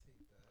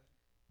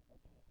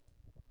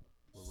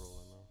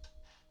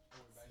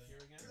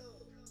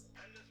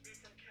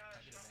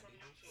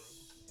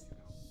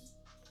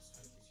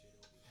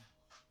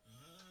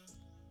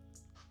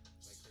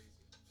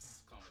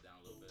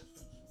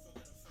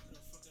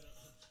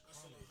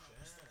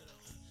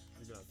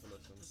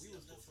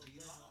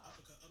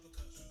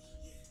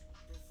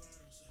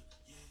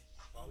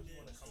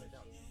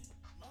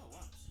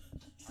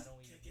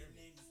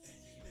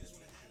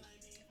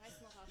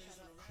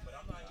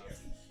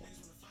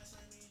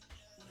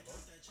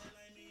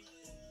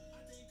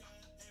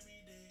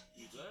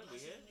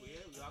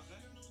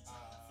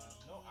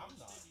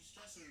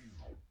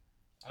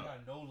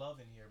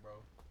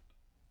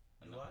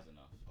That's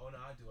enough. Oh no,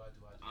 I do.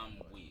 I'm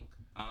weak.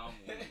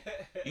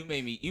 You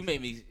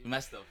made me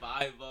mess the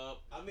vibe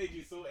up. I made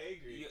you so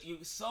angry.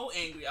 You so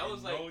angry. I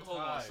was like, hold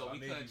on. So we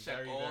couldn't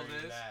check all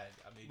this.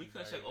 We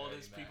couldn't check all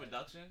this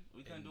pre-production.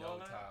 We couldn't do all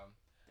that.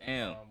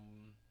 Damn.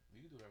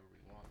 We can do whatever we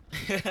want.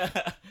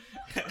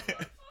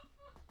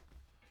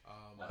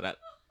 That.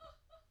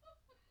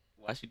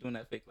 Why she doing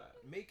that fake laugh?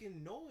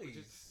 Making noise.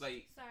 Just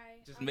like,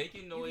 Sorry. just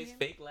making noise,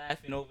 fake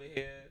laughing over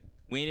here.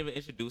 We ain't even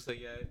introduced her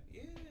yet.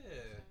 Yeah.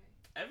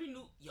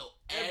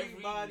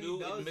 Everybody new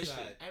does admission.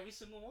 that. Every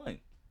single one.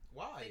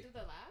 Why? They do the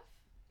laugh?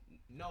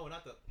 No,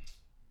 not the.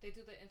 They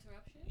do the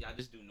interruption? Y'all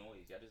just do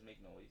noise. Y'all just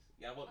make noise.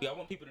 Y'all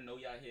want people to know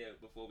y'all here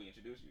before we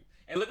introduce you.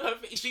 And look at her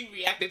face. She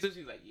reacted to it.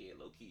 She's like, yeah,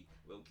 low key.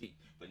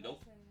 But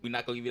nope, we're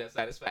not gonna give you that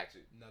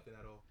satisfaction. Nothing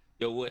at all.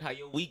 Yo, Wood, how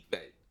your week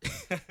been?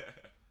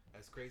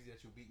 That's crazy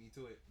that you beat me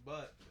to it,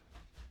 but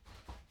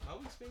my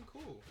week's been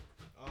cool.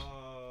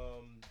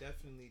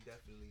 Definitely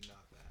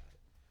not bad.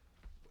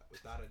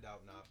 Without a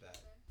doubt, not bad.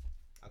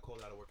 I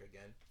called out of work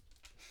again.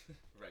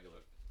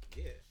 Regular.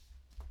 Yeah.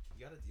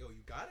 You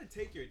gotta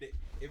take your day.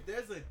 If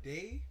there's a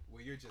day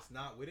where you're just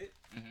not with it,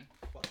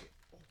 fuck it.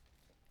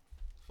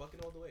 Fuck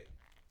it all the way.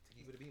 To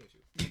keep it a being with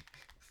you.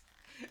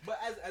 But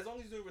as long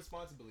as you do it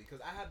responsibly,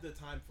 because I have the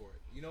time for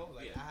it. You know,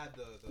 like I had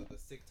the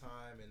sick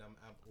time, and I'm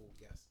and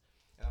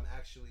I'm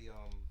actually I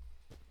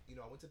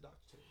went to the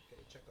doctor today, get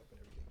a checkup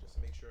and everything, just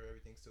to make sure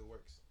everything still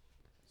works.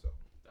 So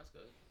that's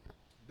good.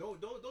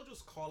 Don't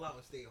just call out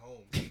and stay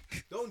home.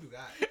 Don't do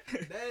that.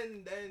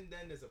 Then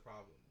there's a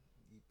problem.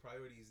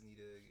 Priorities need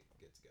to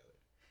get together.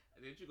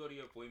 Didn't you go to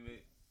your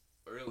appointment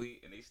early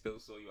and they still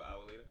saw you an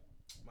hour later?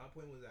 My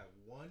appointment was at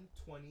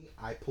 1:20.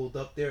 I pulled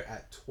up there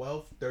at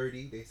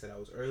 12:30. They said I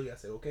was early. I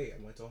said okay. I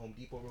went to Home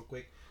Depot real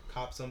quick,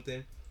 copped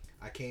something.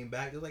 I came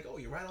back. They're like, oh,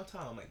 you're right on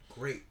time. I'm like,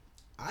 great.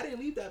 I didn't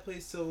leave that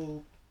place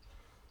till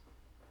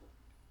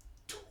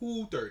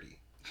 2:30.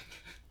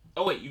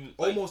 Oh wait, you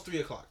almost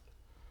 3:00.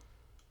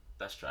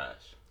 That's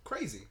trash.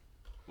 Crazy.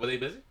 Were they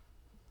busy?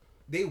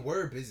 They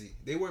were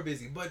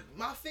busy. But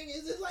my thing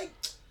is, it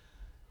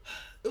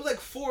was like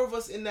 4 of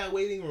us in that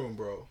waiting room,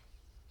 bro.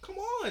 Come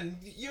on,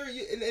 you're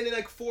and then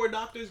like 4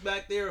 doctors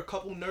back there, a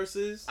couple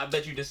nurses. I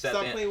bet you just sat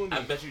there. Playing with me.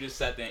 I bet you just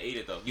sat there and ate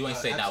it though. You ain't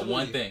say not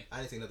one thing. I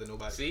didn't say nothing to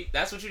nobody. See,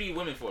 that's what you need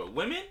women for.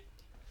 Women,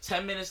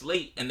 10 minutes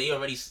late and they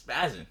already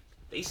spazzing.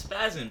 They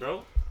spazzing,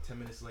 bro. 10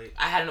 minutes late.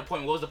 I had an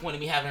appointment. What was the point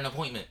of me having an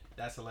appointment?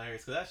 That's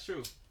hilarious, cause that's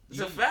true. It's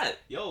a fact.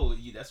 Yo,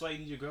 that's why you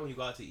need your girl when you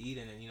go out to eat,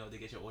 and then they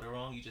get your order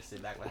wrong. You just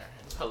sit back with her.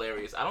 It's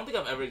hilarious. I don't think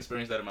I've ever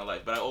experienced that in my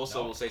life, but I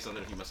also will say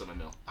something if you mess up my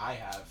meal. I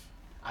have.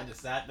 I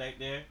just sat back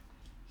there.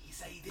 He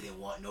said he didn't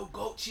want no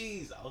goat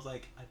cheese. I was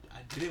like,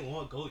 I didn't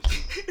want goat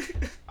cheese.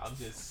 I'm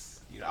just,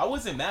 I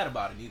wasn't mad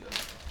about it either.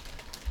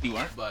 You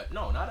weren't? But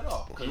no, not at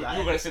all. You were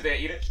gonna sit there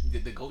and eat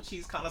it? The goat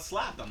cheese kind of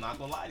slapped. I'm not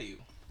gonna lie to you.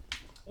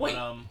 Wait.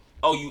 But,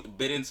 oh, you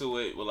bit into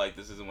it with like,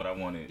 this isn't what I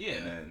wanted. Yeah.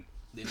 And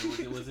then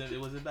it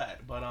wasn't bad.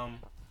 But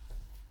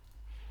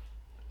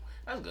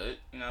that's good.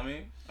 You know what I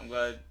mean? I'm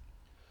glad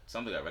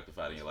something got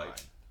rectified in your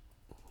life.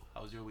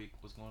 How was your week?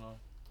 What's going on?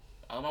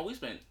 My week's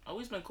been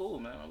cool,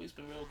 man. My week's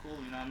been real cool.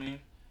 You know what I mean?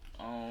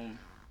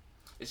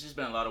 It's just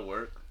been a lot of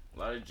work, a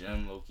lot of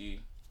gym, low key.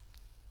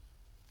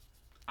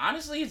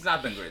 Honestly, it's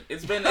not been great.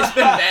 It's been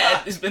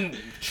bad. It's been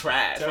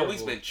trash. Terrible. My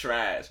week's been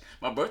trash.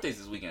 My birthday's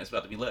this weekend. It's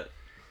about to be lit.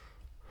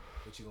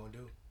 What you gonna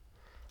do?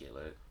 Get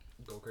lit.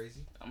 Go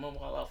crazy? I'm gonna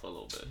wild out for a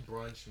little bit.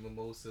 Brunch,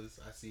 mimosas.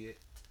 I see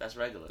it. That's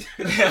regular.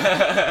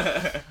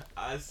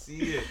 I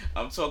see it.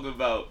 I'm talking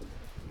about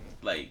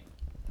like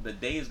the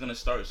day is gonna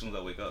start as soon as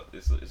I wake up.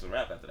 It's a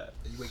wrap after that.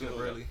 You waking up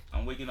early?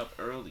 I'm waking up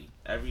early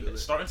every day.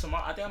 Starting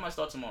tomorrow. I think I might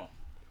start tomorrow.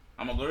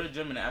 I'm gonna go to the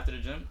gym, and after the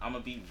gym, I'm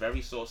gonna be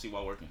very saucy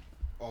while working.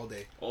 All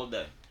day. All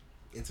day.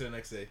 Into the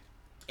next day.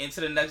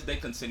 Into the next day,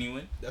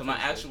 continuing. But my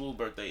actual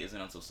birthday isn't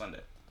until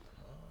Sunday.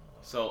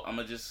 So I'm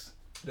gonna just.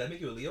 Did I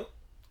make you a Leo?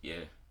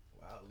 Yeah.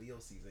 Wow, Leo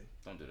season.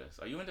 Don't do this.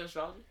 Are you into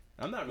astrology?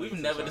 I'm not really.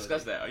 We've never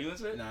discussed that. Are you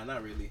into it? Nah,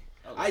 not really.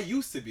 Okay. I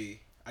used to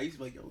be. I used to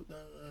be like, yo,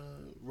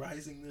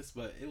 rising this,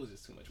 but it was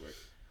just too much work.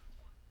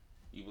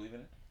 You believe in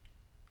it?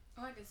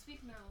 Oh, I can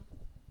speak now.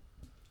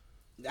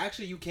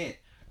 Actually, you can't.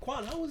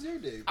 Quan, how was your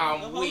day?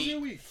 How was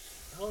your week?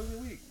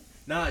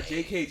 Nah,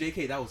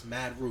 JK, that was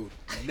mad rude.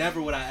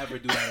 Never would I ever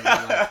do that in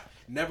real life.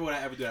 Never would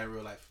I ever do that in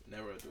real life.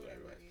 Never would do that in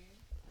real life.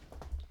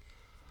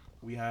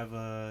 We have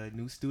a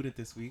new student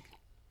this week.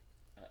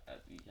 How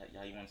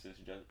you want us to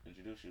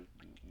introduce you?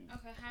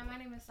 Okay, hi, my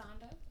name is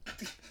Sonda.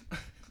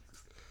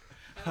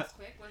 That was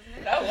quick, wasn't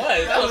it?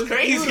 That was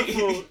crazy.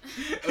 Beautiful.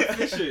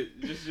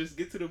 Efficient. Just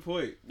get to the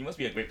point. You must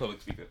be a great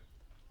public speaker.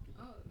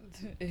 Oh,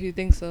 if you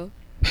think so.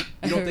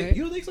 You don't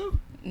think so?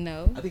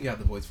 No. I think you have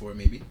the voice for it,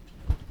 maybe.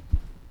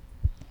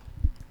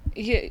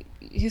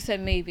 You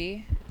said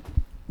maybe.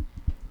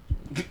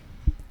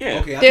 Yeah.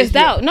 Okay. There's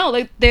doubt. No,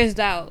 like there's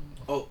doubt.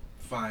 Oh,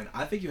 fine.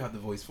 I think you have the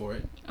voice for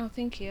it. Oh,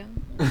 thank you.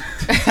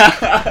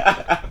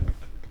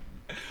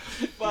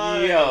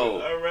 Fine.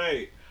 Yo. All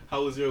right.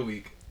 How was your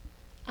week?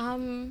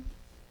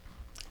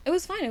 It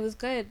was fine. It was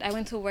good. I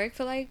went to work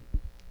for like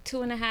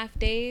 2.5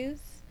 days,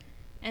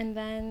 and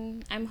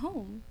then I'm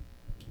home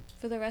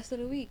for the rest of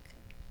the week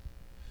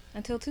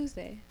until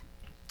Tuesday.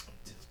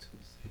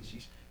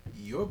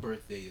 Your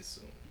birthday is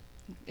soon.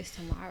 It's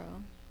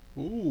tomorrow.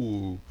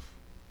 Ooh.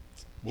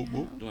 Whoop,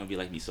 whoop. You want to be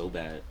like me so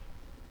bad.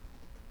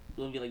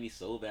 You want to be like me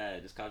so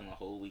bad. Just copy my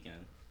whole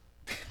weekend.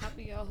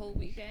 Copy your whole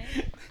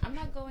weekend. I'm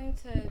not going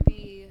to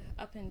be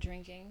up and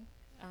drinking.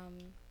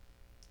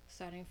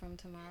 Starting from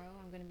tomorrow,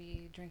 I'm going to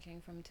be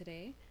drinking from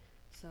today.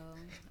 So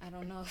I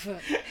don't know if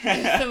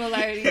there's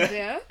similarities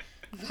there,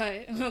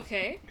 but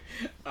okay.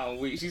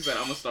 She said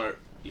I'm gonna start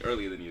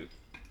earlier than you,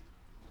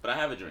 but I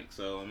have a drink,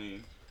 so I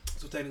mean.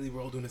 So technically,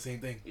 we're all doing the same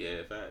thing.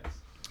 Yeah, facts.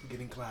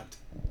 Getting clapped.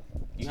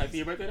 You happy for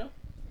your birthday though?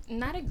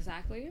 Not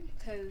exactly,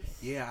 cause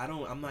Yeah,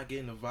 I'm not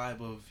getting the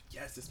vibe of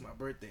yes, it's my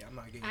birthday. I'm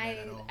not getting that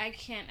at all. I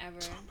can't ever.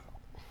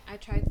 I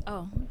tried.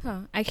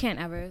 I can't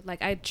ever.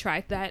 Like I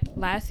tried that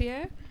last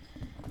year,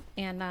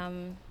 and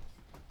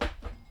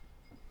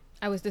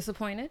I was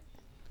disappointed.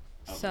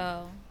 Okay.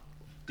 So.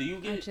 Do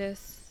you get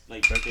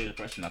like birthday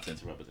depression? Not to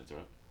interrupt, but to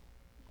interrupt.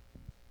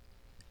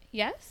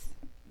 Yes.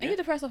 I Yeah. get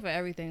depressed over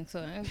everything, so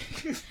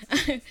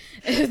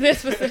is this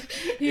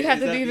specific? You have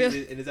to be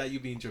And is that you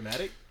being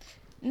dramatic?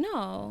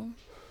 No.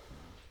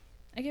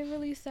 I get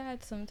really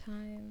sad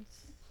sometimes.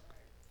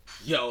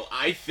 Yo,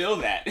 I feel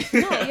that.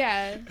 No,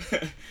 yeah.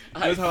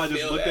 That's how I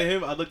just feel looked that. at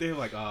him. I looked at him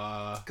like,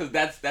 Cause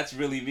that's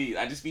really me.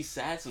 I just be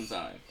sad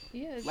sometimes.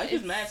 Yeah. Life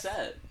is mad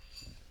sad.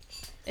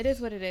 It is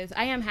what it is.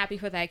 I am happy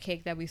for that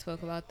cake that we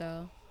spoke about,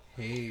 though.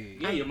 hey.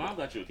 Yeah, your mom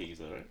got you a cake,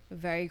 though, right?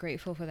 Very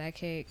grateful for that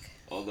cake.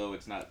 Although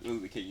it's not really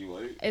the cake you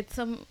wanted. It's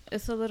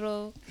a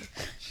little.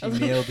 She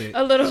nailed it.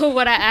 A little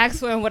what I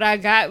asked for and what I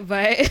got,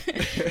 but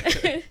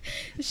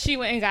she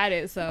went and got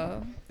it.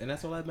 So And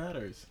that's all that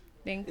matters.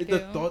 thank It's you.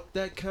 the thought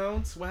that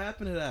counts. What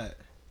happened to that?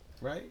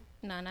 Right?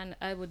 No,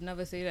 I would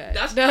never say that.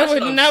 That's I would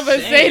what I'm never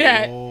say saying.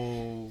 that.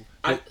 Oh.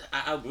 I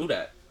outgrew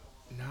that.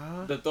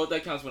 Nah. The thought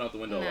that counts went out the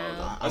window.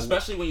 No.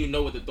 Especially when you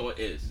know what the thought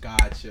is.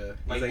 Gotcha.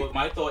 Like, what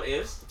my thought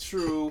is.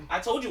 True. I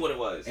told you what it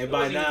was. And It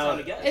by wasn't even now- time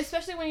to guess.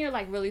 Especially when you're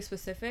like really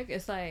specific,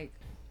 it's like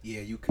Yeah,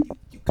 you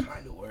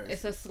kind of were.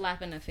 it's a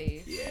slap in the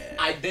face. Yeah.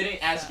 I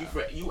didn't ask you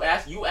for you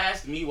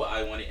asked me what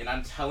I wanted, and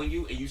I'm telling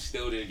you, and you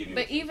still didn't give me.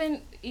 But what you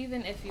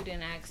even if you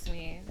didn't ask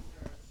me,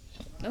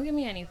 don't give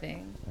me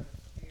anything.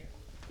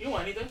 you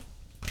want anything?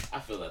 I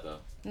feel that though.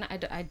 No,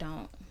 I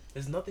don't.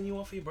 There's nothing you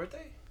want for your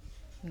birthday?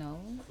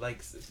 No.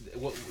 Like,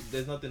 what?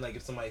 There's nothing like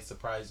if somebody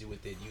surprised you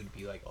with it, you'd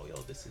be like, oh, yo,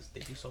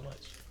 thank you so much.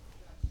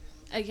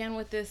 Again,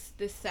 with this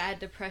sad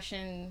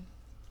depression,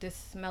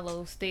 this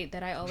mellow state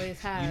that I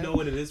always have. You know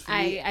what it is for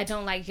me? I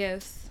don't like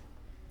gifts.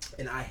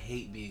 And I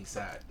hate being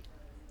sad.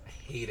 I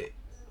hate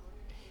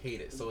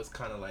it. So it's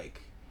kind of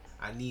like,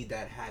 I need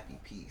that happy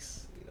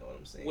piece. You know what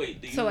I'm saying?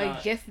 Wait, do you So not,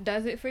 a gift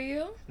does it for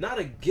you? Not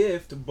a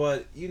gift,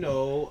 but, you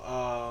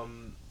know,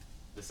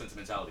 the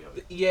sentimentality of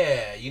it?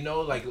 yeah, you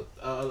know, like,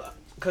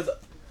 because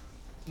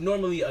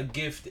normally a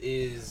gift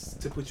is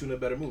to put you in a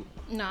better mood.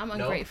 No, I'm No?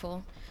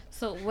 ungrateful.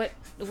 So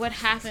what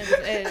happens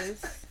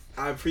is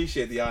I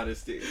appreciate the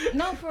honesty.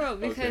 no, for real,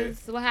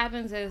 because what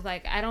happens is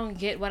like I don't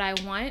get what I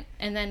want,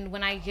 and then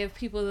when I give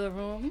people the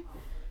room,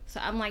 so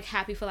I'm like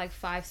happy for like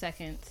 5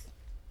 seconds,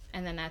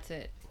 and then that's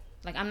it.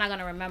 Like I'm not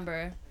gonna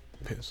remember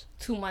Piss.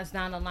 2 months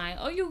down the line.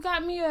 Oh, you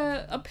got me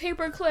a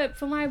paper clip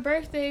for my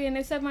birthday, and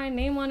it said my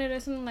name on it or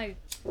something. Like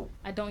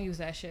I don't use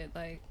that shit.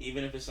 Like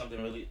Even if it's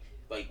something really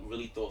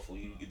thoughtful,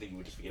 you think you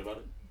would just forget about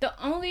it? the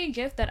only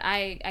gift that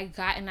I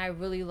got and I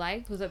really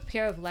liked was a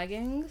pair of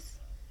leggings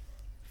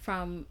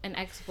from an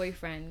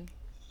ex-boyfriend.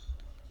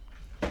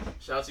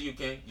 Shout out to you,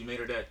 King. You made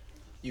her day.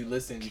 You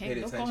listened, you paid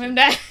Don't attention. call him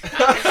that.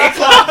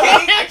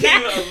 I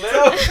can't even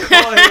Don't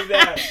call him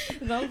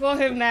that. Don't call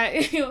him that.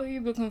 He'll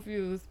be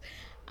confused.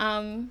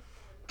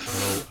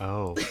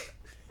 Oh.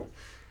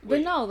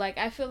 But no, like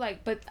I feel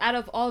like, but out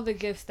of all the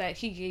gifts that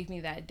he gave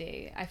me that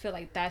day, I feel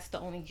like that's the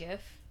only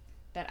gift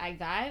that I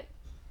got.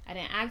 I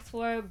didn't ask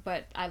for it,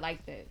 but I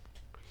liked it.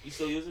 You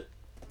still use it?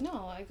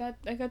 No, I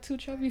got too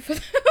chubby for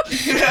them.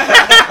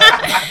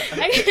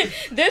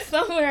 They're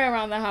somewhere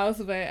around the house,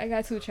 but I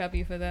got too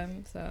chubby for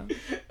them. So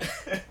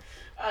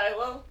Alright,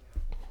 well,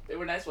 they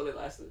were nice while they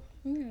lasted.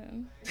 yeah.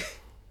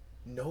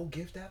 No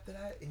gift after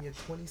that in your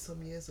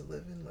 20-some years of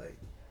living? Like,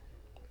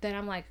 That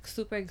I'm like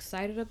super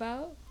excited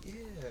about. yeah.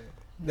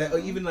 That, or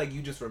even like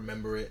you just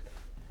remember it.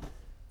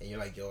 And you're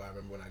like, yo, I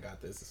remember when I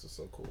got this. This was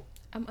so cool.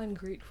 I'm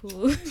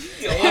ungrateful. Yo,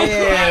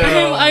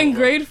 Damn. I'm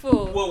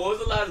ungrateful. Well, what was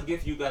the last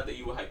gift you got that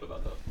you were hype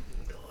about though?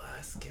 The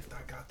last gift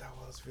I got that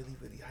I was really,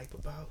 really hype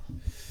about.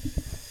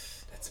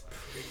 That's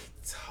pretty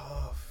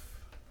tough.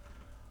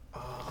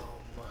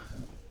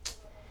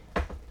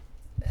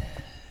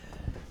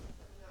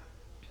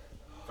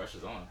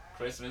 Pressure's on.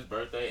 Christmas,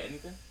 birthday,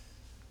 anything?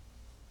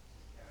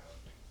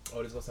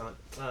 Oh, this gonna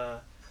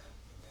sound.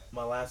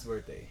 My last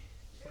birthday,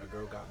 my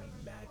girl got me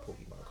mad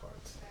Pokemon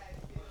cards.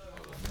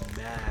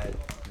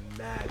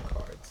 Mad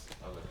cards.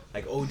 Okay.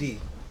 Like OD.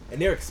 And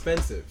they're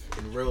expensive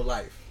in real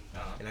life.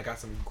 Uh-huh. And I got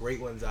some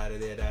great ones out of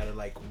there that are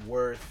like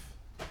worth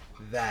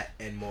that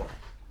and more.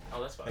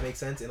 Oh, that's fine. That makes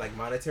sense in like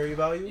monetary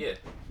value. Yeah.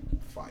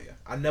 fire.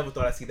 I never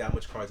thought I'd see that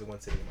much cards in one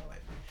sitting in my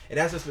life, and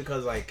that's just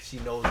because like she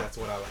knows that's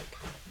what I like,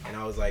 and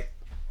I was like,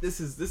 this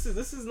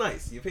is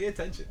nice. You pay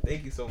attention.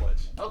 Thank you so much.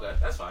 Okay,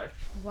 that's fine.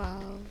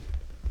 Wow.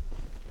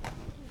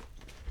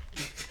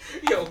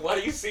 Yo, why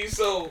do you seem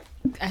so?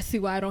 I see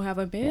why I don't have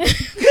a man.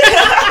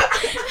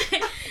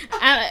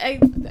 I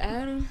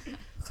don't.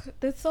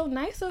 That's so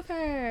nice of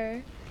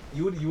her.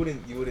 You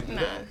wouldn't do Nah.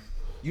 that.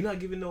 You not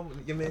giving your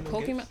man no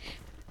Pokemon. gifts?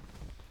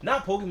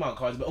 Not Pokemon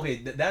cards, but okay,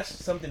 that's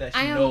something that she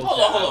I am- knows Hold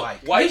that on, hold I on.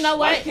 like. Why? You know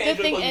why what? can't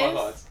The you thing Pokemon is-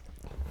 cards?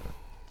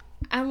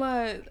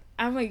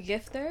 I'm a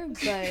gifter,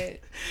 but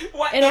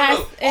Why? It has-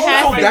 it Oh,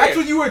 has- so right that's there.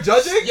 what you were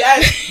judging?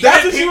 Yes.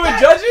 That's You what didn't you were peep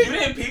that? judging? You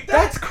didn't peep that?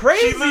 That's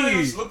crazy. She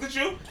literally just looked at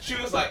you. She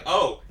was like,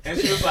 "Oh," and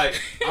she was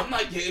like, "I'm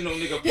not getting no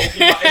nigga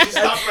Pokemon." And she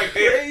stopped right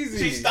there.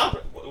 crazy. She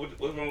stopped.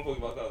 What's wrong with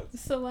Pokemon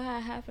cards? so what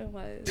had happened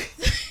was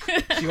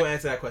She gonna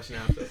answer that question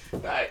after.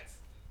 Right.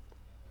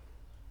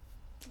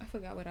 I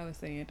forgot what I was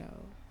saying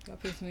though.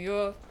 That pissed me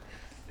off.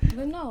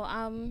 But no,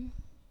 I'm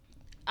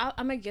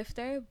a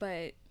gifter,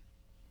 but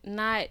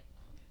not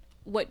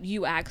what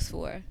you asked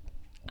for.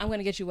 I'm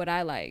gonna get you what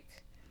I like,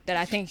 that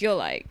I think you'll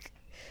like.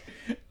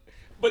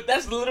 But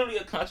that's literally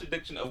a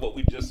contradiction of what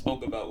we just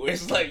spoke about. Where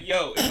it's like,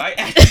 yo, if I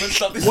ask for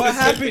something, What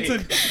happened to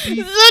specific-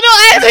 be So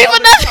don't ask me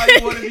for that's how you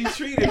nothing. want to be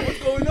treated?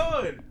 What's going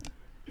on?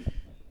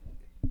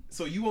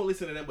 So you won't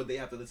listen to them, but they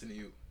have to listen to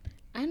you.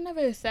 I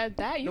never said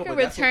that. You No, can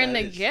but that's what return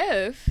that the is.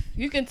 gift.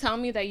 You can tell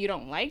me that you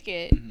don't like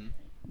it, Mm-hmm.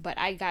 but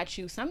I got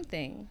you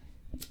something.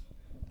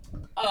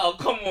 Oh,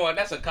 come on,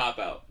 that's a cop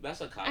out.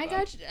 That's a cop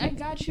out. I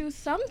got you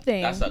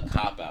something. That's a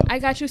cop out. I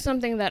got you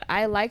something that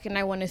I like and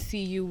I want to see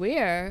you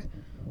wear,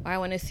 or I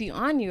want to see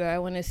on you, or I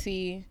want to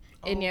see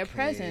in your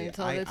presence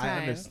all the I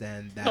time.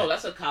 understand that. No,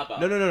 that's a cop out.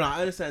 No. I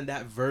understand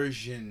that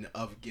version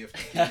of gift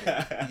giving.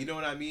 You know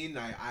what I mean?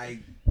 I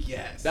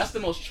guess. That's the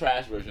most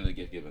trash version of the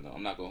gift giving, though.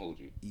 I'm not gonna hold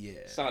you. Yeah.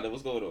 Sonda,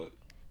 what's going on?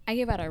 I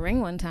gave out a ring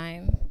one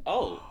time.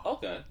 Oh,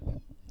 okay.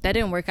 That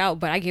didn't work out,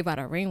 but I gave out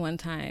a ring one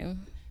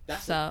time.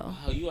 That's So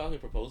how you out here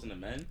proposing to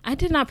men? I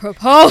did not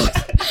propose.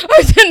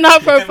 I did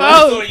not That's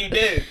propose. what you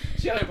did.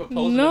 She out here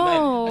proposing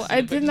No, to men. I seen the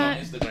did pictures not.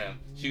 On Instagram.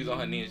 She was on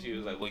her knee and she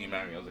was like, "Will you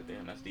marry me?" I was like,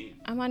 "Damn, that's deep."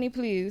 Amani,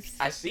 please.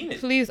 I seen it.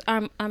 Please,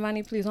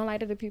 Amani, please don't lie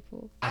to the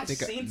people. I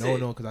seen no, it.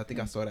 because I think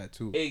I saw that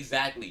too.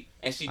 Exactly.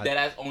 And she dead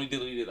ass only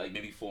deleted it like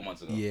maybe 4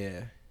 months ago.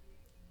 Yeah.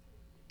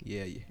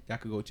 Y'all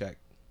could go check.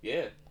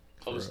 Yeah.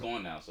 Oh, it's True.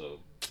 gone now, so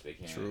they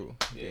can't. True.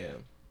 Yeah. Yeah.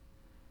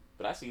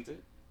 But I seen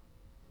it.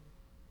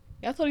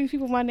 Y'all told these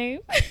people my name.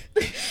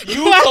 You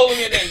told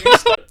me that. You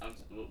started.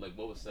 Like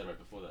what was said right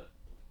before that?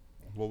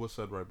 What was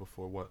said right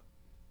before what?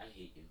 I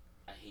hate you.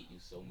 I hate you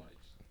so much.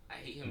 I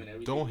hate him and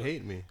everything. Don't but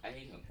hate me. I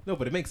hate him. No,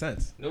 but it makes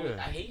sense. No, Yeah.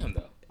 I hate him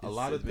though. A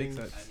lot of it makes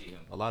things. sense. I hate him.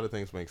 A lot of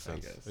things make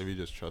sense guess. if you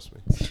just trust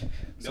me.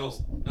 No.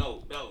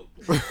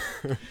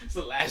 It's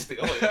the last thing.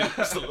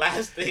 It's the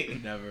last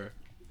thing. Never.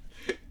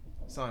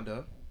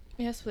 Sonda.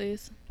 Yes,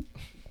 please.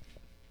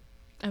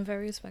 I'm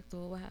very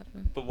respectful. What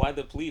happened? But why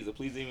the please? The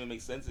please didn't even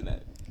make sense in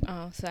that.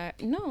 Oh, sorry.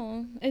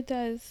 No, it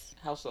does.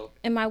 How so?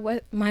 In my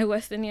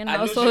West Indian I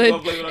knew she household, was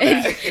gonna blame it on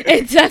that.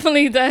 it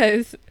definitely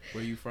does.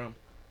 Where you from?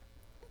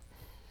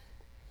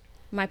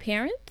 My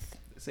parents?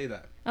 Say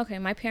that. Okay,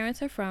 my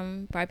parents are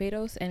from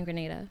Barbados and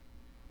Grenada.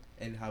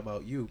 And how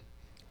about you?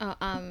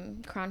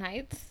 Crown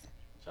Heights.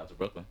 Shout out to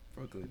Brooklyn.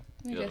 Brooklyn.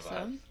 I You know guess the so.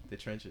 vibes. The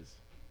trenches.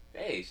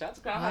 Hey, shout out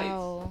to Crown Heights.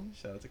 Wow.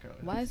 Shout out to Crown.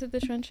 Why is it the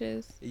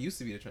trenches? It used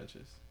to be the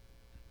trenches.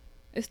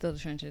 It's still the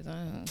trenches. I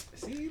don't know.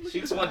 See, look She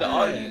at just wanted to that.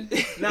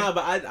 argue. Nah,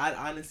 but I'd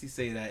honestly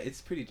say that it's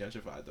pretty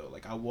gentrified though.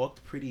 Like I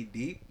walked pretty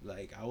deep.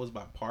 Like I was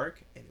by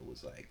Park, and it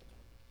was like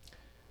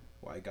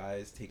white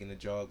guys taking a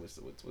jog with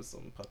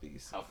some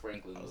puppies. How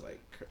Franklin I was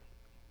like,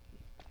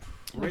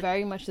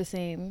 Very much the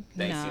same.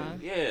 Thanks Nah. you.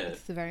 Yeah.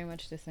 It's very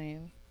much the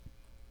same.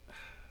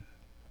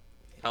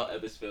 How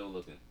Ebbsville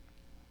looking?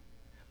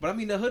 but I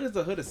mean the hood is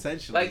the hood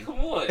essentially. Like, come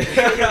on. the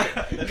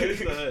hood is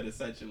the hood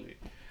essentially.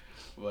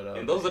 But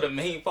And those are the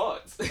main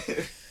parts. well,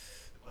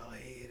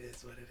 hey, it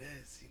is what it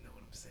is. You know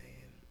what I'm saying?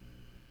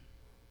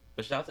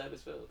 But shout out to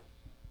Ebbsville.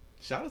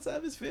 Shout out to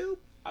Evansville.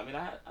 I mean,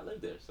 I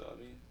lived there, so I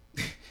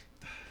mean,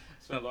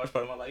 spent a large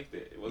part of my life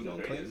there. It You wasn't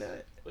gonna the claim greatest.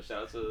 that? But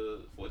shout out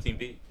to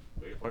 14B,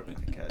 great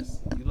apartment. Because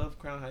you love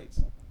Crown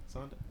Heights,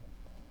 Sonda.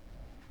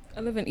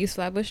 I live in East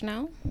Flatbush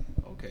now.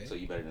 Okay. So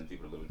you better than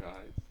people that live in Crown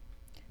Heights.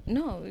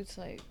 No, it's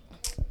like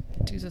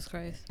Jesus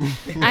Christ.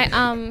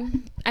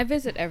 I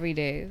visit every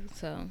day,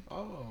 so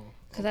Oh.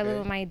 because I live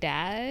with my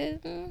dad,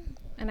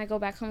 and I go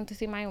back home to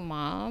see my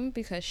mom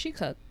because she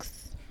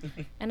cooks,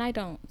 and I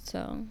don't.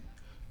 So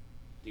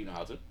Do you know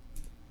how to?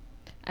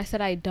 I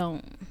said I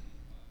don't.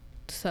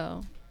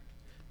 So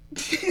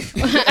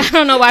I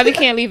don't know why we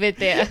can't leave it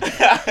there.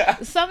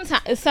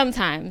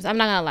 Sometimes I'm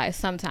not gonna lie.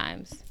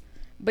 Sometimes,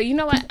 but you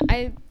know what?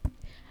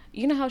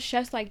 You know how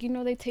chefs like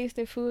they taste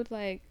their food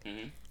like.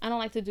 Mm-hmm. I don't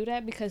like to do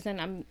that because then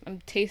I'm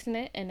tasting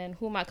it and then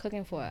who am I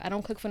cooking for? I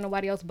don't cook for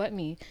nobody else but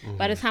me.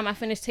 By the time I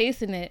finish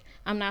tasting it,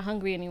 I'm not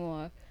hungry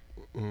anymore.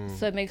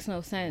 So it makes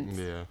no sense.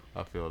 Yeah,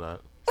 I feel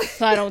that.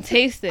 so I don't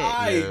taste it.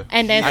 Yeah.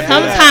 And then I do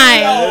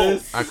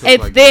sometimes I cook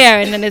it's like there,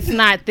 and then it's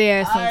not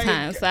there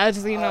sometimes. So I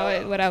just,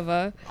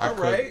 whatever.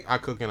 I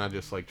cook and I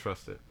just like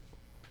trust it.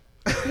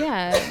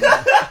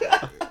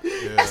 Yeah.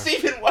 Yeah. That's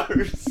even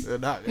worse.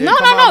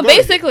 No.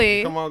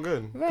 Basically. Come on,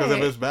 good. Because if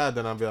Right. it's bad,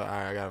 then I'll be like, all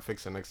right, I gotta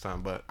fix it next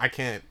time. But I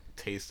can't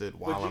taste it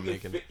while I'm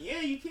making it.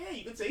 Yeah, you can.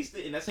 You can taste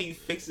it, and that's how you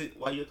fix it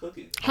while you're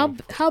cooking.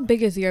 How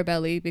big is your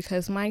belly?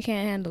 Because mine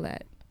can't handle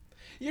that.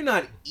 You're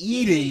not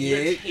eating You're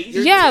it. tasting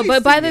You're Yeah,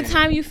 but by the tasting it.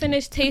 time you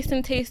finish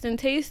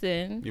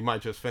tasting, You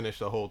might just finish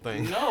the whole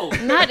thing. No,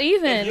 not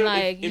even If you're-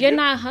 like if you're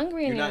not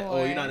hungry you're not. anymore.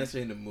 Oh, you're not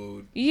necessarily in the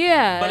mood.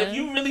 Yeah. But if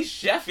you really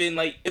chefing,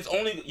 like it's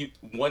only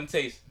one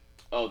taste.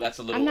 Oh, that's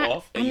a little I'm not-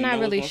 off. and I'm you not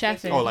know really it's gonna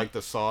fix it? chefing. Oh, like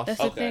the sauce? That's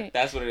the Okay, thing.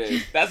 that's what it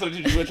is. That's what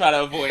you were trying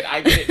to avoid.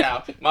 I get it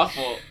now. My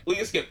fault. We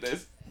can skip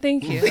this.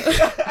 Thank you.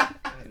 That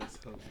is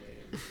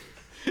hilarious.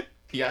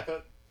 Yeah.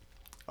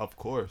 Of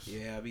course.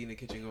 Yeah, I be in the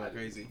kitchen going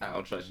crazy. I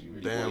don't trust you.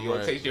 Damn you gonna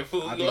right. taste your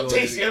food. I You be gonna going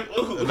taste to- your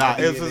food. Nah, I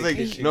be it's in the the thing.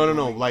 kitchen No,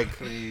 going like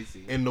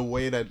crazy. in the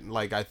way that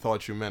like I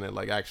thought you meant it,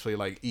 like actually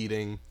like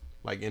eating,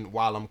 like in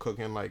while I'm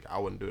cooking, like I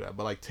wouldn't do that.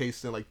 But like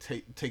tasting, like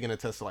taking a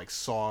test of like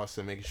sauce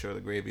and making sure the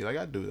gravy, like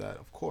I do that,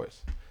 of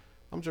course.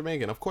 I'm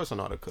Jamaican, of course I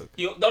know how to cook.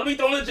 You don't be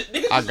throwing the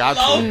niggas. I Just got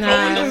love you.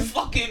 throwing Nah. the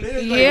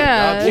fucking.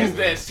 Yeah. Here's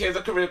this. Here's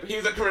a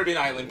Caribbean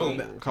island.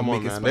 Boom. Come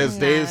on, Make it man.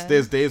 spicy.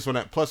 There's days when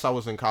plus I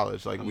was in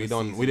college. Like I'm we a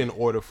didn't seasoner.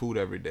 order food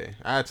every day.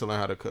 I had to learn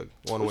how to cook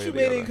one What way you or the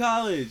made in other.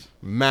 college?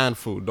 Man,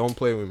 food. Don't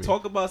play with me.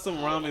 Talk about some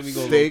ramen. We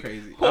go Steak.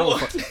 crazy. I don't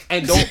fuck,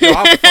 and don't. Yo,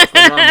 I'll fuck the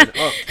ramen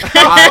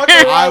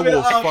up. I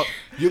will fuck.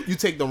 You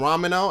take the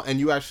ramen out and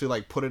you actually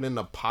like put it in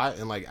the pot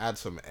and like add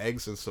some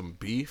eggs and some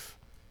beef.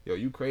 Yo,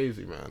 you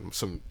crazy, man.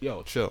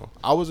 Chill.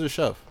 I was a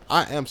chef.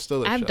 I am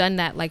still a chef. I've done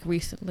that like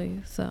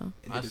recently, so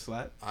And did it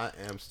slap? I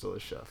am still a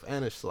chef.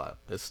 And it's slap.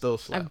 It's still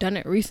slap. I've done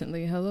it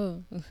recently.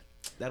 Hello.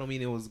 That don't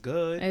mean it was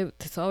good.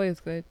 It's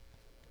always good.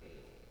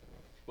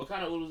 What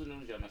kind of oodles and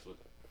noodles y'all mess with?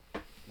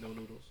 No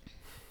noodles.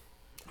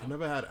 I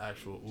never had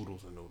actual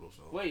oodles and noodles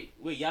though. Wait,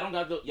 y'all don't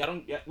got the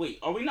wait.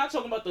 Are we not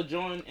talking about the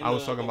joint? I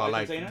was talking about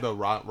like container? the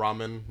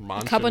ramen.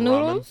 Cup of ramen.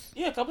 noodles?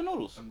 Yeah, cup of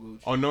noodles. I'm Gucci.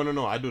 Oh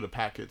no! I do the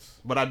packets,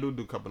 but I do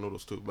cup of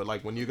noodles too. But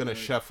like when you're gonna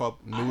chef up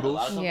I had a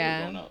lot noodles, of cup of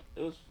Yeah. noodles growing up.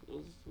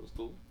 It was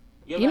cool.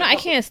 You know, I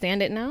can't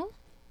stand it now.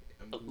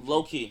 I'm Gucci.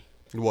 Low key.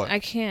 what? I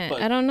can't.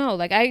 But- I don't know.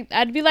 Like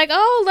I'd be like,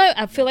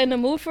 I feel in the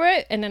mood for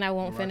it, and then I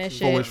won't finish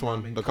For it. which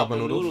one? The cup of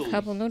noodles?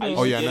 Cup of noodles. I used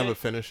Oh to yeah, I get never it,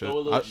 finish it. throw a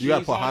little You gotta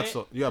cheese put on hot it.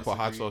 sauce. You gotta put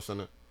hot Disagree. sauce in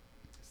it.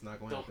 It's not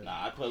going to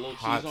Nah, I put a little cheese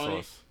Hot on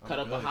sauce. it. Cut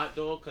up a good. hot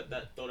dog.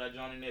 Throw that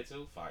joint in there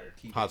too. Fire.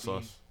 Keep Hot it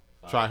clean. sauce.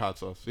 Try hot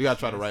sauce. You gotta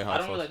try the right I hot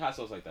don't really sauce. like hot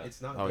sauce like that. It's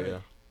not Oh good. yeah.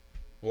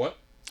 What?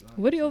 It's not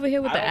What are you over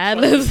here with I the don't ad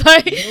trust libs? you.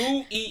 Like,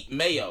 You eat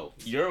mayo.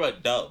 You're a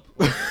dub.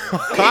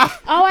 oh,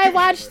 I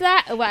watched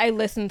that. Well, I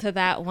listened to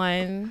that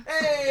one.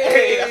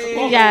 Hey, that's a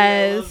quote.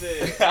 Yes. I love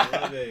it.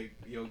 I love it.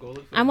 Yo, go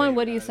look for I'm the on mayo,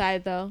 Woody's guys.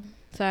 side though.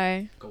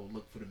 Sorry, Go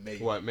look for the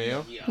mayo. What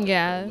mayo?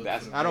 Yeah. Look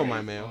That's for the I don't mayo.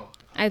 mind mayo. Oh,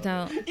 I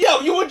don't. Yo,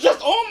 you were just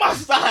on my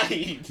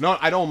side. No,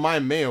 I don't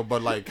mind mayo,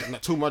 but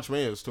like too much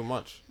mayo is too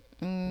much.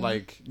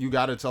 Like you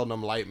gotta tell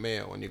them light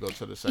mayo when you go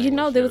to the sandwich. You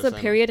know, there was a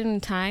sandwich. period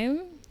in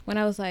time when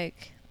I was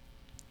like,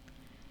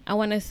 I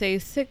want to say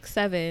 6,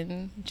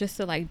 7, just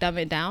to like dumb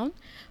it down,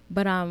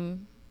 but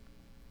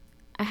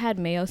I had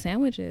mayo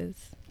sandwiches,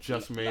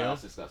 Just Nah, mayo.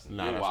 that's disgusting.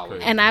 Nah, You're that's wild.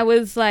 crazy. and I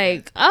was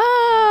like,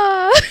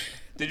 oh.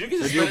 Did you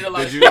get Did you suspended a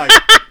lot? did you like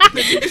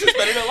Did you get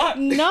suspended a lot?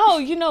 No,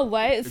 you know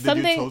what? did you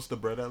Something. toast the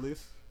bread at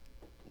least?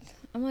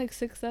 I'm like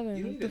 6, 7.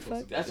 You What need the to fuck?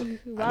 toast That's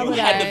Why you would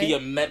had I? to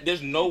be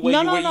there's no way No,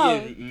 you no, were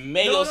no. eating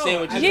mayo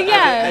sandwiches.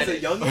 Yeah. As a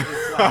youngin,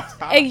 it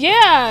slapped.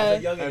 Yeah.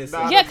 As a youngin, it And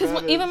slapped. Yeah, because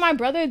That even is- my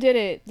brother did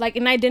it. Like,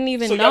 and I didn't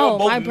even So y'all know. were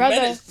both My brother.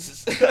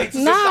 menaces to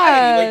society. Nah.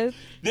 Like,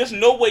 there's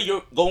no way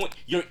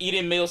you're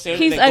eating mayo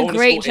sandwiches. He's and a going to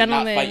great school and not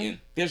gentleman. fighting.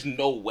 There's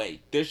no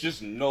way. There's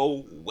just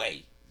no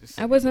way.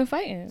 I wasn't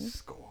fighting.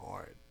 Just go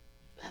hard.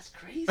 That's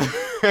crazy.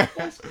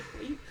 That's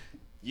crazy.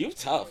 You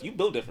tough. You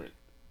built different.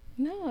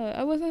 No,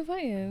 I wasn't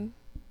fighting.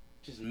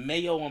 Just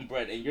mayo on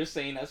bread, and you're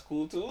saying that's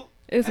cool too?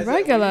 It's As a- when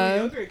you were regular.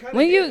 younger, it kinda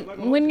When is. you I'm not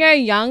gonna when hold you're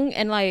you. young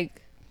and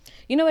like,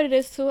 you know what it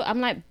is too.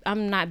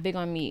 I'm not big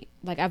on meat.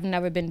 Like I've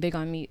never been big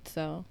on meat,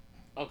 so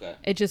Okay.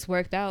 it just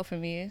worked out for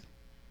me.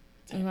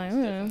 I'm like, That's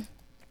different.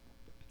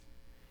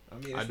 I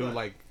mean, I it's do not-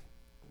 like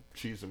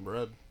cheese and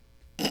bread.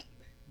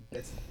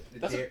 It's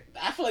That's dairy,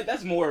 I feel like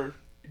that's more.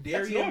 dairy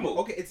that's and normal.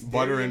 Okay, it's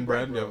Butter dairy and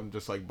bread. bro. Yeah,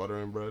 just like butter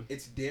and bread.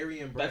 It's dairy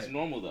and bread. That's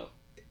normal though.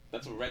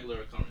 That's a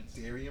regular occurrence.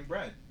 Dairy and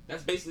bread.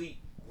 That's basically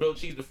grilled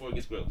cheese before it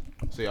gets grilled.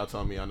 So y'all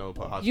telling me I never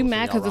put hot sauce you in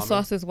mad y'all because the ramen?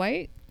 sauce is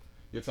white?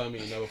 You're telling me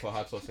you never put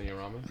hot sauce in your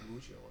ramen?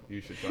 Gucci on it.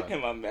 You should try.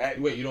 Am I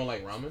mad? Wait, you don't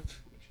like ramen?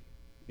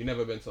 You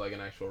never been to like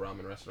an actual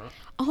ramen restaurant?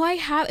 Oh, I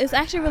have. It's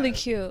actually really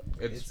cute.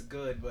 It's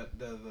good, but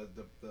the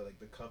like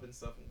the cup and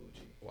stuff in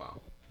Gucci.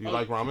 Wow. You Oh.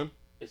 like ramen?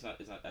 It's not.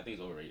 I think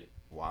it's overrated.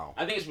 Wow.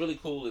 I think it's really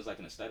cool. It's like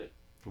an aesthetic.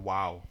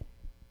 Wow.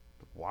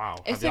 Wow.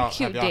 It's have a y'all,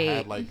 cute have y'all date.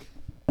 had like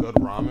good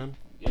ramen?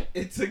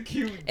 It's a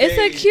cute. It's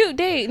a date. cute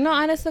date. No,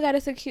 honestly, God,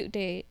 it's a cute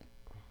date.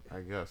 I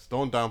guess.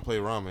 Don't downplay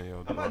ramen,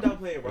 yo. I'm not bro.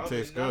 downplaying ramen. It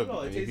tastes Not good. at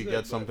all. It And you tastes can good, get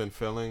but something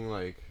filling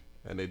like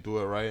and they do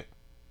it right.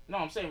 No,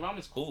 I'm saying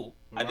ramen's cool.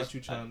 Why don't you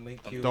try and link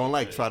you? Don't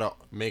like try to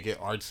make it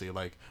artsy.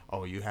 Like,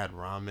 oh, you had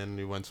ramen.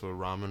 You went to a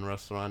ramen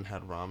restaurant,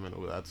 had ramen.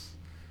 Oh,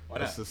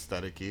 that's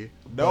aesthetic-y.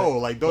 No,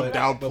 like don't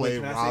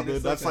downplay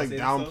ramen. That's like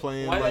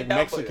downplaying like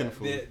Mexican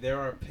food. There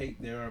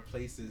are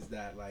places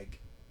that like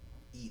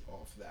eat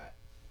off that.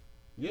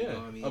 Yeah, you know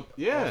what I mean?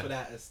 Yeah. Off of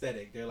that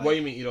aesthetic. They're like, what do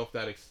you mean eat off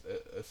that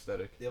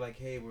aesthetic? They're like,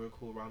 hey, we're a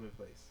cool ramen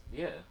place.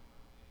 Yeah.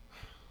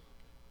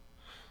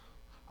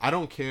 I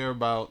don't care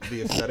about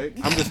the aesthetic.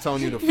 I'm just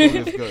telling you the food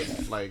is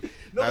good. Like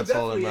No, that's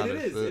all that definitely,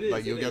 matters. it is,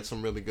 Like you'll get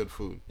some really good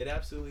food. It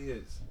absolutely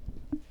is.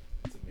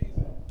 It's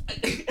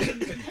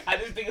amazing. I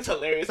just think it's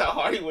hilarious how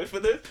hard he went for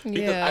this because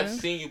Yeah. I've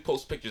seen you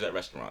post pictures at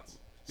restaurants,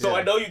 so Yeah.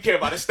 I know you care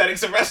about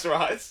aesthetics in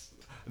restaurants.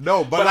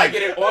 No, But like, I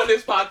get it. On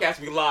this podcast,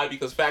 we lie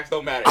because facts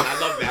don't matter, and I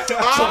love that.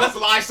 So let's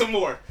lie some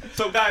more.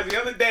 So guys, the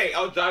other day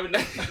I was driving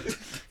down.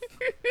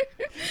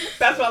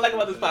 That's what I like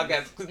about this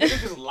podcast because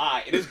niggas just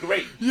lie. It is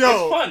great. Yo.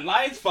 It's fun.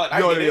 Lying's fun. I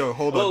Yo, get yo, it.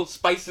 hold a little on.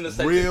 spice in the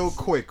sentence. real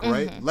quick,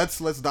 right? Let's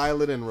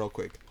dial it in real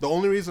quick. The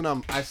only reason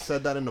I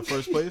said that in the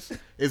first place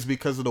is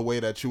because of the way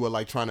that you were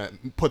like trying to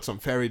put some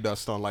fairy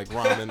dust on like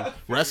ramen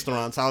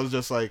restaurants. I was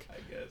just like,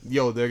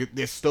 yo,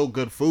 there's still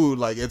good food.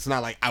 Like it's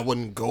not like I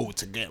wouldn't go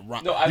to get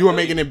ramen. No, you were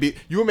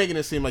making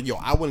it seem like, yo,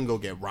 I wouldn't go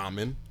get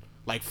ramen.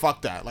 Like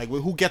fuck that. Like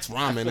who gets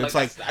ramen? It's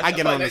like I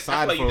get on the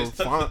side for for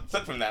fun. fun.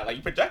 Took from that, like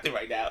you projected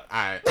right now.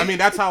 I mean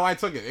that's how I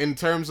took it in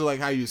terms of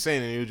like how you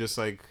saying it. You're just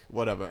like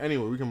whatever.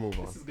 Anyway, we can move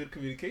on. This is good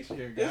communication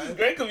here, guys. This is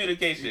great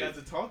communication. You guys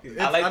are talking.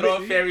 I like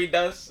throwing fairy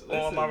dust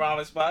on my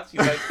ramen spots.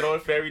 You like throwing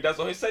fairy dust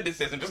on his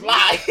sentences and just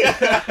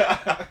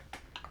lie.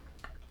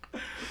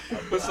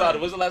 What's up?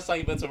 When's the last time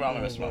you been to a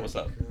ramen restaurant? What's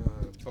up?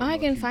 Oh, I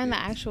can find the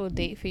actual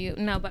date for you.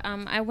 No, but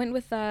I went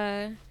with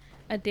a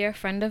dear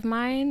friend of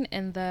mine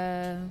in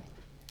the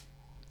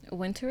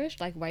winterish,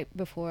 like right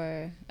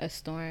before a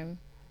storm.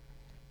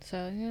 So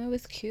it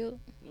was cute.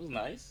 It was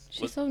nice.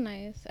 She's so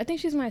nice. I think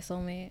she's my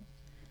soulmate.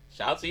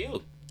 Shout out to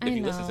you. I If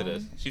you listen to know.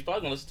 this, she's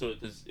probably gonna listen to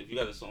it because if you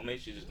got a soulmate,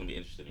 she's just gonna be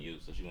interested in you.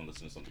 So she's gonna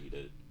listen to something you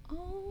did.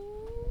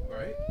 Oh.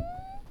 Right?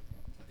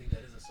 I think that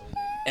is a soulmate.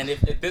 And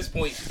if at this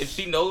point, if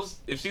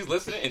she's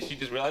listening and she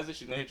just realizes,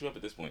 she's gonna hit you up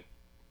at this point.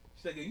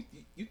 She's like,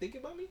 you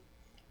thinking about me?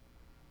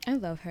 I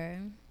love her.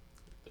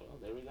 Oh,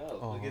 there we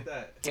go. Look at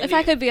that. If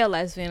I could be a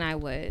lesbian, I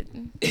would.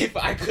 If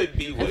I could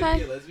be If with I-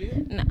 You a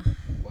lesbian? No,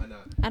 Why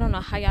not? I don't know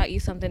how y'all eat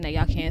something that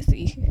y'all can't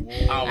see.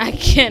 Whoa. I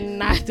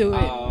cannot do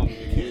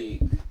it.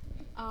 weak.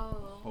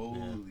 Oh.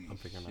 Holy I'm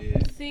picking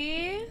shit.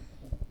 See?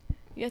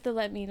 You have to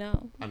let me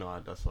know. I know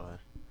that's why.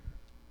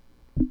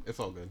 It's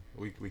all good.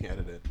 We can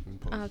edit it. In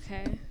post.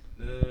 Okay.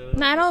 No,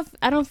 No,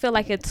 I don't feel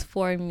like it's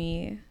for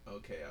me.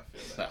 Okay, I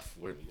feel It's that. not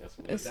for me. That's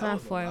what It's That not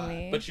was a for lie.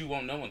 me. But you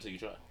won't know until you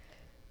try.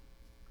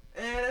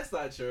 That's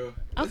not true.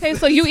 Okay,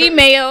 so you eat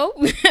mayo,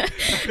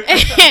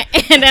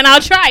 and then I'll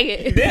try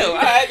it. Damn, all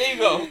right, there you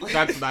go.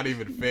 That's not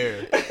even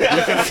fair. You should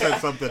have said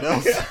something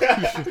else.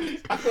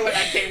 I feel like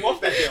I came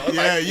off that deal.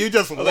 Yeah, you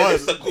just I was like,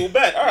 this is won. a cool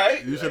bet. All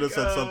right. You should have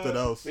said something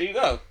else. There you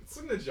go. It's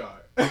in the jar.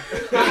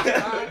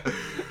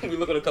 We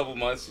look in a couple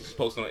months. She's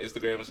posting on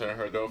Instagram as her and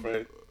her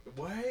girlfriend.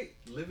 What?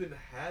 Living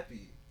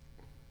happy.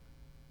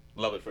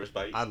 Love it first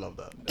bite. I love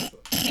that. That's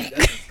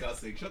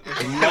disgusting. Shut the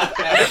fuck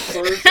up.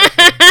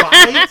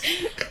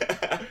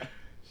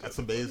 That's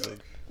amazing.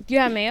 You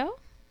have mayo?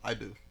 I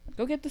do.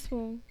 Go get the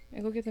spoon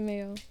and go get the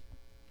mayo.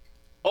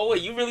 Oh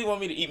wait, you really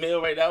want me to eat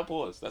mayo right now?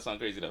 Pause. That sounds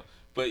crazy though.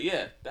 But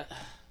yeah,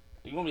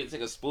 you want me to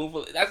take a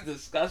spoonful? That's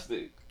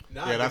disgusting.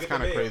 Nah, Yeah, go that's get the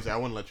kind of mayo. crazy. I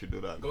wouldn't let you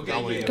do that. Go 'Cause get I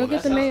the wouldn't mayo. Go do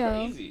get That the sounds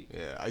mayo. Crazy.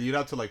 Yeah, you'd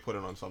have to like put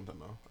it on something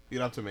though.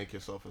 You'd have to make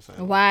yourself a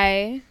sandwich.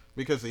 Why?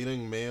 Because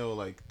eating mayo,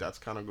 like, that's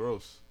kind of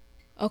gross.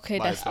 Okay,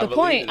 Why? that's I the believe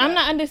point. in I'm that.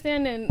 not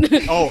understanding.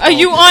 Oh, Are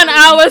you okay. on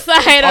our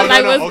side? I'm Oh,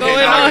 like, no, what's okay, going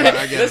now I on? get it,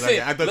 I get it. Listen,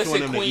 I thought you listen,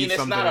 wanted to Queen. eat It's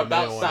something not with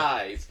about mayo on it.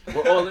 size.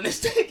 We're all in this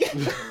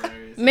together.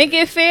 Make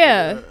it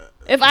fair.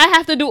 If I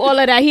have to do all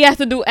of that, he has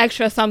to do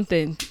extra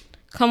something.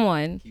 Come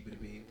on. Keep it a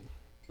bean.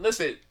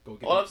 Listen, Go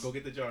all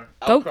get the jar.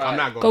 I'll Go- cry. I'm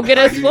not going Go to get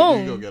a that. You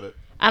spoon. go get it.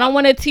 I don't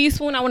want a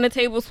teaspoon. I want a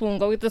tablespoon.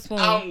 Go get the spoon.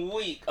 I'm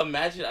weak.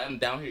 Imagine I'm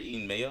down here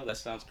eating mayo. That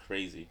sounds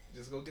crazy.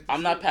 Just go get the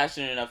I'm not spoon.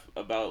 passionate enough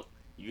about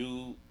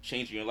you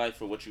changing your life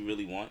for what you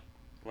really want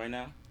right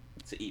now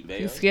to eat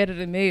mayo. You scared of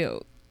the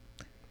mayo.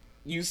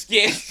 You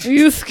scared?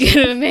 You scared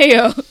of the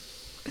mayo.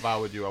 If I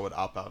would you, I would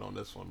opt out on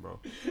this one, bro.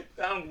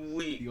 I'm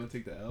weak. You gonna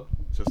take the L?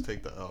 Just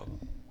take the L.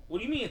 What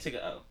do you mean take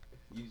a L?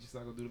 You just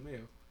not gonna do the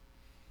mayo?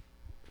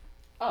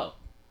 Oh,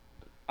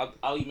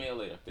 I'll eat mayo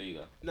later. There you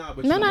go. Nah,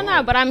 but No, you no, no.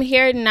 won't. But I'm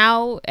here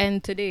now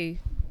and today.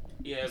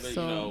 Yeah, but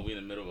So- you know we're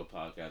in the middle of a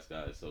podcast,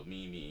 guys. So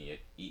me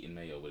eating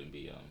mayo wouldn't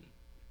be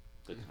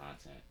good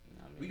content. You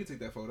know what I We mean? can take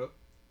that photo.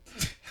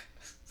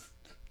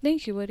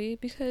 Thank you, Woody,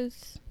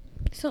 because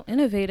you're so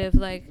innovative.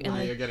 Like, in Nah,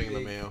 the- you're getting the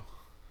mayo.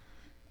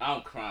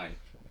 I'm crying,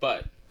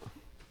 but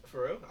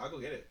For real? I'll go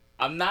get it.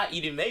 I'm not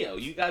eating mayo.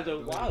 You guys are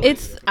wild.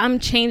 I'm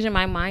changing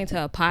my mind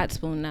to a pot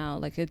spoon now.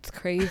 Like, it's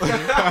crazy.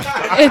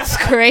 It's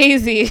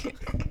crazy.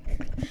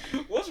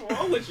 What's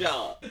wrong with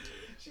y'all?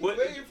 She's What-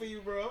 waiting for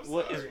you, bro. I'm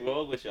What sorry. is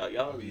wrong with y'all?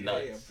 Y'all Oh, are yeah,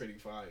 nuts. I'm pretty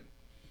fine.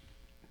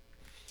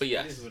 But It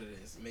yes. is what it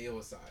is. Mayo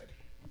aside.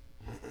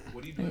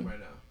 What are you doing right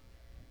now?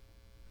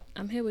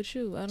 I'm here with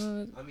you. I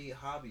don't. I mean,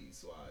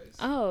 hobbies wise.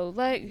 Oh,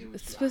 like Yeah,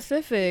 with you.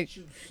 specific.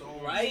 You so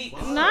Right?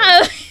 much.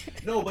 Nah.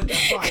 No, but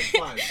that's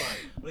fine.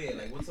 But yeah,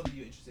 like, what's something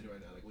you're interested in right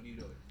now? Like, what are you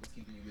doing? What's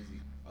keeping you busy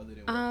other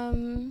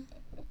than work?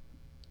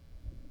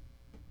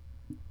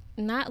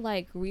 Not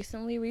like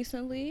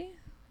recently,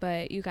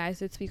 but you guys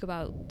did speak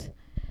about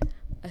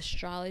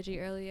astrology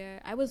earlier.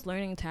 I was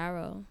learning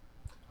tarot.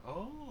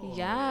 Oh.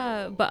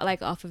 Yeah, but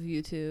like off of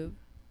YouTube.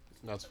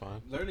 That's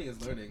fine. Learning is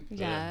learning.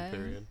 Yeah.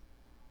 Period.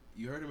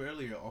 You heard him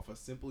earlier off a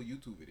simple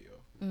YouTube video.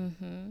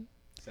 Mhm.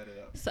 Set it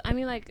up. So I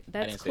mean, like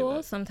that's didn't say cool.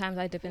 that. Sometimes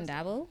I dip and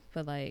dabble,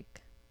 but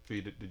like, So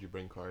did you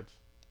bring cards?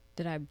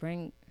 did I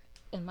bring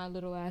in my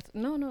little ass?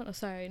 No,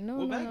 sorry, no,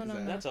 What no, bag no, is no, that?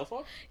 no. That's all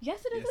far?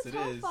 Yes, it is Yes, a it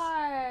top is.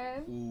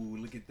 5. Ooh,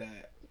 look at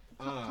that.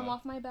 Come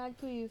off my bag,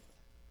 please.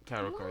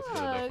 Tarot cards could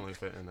Look. definitely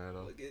fit in there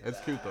though. Look at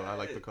It's cute though. I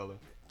like the that. color.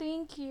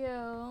 Thank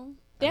you.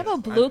 They have That's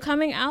a fine. blue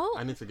coming out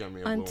I need to get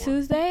me a on blue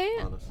Tuesday.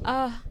 one.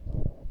 Honestly.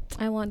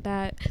 I want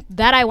that.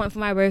 That I want for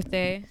my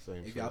birthday.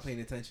 Same. If y'all face. paying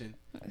attention,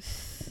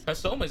 Her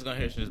soulmate's gonna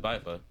hear she just buy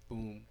it for her.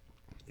 boom.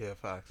 Yeah,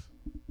 facts.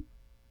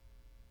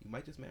 You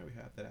might just marry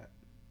her after that.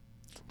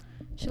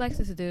 She likes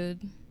this dude.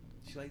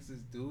 She likes this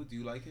dude. Do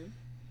you like him?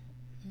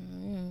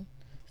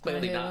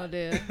 Clearly Not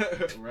here, not.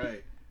 no deal.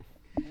 Right.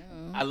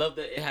 I love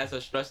that it has her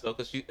stressed though,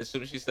 because as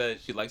soon as she said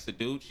she likes the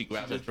dude, she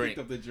grabbed She her just drink. picked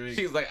up the drink.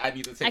 She's like, I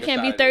need to take I a can't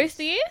shot be of this.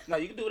 thirsty. No,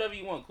 you can do whatever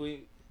you want,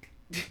 queen.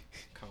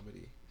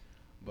 Comedy.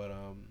 But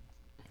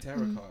tarot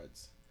Mm-hmm.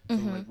 cards. So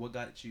like, what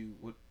got you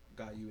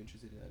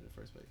interested in that in the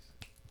first place?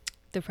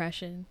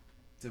 Depression.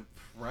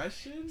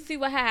 Depression? See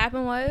what had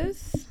happened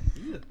was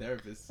You need a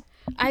therapist.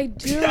 I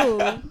do.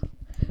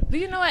 But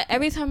you know what?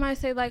 Every time I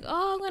say like,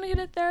 "Oh, I'm gonna get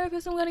a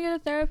therapist,"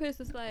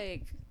 it's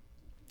like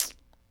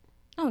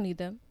I don't need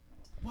them.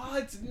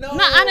 What? No.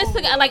 No,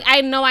 honestly, like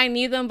I know I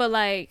need them, but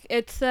like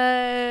it's It's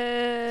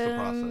a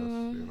process,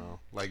 you know.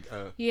 Like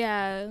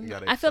yeah. You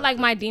gotta I feel accept like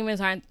it. my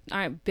demons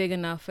aren't big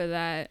enough for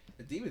that.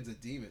 A demon's a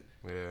demon.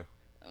 yeah.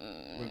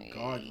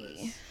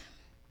 Regardless.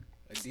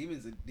 A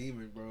demon's a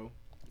demon, bro.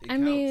 It I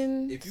counts.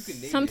 mean, If you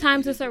can name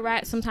sometimes it it's is a what it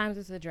rat, is. sometimes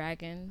it's a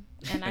dragon,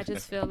 and I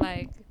just feel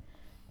like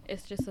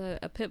it's just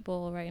a pit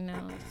bull right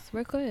now.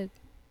 We're good.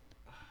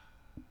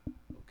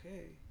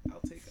 Okay. I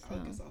So.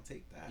 guess I'll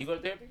take that. You go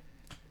to therapy?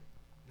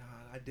 Nah,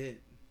 I did.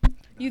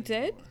 You Not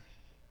did? anymore.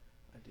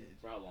 I did.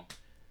 For how long?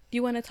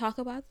 You want to talk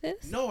about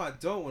this? No, I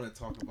don't want to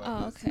talk about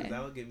Oh, this because okay.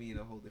 that'll get me in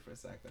a whole different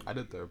sack. I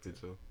did therapy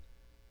too.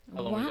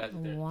 How long were you guys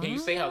in therapy? Can you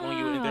say how long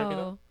you were in therapy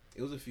though?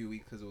 It was a few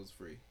weeks because it was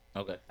free.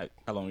 Okay.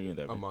 How long were you in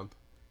therapy? A month.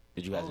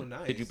 Did you guys? Oh,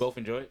 nice. Did you both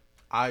enjoy it?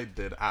 I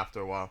did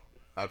after a while.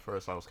 At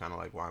first, I was kind of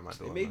like, "Why am I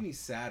doing It made that?" me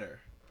sadder.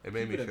 It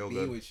made me Keep it a feel bean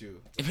good. with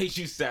you. It made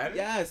you sad.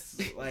 Yes,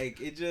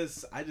 like I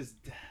just.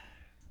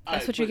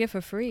 That's what you get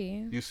for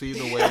free. You see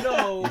the way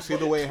No, you see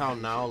the way how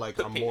now like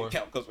The I'm payment more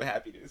account goes for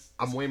happiness.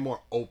 I'm way more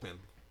open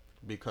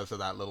because of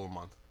that little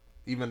month.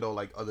 Even though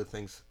like other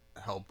things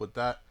help with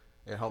that,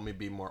 it helped me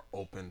be more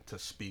open to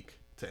speak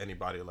to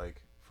anybody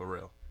like for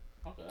real.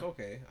 Okay.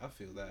 Okay, I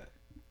feel that.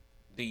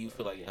 Do you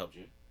feel like it helped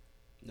you?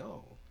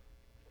 No,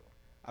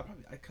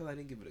 because I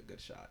didn't give it a good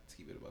shot. To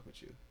keep it a buck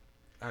with you,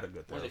 I had a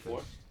good Was it therapist.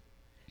 forced?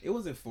 it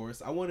wasn't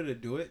forced. I wanted to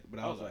do it, but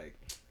I was Okay. like,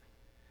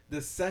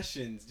 the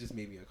sessions just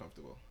made me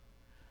uncomfortable.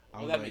 I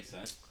Well, was that like- makes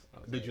sense. I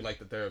was Did you like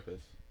the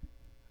therapist?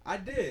 I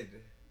did.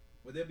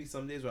 But there'd be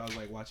some days where I was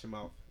like, watch your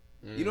mouth.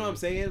 You know what I'm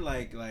saying?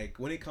 Like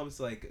when it comes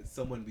to like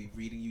someone be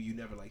reading you, you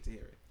never like to hear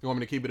it. You want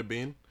me to keep it a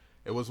bean?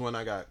 It was when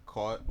I got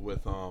caught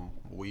with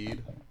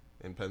weed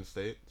in Penn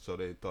State, so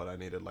they thought I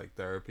needed like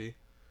therapy.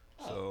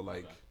 So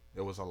like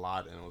it was a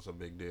lot and it was a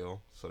big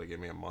deal. So they gave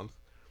me a month.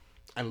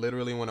 And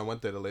literally when I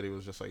went there, the lady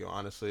was just like, "Yo,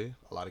 honestly,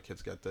 a lot of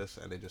kids get this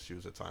and they just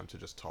use the time to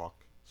just talk.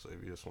 So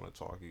if you just want to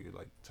talk, you could,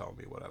 like tell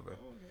me whatever."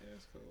 Oh yeah,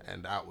 that's cool.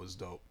 And that was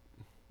dope.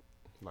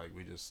 Like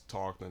we just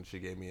talked and she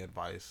gave me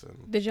advice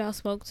and Did y'all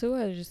smoke too,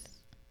 or just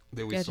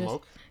did we Yeah, just-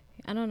 smoke?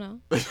 I don't know.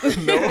 No.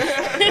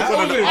 That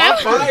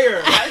was on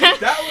fire.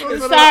 That was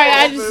Sorry,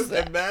 I just-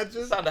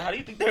 imagine. Sandra, how do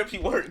you think therapy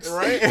works?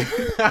 Right?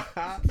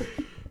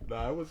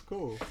 Nah, it was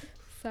cool.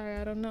 Sorry,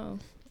 I don't know.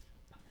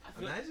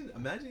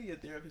 Imagine your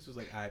therapist was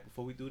like, all right,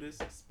 before we do this,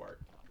 spark.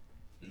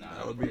 Nah,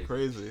 That would be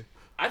crazy.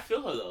 I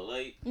feel her though.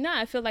 Like, No,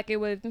 I feel like it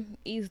would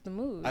ease the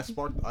mood. I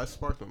sparked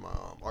with my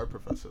art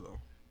professor though.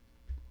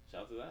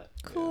 shout out to that.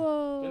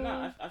 Cool. But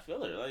nah, I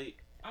feel her.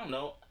 Like, I don't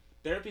know.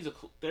 Therapy's a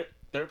cool.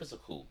 Therapists are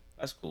cool.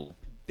 That's cool.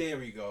 There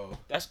we go.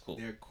 That's cool.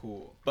 They're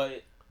cool.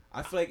 But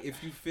I feel like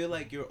if you feel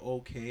like you're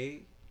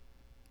okay,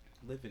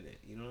 live in it.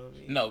 You know what I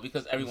mean? no,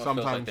 because everyone feels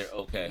like Sometimes- they're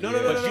okay. No,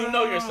 But you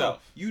know no.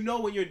 yourself. You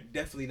know when you're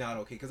definitely not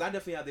okay. Because I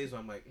definitely have days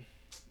where I'm like,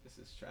 this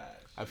is trash.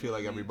 I feel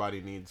like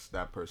everybody needs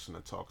that person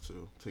to talk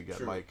to get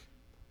True. like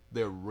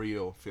their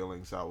real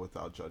feelings out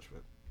without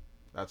judgment.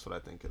 That's what I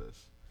think it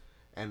is.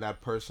 And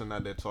that person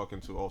that they're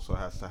talking to also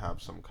has to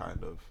have some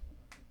kind of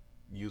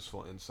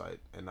useful insight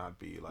and not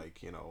be like,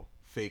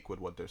 fake with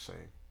what they're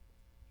saying.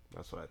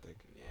 That's what I think.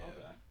 Yeah.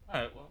 Okay. All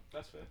right, well,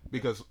 that's fair.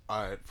 Because,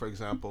 for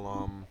example,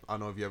 I don't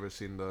know if you ever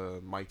seen the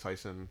Mike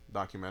Tyson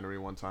documentary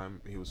one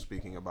time. He was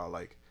speaking about,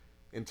 like,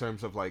 in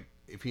terms of, like,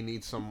 if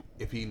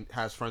he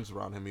has friends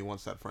around him, he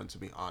wants that friend to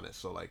be honest.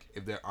 So, like,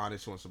 if they're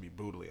honest, he wants to be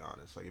brutally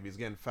honest. Like, if he's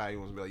getting fat, he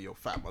wants to be like, yo,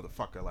 fat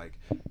motherfucker, like,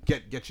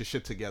 get your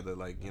shit together,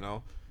 like, you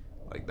know?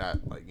 Like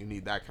that. Like, you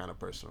need that kind of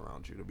person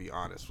around you to be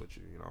honest with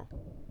you, you know?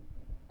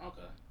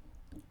 Okay.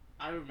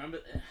 I remember.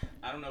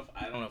 I don't know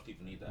if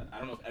people need that. I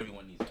don't know if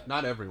everyone needs that.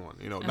 Not everyone,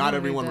 you know. I Not don't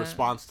everyone need that.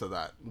 responds to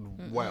that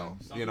well,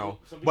 you know.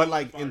 But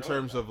like in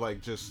terms of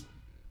like just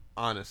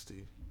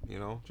honesty, you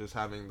know, just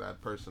having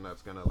that person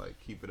that's gonna like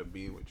keep it a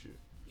bean with you.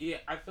 Yeah,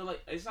 I feel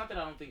like it's not that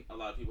I don't think a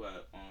lot of people are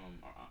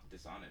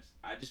dishonest.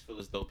 I just feel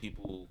as though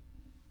people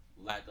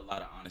lack a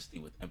lot of honesty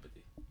with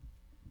empathy.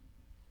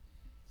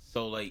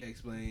 So like,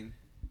 Explain.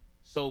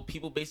 so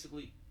people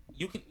basically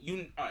you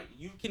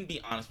can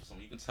be honest with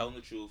someone. You can tell them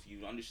the truth.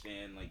 You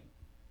understand like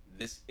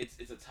this.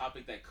 It's a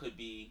topic that could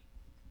be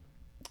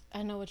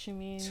I know what you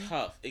mean.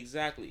 tough.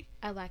 Exactly.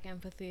 I lack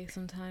empathy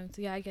sometimes.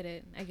 Yeah, I get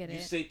it. You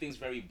say things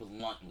very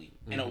bluntly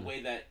in a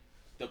way that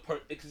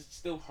it can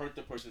still hurt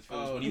the person's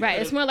feelings. Oh, when you Right,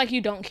 it's more like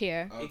you don't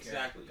care. Okay.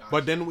 Exactly. Gotcha.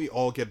 But then we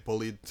all get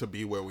bullied to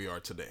be where we are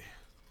today.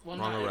 Well,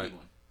 Wrong not or right?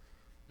 everyone.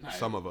 Not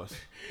Some of us.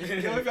 Yo,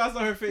 if y'all saw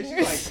her face,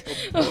 she's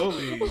like a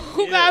bully.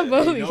 Who got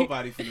bullied? Ain't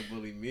nobody finna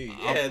bully me.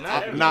 Yeah,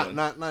 not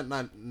everyone.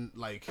 Not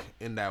like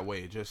in that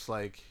way. Just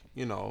like,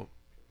 you know,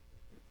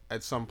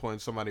 at some point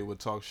somebody would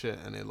talk shit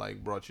and it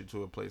like brought you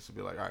to a place to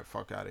be like, all right,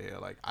 fuck out of here.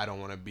 Like, I don't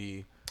want to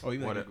be. Oh, you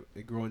like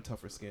it growing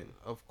tougher skin.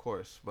 Of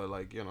course, but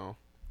like, you know.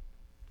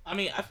 I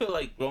mean, I feel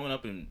like growing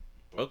up in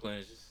Brooklyn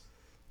is just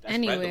that's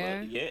Anywhere.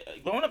 regular. Yeah,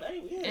 growing up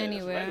anywhere. Yeah,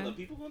 Anywhere. That's regular.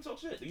 People gonna talk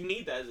shit. You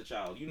need that as a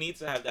child. You need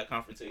to have that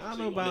confrontation. I don't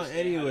so know you about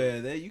understand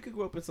anywhere. That you could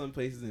grow up in some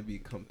places and be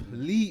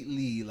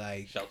completely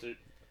like sheltered.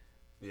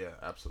 Yeah,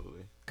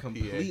 absolutely.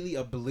 completely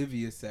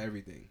oblivious to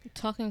everything.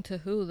 Talking to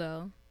who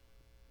though?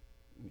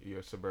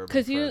 Your suburban.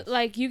 Because you friends.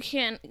 like you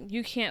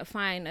can't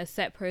find a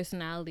set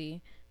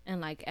personality in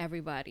like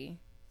everybody.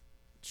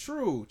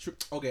 True.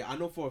 Okay, I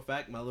know for a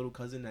fact my little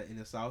cousin that in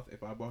the South,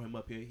 if I brought him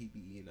up here, he'd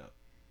be eating up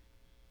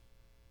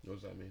What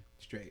does that mean?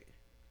 straight.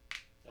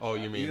 Oh,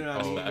 you mean? You know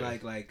what I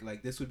mean? bad.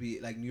 Like this would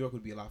be like New York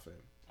would be a lot for him.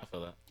 I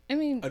feel that. I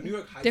mean, A New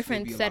York high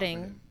different school would be a lot for setting,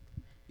 him.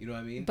 You know what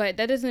I mean? but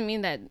that doesn't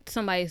mean that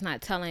somebody's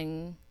not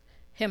telling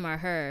him or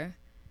her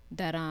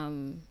that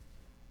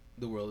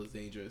The world is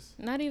dangerous.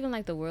 not even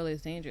like the world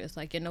is dangerous.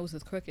 Like your nose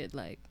is crooked.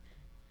 Like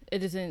it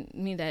doesn't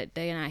mean that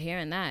they're not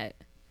hearing that.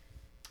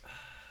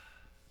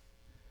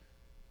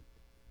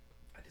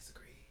 I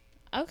disagree.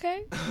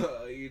 Okay.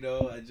 You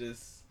know, I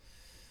just.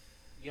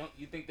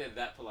 You think they're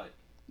that polite?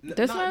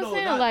 That's what I'm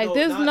saying, like,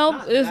 there's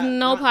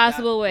no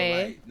possible way.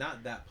 Polite,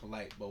 not that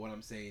polite, but what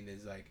I'm saying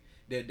is like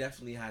there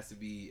definitely has to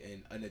be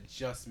an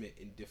adjustment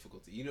in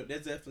difficulty. You know,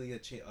 there's definitely a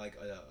change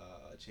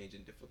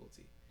in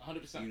difficulty.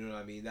 100%. You know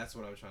what I mean? That's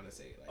what I'm trying to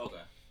say. Like,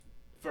 Okay.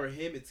 For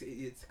him,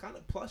 it's kind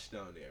of plush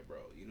down there, bro.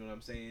 You know what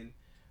I'm saying?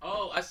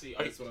 Oh, I see.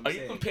 Are That's what I'm you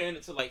saying. comparing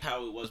it to like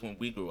how it was when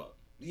we grew up?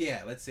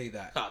 Yeah, let's say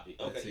that. Copy.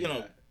 Let's Okay. say You know,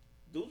 that.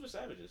 dudes were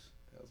savages.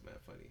 That was mad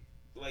funny.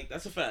 Like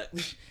that's a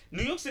fact.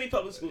 New York City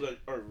public schools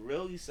are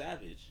really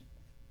savage.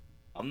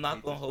 I'm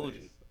not gonna hold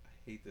you.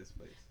 I hate this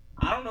place.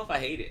 I don't know if I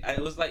hate it.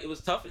 It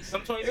was tough.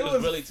 Sometimes it was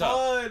was really tough.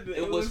 fun.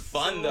 It was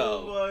fun so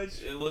though.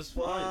 Much It was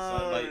fun. fun.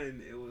 Son. Like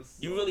It was.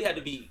 you so really had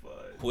to much be fun.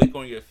 quick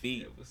on your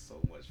feet. It was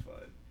so much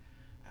fun.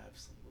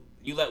 Absolutely.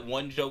 You let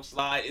one joke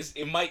slide,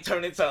 it might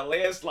turn into a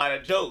landslide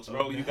of jokes,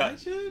 bro. You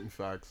got. Imagine?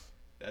 Facts.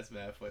 That's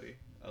mad funny.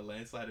 A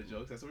landslide of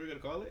jokes. That's what we're gonna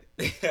call it.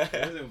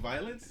 Was it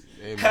violence?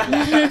 Hey,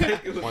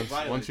 man. It was once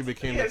violence. you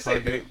became Yeah, a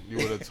target, you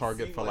were a It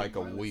target seemed for like a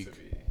violence week to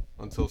me.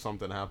 until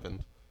something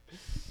happened.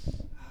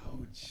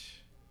 Ouch.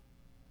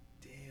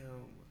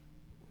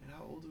 Damn.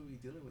 How old are we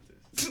dealing with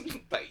this?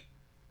 Like,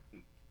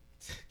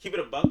 keep it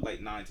a buck, like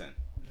 9, 10,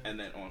 and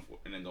then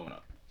and then going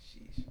up.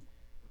 Sheesh.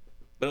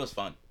 But it was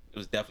fun. It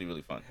was definitely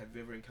really fun. Have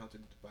you ever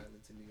encountered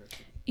violence in New York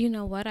City? You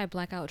know what? I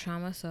black out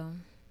trauma, so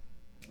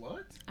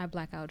What? I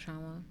black out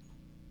trauma.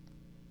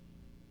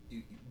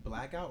 You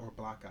blackout or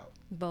blockout?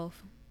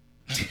 Both.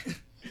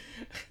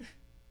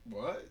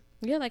 What?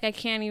 Yeah, like I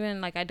can't even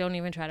like I don't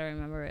even try to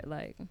remember it.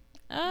 Like,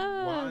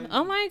 Why?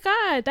 oh my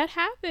god, that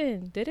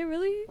happened. Did it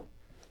really?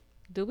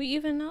 Do we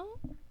even know?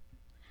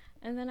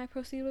 And then I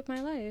proceed with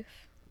my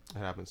life. It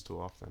happens too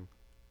often.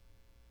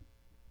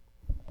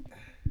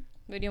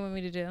 What do you want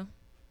me to do?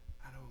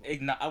 I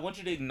don't. I want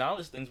you to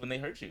acknowledge things when they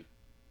hurt you.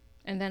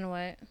 And then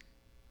what?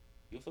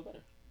 You'll feel better.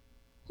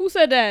 Who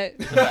said that?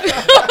 Who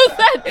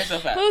said? It's a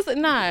fact. Who's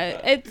not?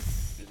 It's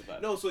It's It's a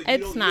fact. No, so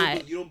It's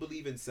not. You don't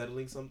believe in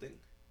settling something,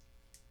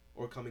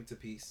 or coming to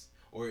peace,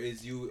 or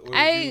is you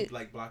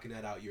like blocking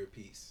that out your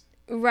peace?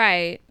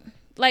 right.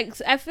 Like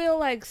I feel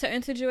like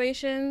certain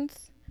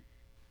situations,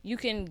 you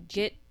can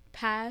get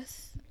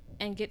past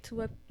and get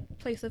to a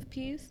place of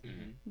peace,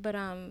 Mhm. but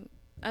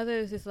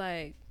others is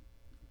like,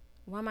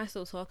 why am I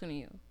still talking to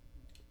you?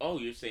 Oh,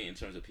 you're saying in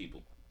terms of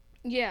people.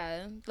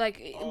 Yeah, like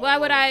why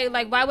would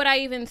I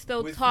even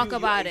still With talk you,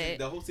 about the it?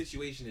 The whole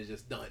situation is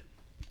just done.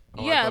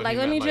 Oh, I Yeah, thought like he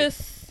let me meant, like,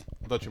 just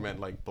thought you meant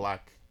like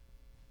black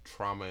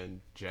trauma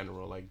in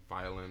general, like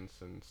violence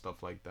and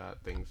stuff like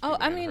that. Things. Oh, people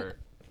I get mean, hurt.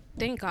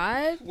 thank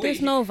God Wait.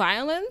 there's no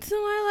violence in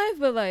my life,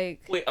 but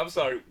like, Wait, I'm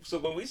sorry. So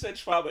when we said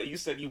trauma, you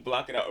said you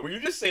block it out. Were you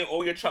just saying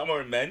all your trauma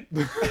are men?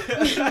 Were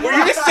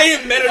you just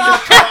saying men are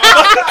just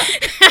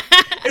trauma?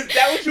 Is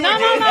that what you were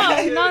getting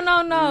at?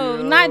 no,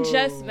 Yo. not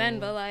just men,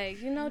 but like,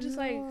 just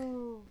like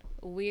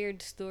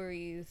weird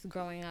stories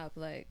growing up.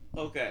 Like,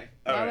 Okay.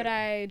 why would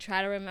I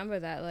try to remember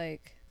that?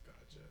 Like,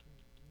 Gotcha.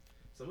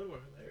 Some of them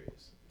are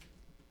hilarious.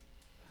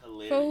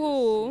 Hilarious. for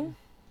who?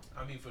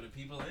 I mean, for the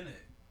people in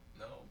it.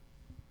 No.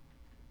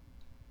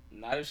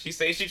 Not if she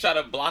says she tried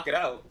to block it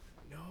out.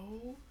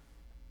 No.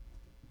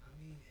 I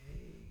mean, hey.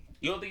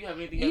 You don't think you have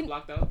anything you have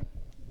blocked out?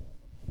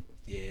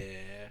 Yeah.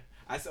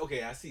 I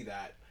see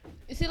that.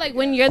 You see, like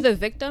when you're the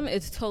victim,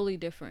 it's totally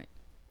different.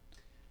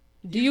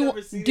 Do You've you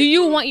never seen do it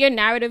you from- want your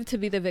narrative to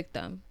be the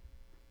victim?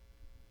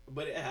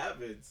 But it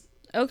happens.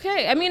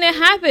 Okay, I mean it You know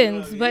what I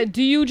happens, mean? but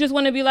do you just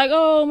want to be like,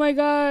 oh my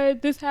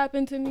God, this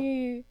happened to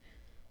me,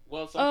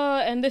 Well,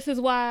 and this is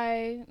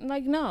why?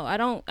 Like, no, I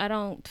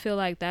don't feel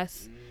like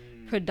that's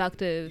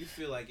productive. You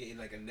feel like in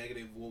like a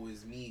negative "woe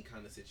is me"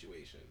 kind of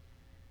situation,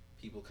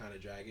 people kind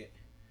of drag it.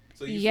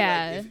 So you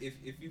Yeah. feel like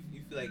if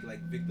you feel like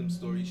victim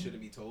stories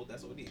shouldn't be told,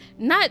 that's what we need.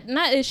 Not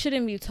it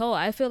shouldn't be told.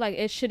 I feel like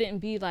it shouldn't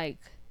be like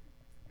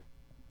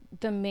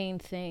the main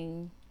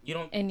thing you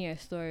don't. in your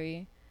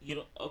story. You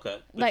don't. Okay.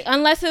 Like,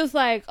 unless it's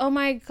like, oh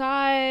my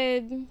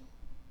God,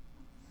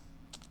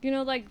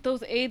 like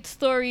those AIDS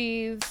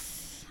stories.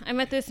 I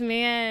met this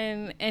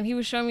man and he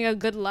was showing me a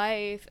good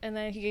life and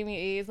then he gave me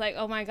AIDS. Like,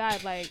 oh my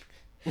God, like,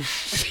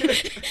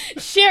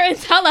 share and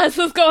tell us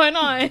what's going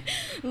on.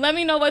 Let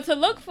me know what to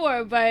look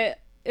for. But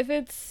if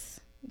it's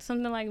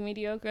something like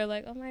mediocre,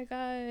 like, oh my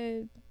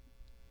God,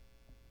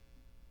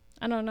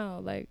 I don't know.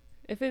 Like,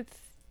 if it's,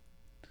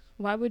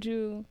 why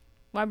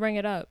bring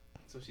it up?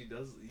 So you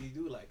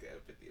do like the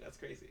empathy. That's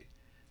crazy.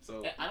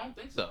 So I don't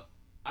think so.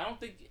 I don't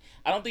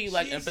think you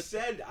lack she empathy.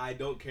 said I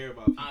don't care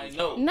about people. I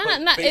know. No, but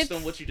no, based it's-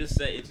 on what you just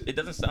said, it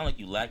doesn't sound like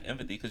you lack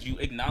empathy because you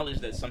acknowledge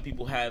that some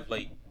people have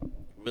like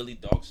really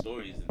dark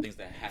stories and things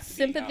that have to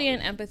Sympathy be and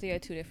acknowledged. empathy are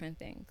two different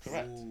things.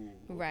 Correct. Ooh,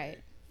 Right.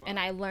 fine, And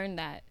I learned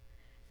that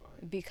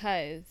fine.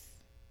 because,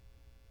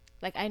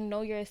 like, I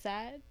know you're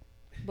sad,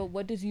 but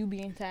what does you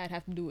being sad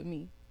have to do with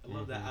me? I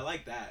love that. I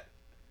like that.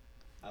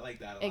 I like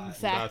that a lot.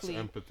 Exactly. That's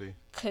empathy.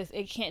 Because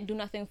it can't do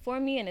nothing for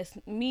me, and it's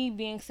me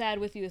being sad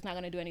with you is not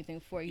going to do anything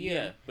for you.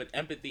 Yeah, but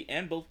empathy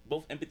and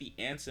both empathy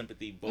and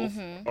sympathy both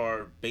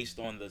are based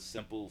on the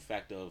simple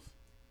fact of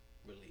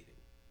Relating.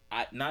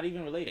 not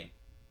even relating.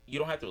 You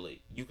don't have to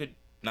relate. You could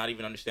not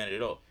even understand it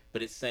at all.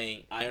 But it's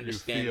saying I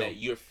understand feel that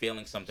you're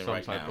feeling something Some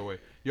right type now. of way.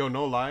 Yo,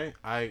 no lie.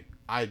 I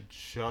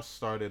just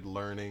started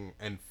learning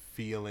and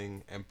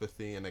feeling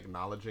empathy and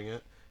acknowledging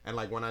it. And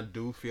like when I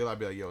do feel, I'd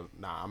be like, yo,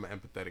 nah, I'm an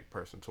empathetic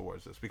person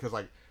towards this because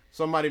like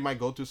somebody might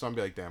go through something,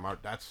 be like, damn,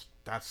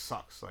 that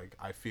sucks. Like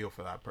I feel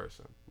for that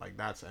person. Like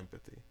that's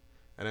empathy.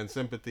 And then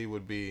sympathy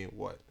would be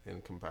what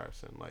in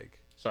comparison? Like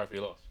Sorry for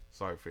your loss.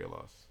 sorry for your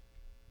loss.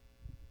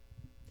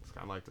 It's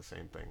kind of like the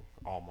same thing,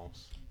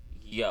 almost,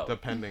 Yo.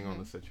 depending on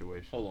the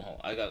situation. Hold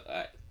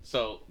on.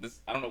 So this,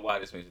 I don't know why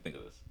this makes me think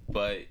of this,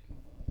 but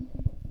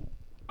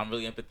I'm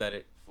really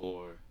empathetic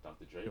for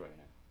Dr. Dre right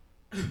now.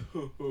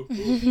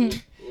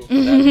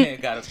 That man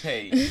gotta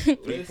pay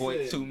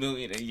 $3.2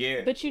 million a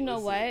year. But you know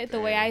Listen, what? The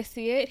way I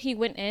see it, he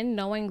went in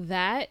knowing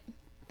that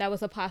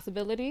was a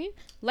possibility.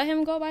 Let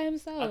him go by I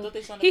himself. thought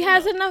they signed a He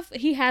has prenup. enough.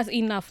 He has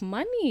enough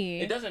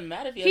money. It doesn't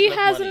matter if He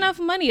has money. enough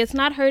money. It's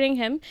not hurting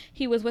him.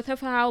 He was with her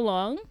for how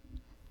long?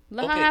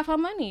 Let her Okay. have her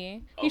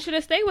money. He Okay. should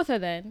have stayed with her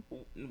then.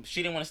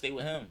 She didn't want to stay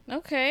with him.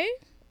 Okay.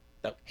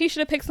 That- He should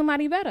have picked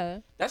somebody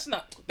better. That's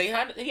not. He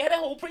had a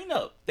whole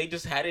prenup. They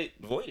just had it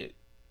voided.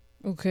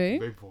 Okay.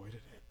 They voided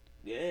it.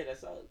 Yeah, that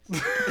sucks.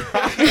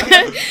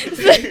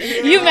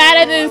 You mad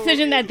at the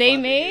decision that they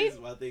made?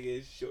 My thing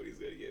is, Shorty's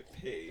gonna get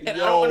paid. And I Yo.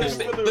 don't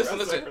understand. For the Listen.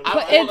 rest of her I'm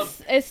But all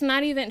of- it's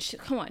not even.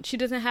 Come on. She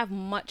doesn't have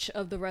much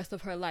of the rest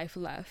of her life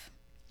left.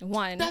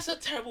 One. That's a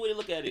terrible way to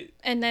look at it.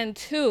 And then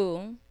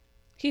two,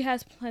 he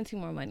has plenty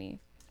more money.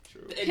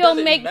 True. It He'll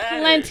doesn't make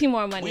matter. plenty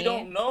more money. We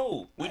don't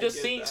know. We I just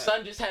get seen that.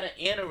 son just had an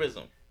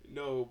aneurysm.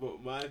 No,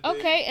 but my thing,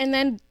 Okay, and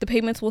then the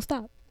payments will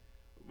stop.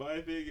 my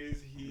thing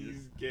is he's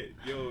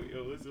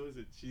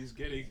listen. She's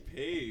getting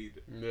paid.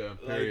 Yeah,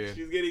 Like period.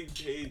 she's getting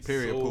paid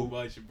Period, so poop.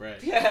 much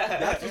bread. Yeah.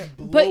 That's just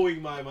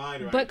blowing my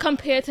mind right But now.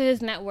 compared to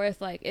his net worth,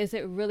 like, is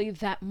it really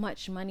that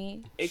much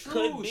money? It True,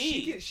 could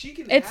be. She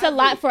can It's a have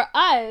lot it. for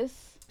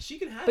us. She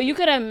can have But you it.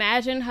 could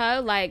imagine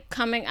her, like,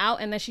 coming out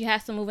and then she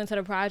has to move into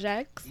the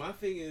projects. My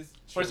thing is,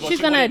 First of all, She's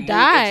she gonna wouldn't move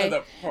die. into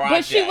the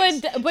But she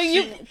would.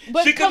 projects.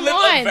 But She could come live a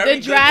on, very the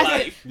good drastic.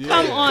 life. Yeah.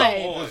 Come Come on,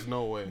 on. There's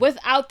no way.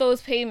 without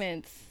those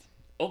payments.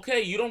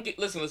 Okay, you don't get.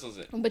 Listen.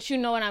 But you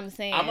know what I'm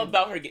saying. I'm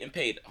about her getting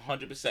paid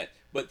 100%,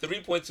 but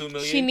 3.2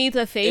 million. She needs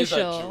a is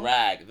facial. a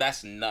drag.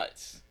 That's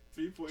nuts.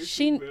 3.2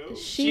 She mil.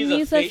 she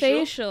needs a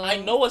facial. I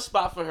know a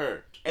spot for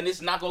her, and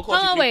it's not gonna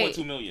cost Hold you on,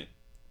 3.2 million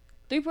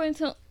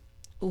 3.2.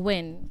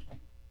 When?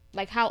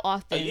 Like how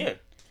often? a year.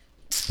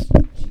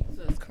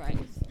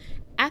 Christ.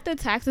 After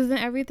taxes and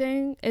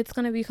everything, it's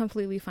gonna be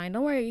completely fine.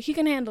 Don't worry, he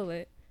can handle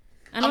it.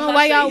 I don't I'm know not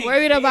why saying y'all he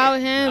worried can't. about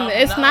him. I'm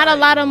It's not a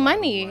lot of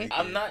money.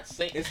 I'm not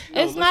saying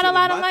It's not a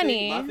lot of my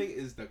money. My thing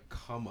is the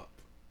come up.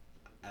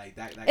 Like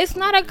that It's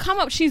not a come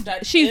up. She's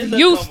That she's is a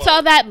used come to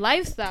up. that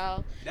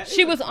lifestyle. That is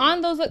She a was come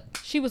on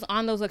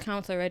up. those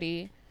accounts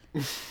already.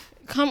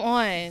 Come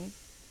on.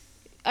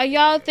 Are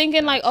y'all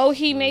thinking like, oh,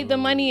 he made the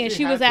money and She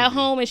she was had to at be.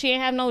 home and she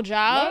didn't have no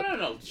job?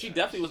 no. She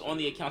definitely was on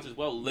the accounts as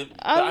well. But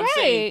All I'm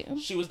saying right.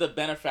 she was the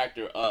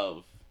benefactor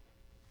of.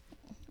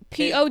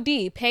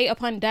 POD, pay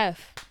upon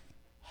death.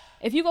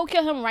 If you go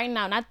kill him right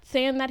now, not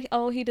saying that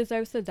he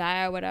deserves to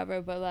die or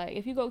whatever, but like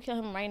if you go kill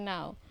him right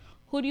now,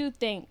 who do you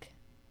think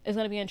is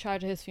gonna be in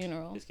charge of his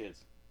funeral? His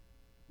kids.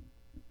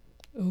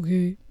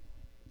 Okay.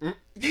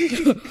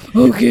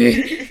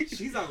 Okay.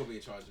 She's not gonna be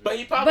in charge of it. But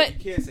he probably. But-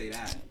 You can't say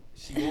that.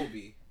 She won't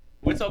be.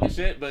 We're talking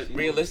shit, but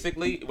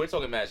realistically, we're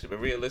talking mad shit. But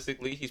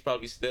realistically, he's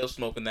probably still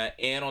smoking that,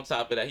 and on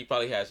top of that, he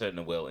probably has her in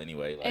the will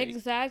anyway. Like,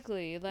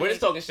 Exactly. Like, we're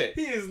just talking shit.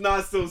 He is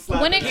not still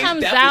slapping. when it He's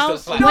comes definitely down,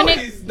 still slapping. when No, it,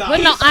 he's not.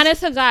 when no,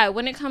 honest to God,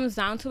 when it comes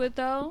down to it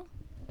though,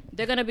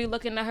 they're gonna be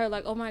looking at her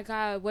like, oh my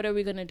God, what are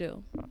we gonna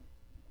do?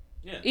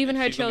 Yeah, even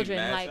her she's gonna be children,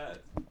 mad like- sad.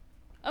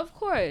 Of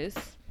course,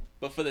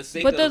 But for the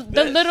sake but of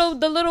the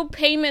this, little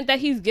payment that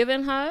he's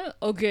giving her,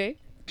 okay.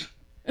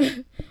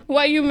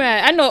 Why you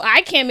mad? I know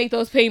I can't make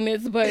those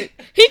payments, but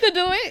he could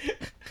do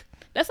it.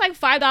 That's like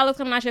 $5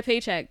 coming out your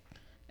paycheck.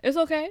 It's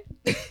okay.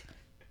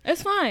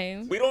 It's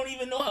fine. we don't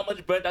even know how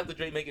much bread Dr.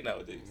 Dre making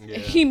nowadays. Yeah.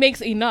 He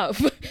makes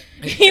enough.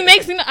 He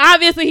makes enough.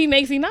 Obviously, he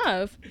makes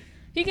enough.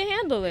 He can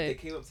handle They it.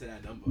 came up to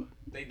that number.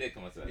 They did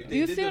come up to that. They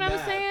You did see the what I'm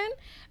math. saying?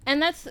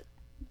 And that's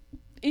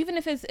even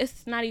if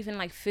it's not even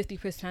like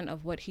 50%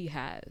 of what he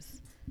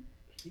has.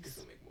 He can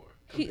still make more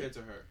He- compared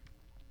to her.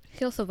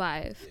 He'll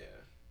survive. Yeah.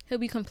 He'll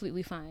be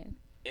completely fine.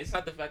 It's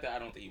not the fact that I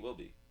don't think he will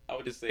be. I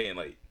was just saying,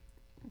 like,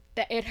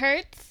 That it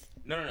hurts.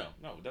 no.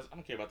 I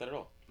don't care about that at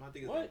all. My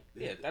thing is What? like,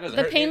 Yeah, that doesn't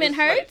The hurt. payment It's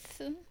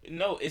like- hurts.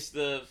 no, it's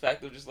the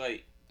fact of just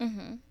like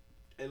Mm-hmm.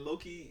 and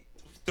Loki.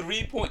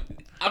 3 point.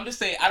 I'm just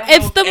saying. I don't. It's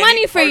know if the any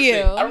money for person-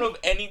 you. I don't know if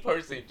any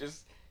person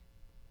just.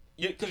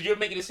 Because you're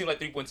making it seem like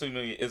 3.2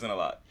 million isn't a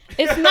lot.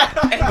 It's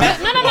not. And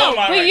that's no. blowing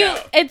my But right you,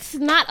 now. it's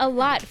not a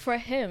lot for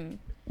him.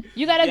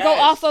 You gotta go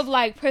Yes. off of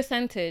like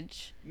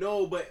percentage.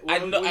 No, but I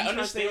what know- I'm I trying to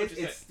understand say what is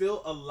you're it's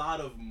still a lot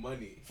of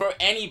money. For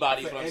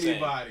anybody, is For what I'm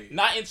anybody. saying.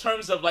 Not in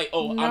terms of like,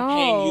 oh, I'm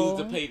paying you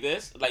to No. pay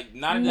this. Like,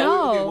 not in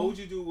No. Okay, what would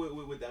you do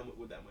with that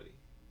money?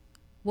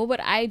 What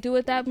would I do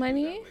with that What would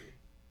you do money? with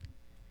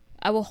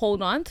I will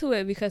hold on to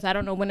it because I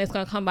don't know when it's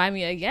gonna come by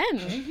me again.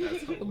 That's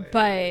hilarious.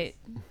 But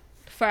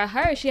for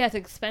her, she has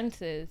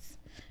expenses.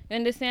 You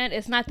understand?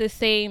 It's not the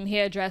same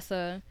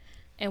hairdresser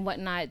and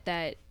whatnot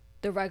that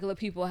the regular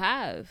people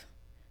have.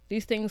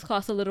 These things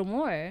cost a little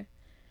more.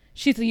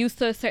 She's used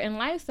to a certain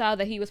lifestyle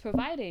that he was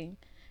providing.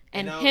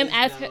 And now him is-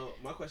 as now, her...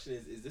 my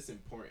question is this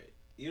important?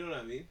 You know what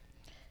I mean?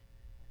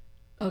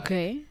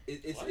 Okay.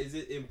 Is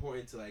it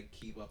important to like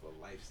keep up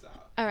a lifestyle?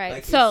 All right,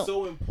 Like, so- it's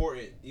so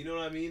important. You know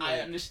what I mean? I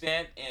Like,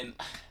 understand, and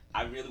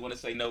I really want to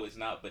say no, it's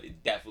not, but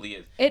it definitely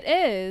is. It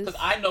is. Because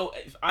I know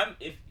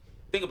if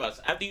think about it,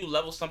 after you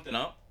level something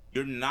up,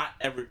 you're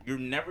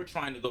never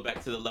trying to go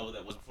back to the level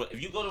that was before.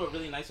 If you go to a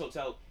really nice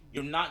hotel,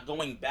 you're not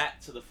going back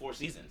to the Four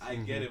Seasons. I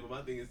get it, but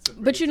my thing is to.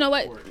 But you know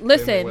what? Listen.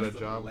 Listen. With a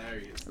job.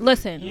 Hilarious.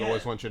 Listen. You Yeah.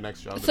 always want your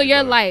next job. to So be your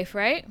better. life,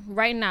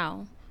 right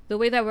now, the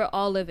way that we're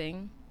all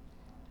living,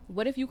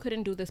 what if you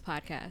couldn't do this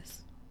podcast?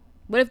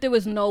 What if there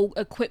was no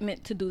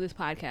equipment to do this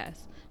podcast?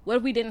 What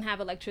if we didn't have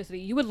electricity?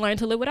 You would learn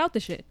to live without the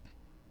shit.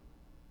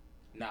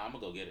 Nah, I'm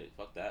gonna go get it.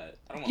 Fuck that.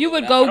 I don't wanna You go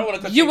would without- I don't go. wanna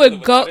continue You to would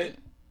live go. without it.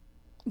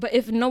 But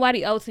if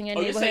nobody else in your Oh,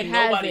 you're neighborhood saying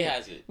has nobody it,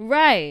 has it.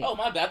 right? Oh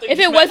my bad. I thought If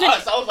you it just meant wasn't,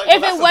 us. I was like, if well,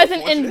 it that's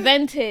wasn't unfortunate.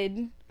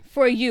 invented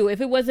for you, if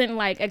it wasn't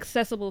like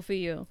accessible for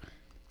you,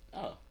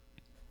 Oh,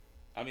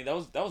 I mean that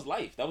was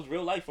life. That was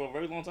real life for a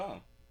very long time.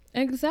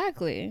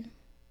 exactly.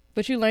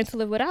 But you learned to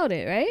live without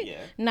it, right? Yeah.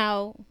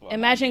 Now Well,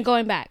 imagine I mean-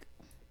 going back.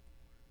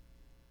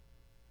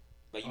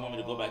 Like you want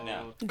me to go back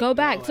now? Go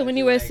back No, to I when feel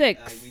you were like,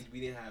 6. we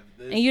didn't have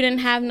this. And you didn't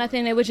this, have or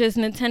nothing. that. It was just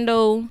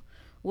Nintendo,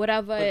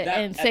 whatever, But that,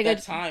 and at Sega.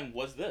 that time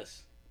was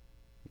this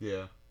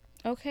Yeah.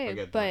 Okay, I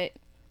get that.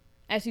 but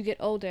as you get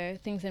older,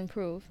 things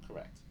improve.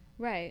 correct?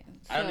 Right.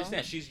 I So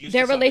understand. She's used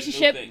their to something new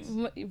relationship,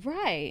 things.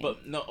 right?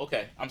 But no,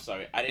 okay. I'm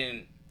sorry.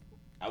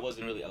 I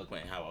wasn't really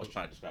eloquent in how I was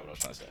trying to describe what I was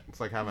trying to say. It's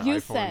like having You an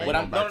iPhone said- and What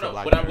then I'm going back to what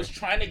I BlackBerry. was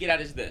trying to get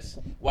at is this: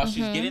 while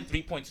she's Mhm. getting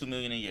 3.2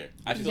 million a year,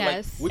 I feel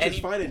Yes. like Which is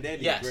fine and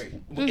dandy. yes, Great.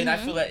 and I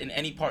Mhm. feel that in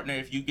any partner,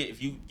 if you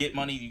get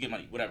money, you get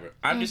money, whatever.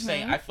 I'm just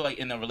saying, Mhm. I feel like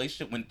in a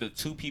relationship when the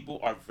two people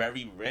are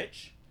very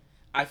rich,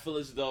 I feel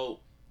as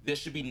though there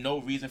should be no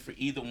reason for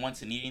either one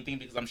to need anything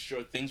because I'm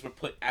sure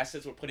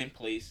assets were put in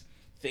place.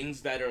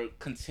 Things that are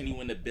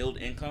continuing to build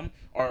income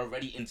are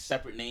already in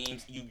separate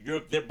names.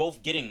 They're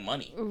both getting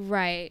money.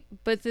 Right.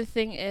 But the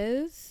thing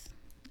is,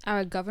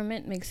 our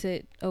government makes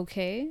it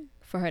okay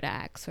for her to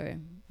ask for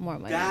more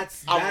money.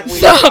 That's I'm what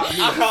with got me.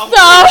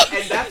 So-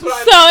 And that's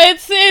what I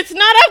So it's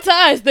not up to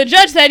us. The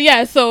judge said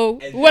yes. So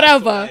and that's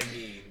whatever. what I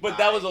mean. But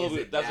that was Is all.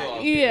 it That's that?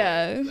 all.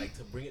 Yeah. Like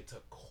to bring it to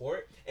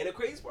court, and the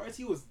crazy part is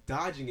he was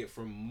dodging it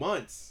for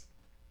months.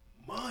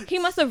 He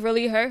must have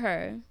really hurt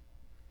her.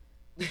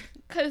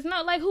 Cause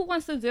no, like who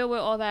wants to deal with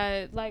all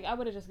that? Like I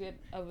would have just get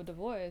a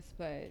divorce,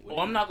 but. Well,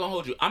 I'm not gonna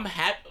hold you. I'm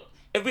happy.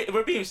 If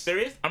we're being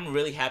serious, I'm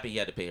really happy he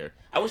had to pay her.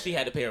 I wish he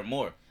had to pay her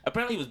more.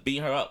 Apparently, he was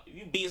beating her up. If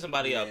you beat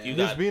somebody up, you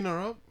Just got beating her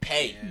up.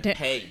 pay, Yeah.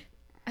 pay.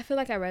 I feel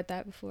like I read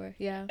that before.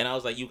 Yeah. And I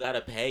was like, you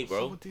gotta pay, So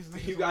bro. what these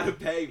niggas You gotta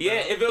pay, bro. Yeah,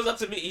 if it was up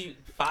to me,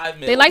 5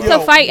 million. They like to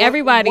fight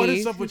everybody. What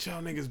is up with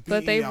y'all niggas beating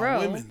But they y'all real.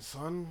 women,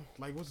 son?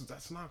 Like,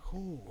 that's not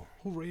cool.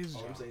 Who raised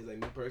All y'all? I'm saying is like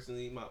me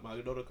personally, my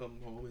daughter come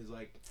home is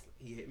like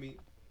he hit me,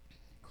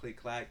 click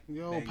clack.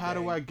 Yo, bang, how do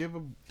bang, I give a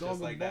dog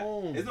just a like that.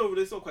 bone?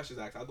 There's no questions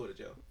asked. I'll go to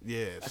jail.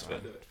 Yeah, That's son. I'll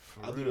do it.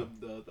 For I'll real.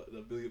 do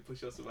the billion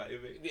push-ups with my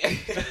inmate. Yeah.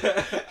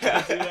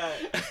 Do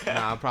that.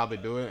 Nah, I'll probably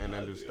do it and then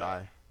I'll just do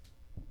die.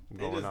 And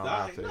Going just out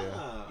die? after, Nah.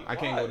 yeah. I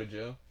can't Why? go to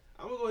jail.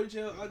 I'm gonna go to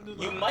jail. I'll do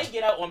You that. might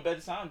get out on better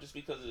time just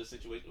because of the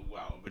situation.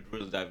 Wow, we're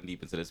really diving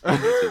deep into this.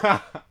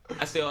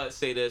 I still like to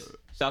say this.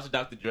 Shout out to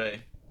Dr.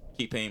 Dre.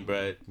 Keep paying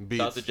bread. Beats.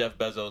 Shout out to Jeff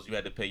Bezos. You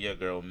had to pay your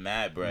girl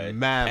mad bread.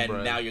 Mad and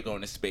bread. now you're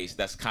going to space.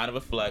 That's kind of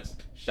a flex.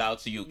 Shout out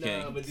to you, King.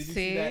 Nah, but did you See?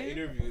 see that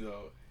interview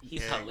though?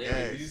 He's Yeah, hilarious.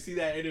 yeah. Did you see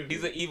that interview?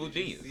 He's an evil Did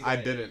you genius. see I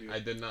that didn't. interview? I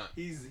did not.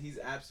 He's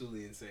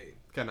absolutely insane.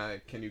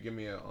 Can you give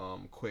me a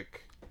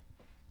quick?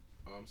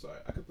 Oh, I'm sorry.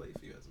 I could play it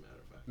for you as a matter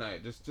of fact. Nah,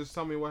 just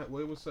tell me what it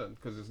was said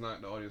because it's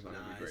not the audio's not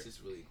gonna Nah, be it's great.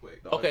 just really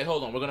quick. Okay,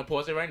 hold on. We're going to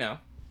pause it right now.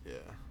 Yeah.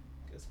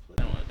 Let's play.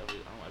 I don't want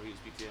to use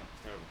PTM.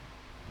 It's terrible.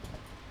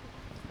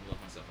 I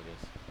love myself, I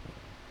guess.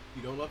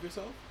 You don't love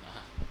yourself?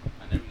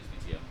 I never use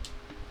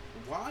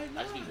PTM. Why I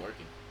not? just be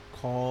working.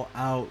 Call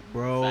out,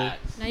 bro.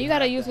 Facts. Now you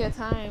gotta use your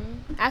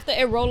time. After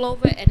it roll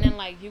over and then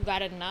like you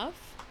got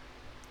enough,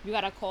 you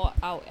gotta call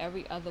out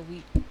every other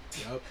week.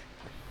 Yep.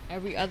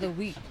 Every other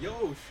week.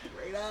 Yo,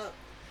 straight up.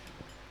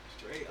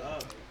 Straight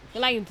up.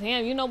 You're like,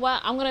 damn, you know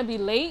what? I'm gonna be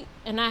late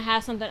and I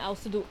have something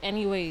else to do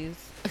anyways.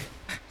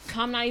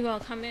 So I'm not even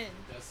gonna come in.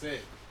 That's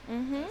it.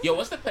 Mm-hmm. Yo,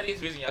 what's the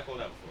pettiest reason y'all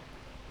called out before?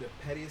 The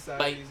pettiest side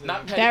Like, reason.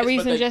 not pettiest, That but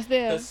reason like, just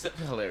there.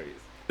 Hilarious.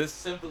 The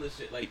simplest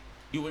shit. Like,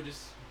 you were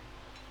just...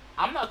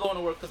 I'm not going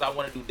to work because I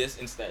want to do this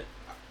instead.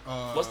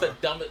 What's the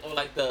dumbest... Or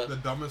like the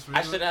dumbest reason?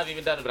 I shouldn't have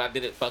even done it, but I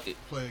did it. Fuck it.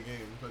 Play a game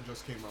that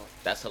just came out.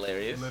 That's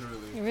hilarious.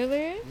 Literally.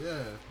 Really?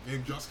 Yeah,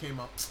 game just came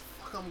out.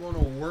 Fuck, I'm going to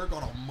work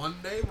on a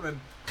Monday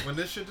when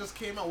this shit just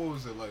came out. What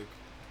was it like?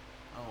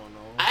 I don't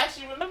know. I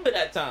actually remember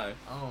that time.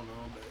 I don't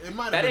know. It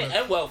might That have didn't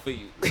been. end well for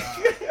you.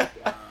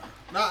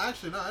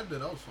 Actually, I did.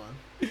 That was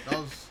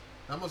fun.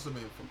 That must have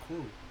been for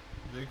Crew,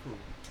 J Crew.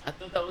 I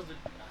thought that was the...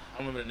 I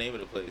don't remember the name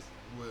of the place.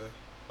 Where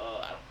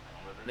I don't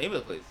remember the name of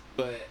the place.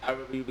 But I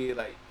remember you being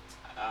like,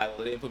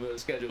 they didn't put me on the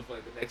schedule for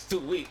like the next 2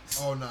 weeks.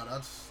 Oh no,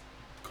 that's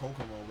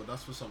Kokomo, but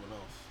that's for someone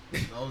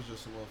else. That was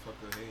just a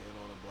motherfucker hating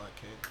on a black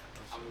king.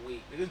 That's I'm it.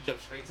 weak. They just jump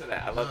straight to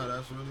that. I love Nah, it.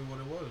 that's really what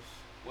it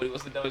was.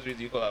 What's the dumbest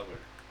reason you call out work?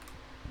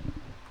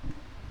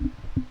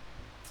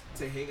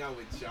 To hang out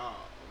with y'all.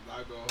 I'm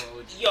not gonna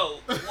hold you. Yo,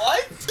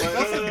 what? But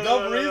That's a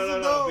dumb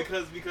reason, though.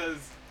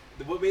 Because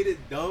what made it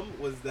dumb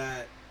was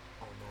that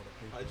Oh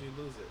no, how'd you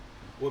lose it?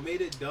 What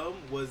made it dumb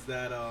was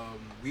that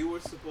we were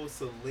supposed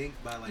to link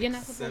by like You're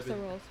not supposed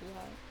 7. to roll too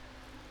hard.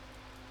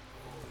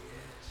 Oh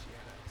yeah, she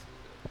had asked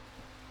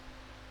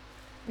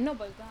No,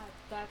 but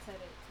God said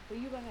it. But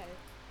you go ahead.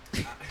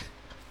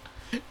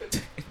 me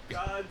that.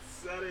 God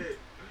said it.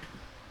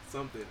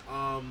 Something.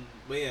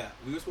 But yeah,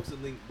 we were supposed to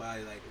link by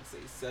like let's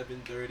say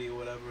 7:30 or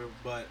whatever,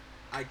 but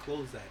I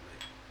closed that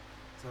night.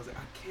 So I was like,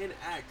 I can't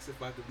ask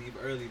if I could leave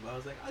early, but I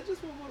was like, I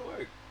just won't go to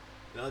work.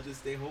 And I'll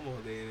just stay home all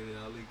day and then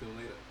I'll link them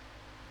later.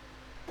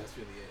 That's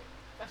really it.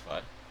 That's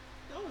fine.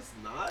 No, it's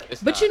not.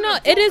 It's But not. you know,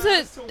 Don't it is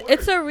ask to work.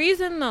 it's a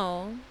reason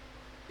though.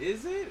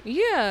 Is it?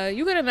 Yeah,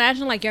 you could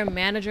imagine like your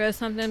manager or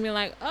something be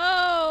like,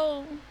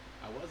 oh,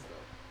 I was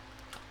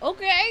though.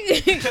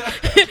 okay,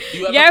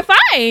 You ever- you're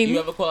fine. You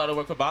ever call out of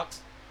work for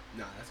box?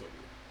 Nah, that's what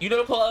You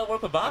never call out of work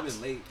for I've box?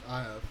 been late.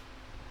 I have.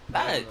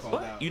 Facts. called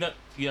What? out. You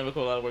never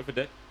call out of work for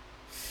dick?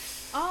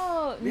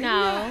 Oh Maybe no.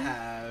 I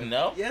have.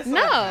 No? Yes,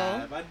 No. I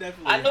have. I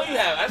definitely. I know you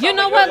have. That's You all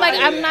know like, what?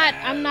 you're Like lying.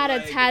 I'm not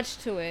like-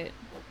 attached to it.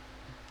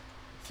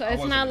 So I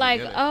it's was not in the like,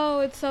 beginning. oh,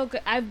 it's so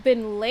good. I've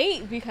been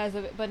late because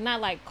of it, but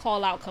not like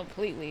call out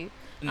completely.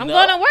 I'm No?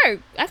 going to work.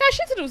 I got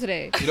shit to do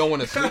today. You don't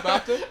want to sleep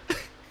after?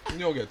 You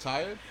don't get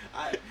tired?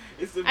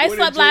 It's the I morning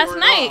slept joy last or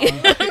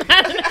night. not.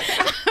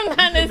 I'm You can make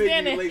me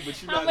understanding late,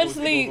 but you're how not much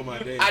gonna take sleep. over my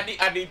day.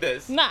 I need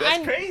this. No, That's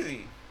I-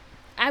 crazy.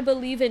 I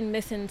believe in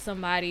missing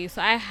somebody, so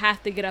I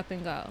have to get up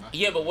and go.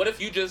 Yeah, but what if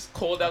you just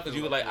called out because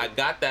you were like, I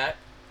got that,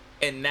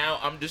 and now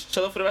I'm just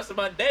chilling for the rest of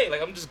my day.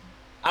 Like, I'm just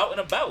out and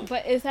about.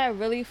 But is that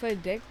really for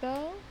dick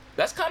though?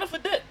 That's kind of for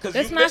dick. Because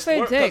That's you not missed for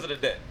work dick. because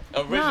of the dick.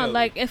 Originally. No,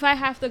 like if I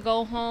have to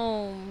go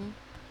home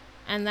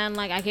and then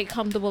like I get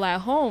comfortable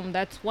at home,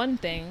 that's one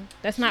thing.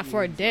 That's not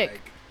for a She's dick.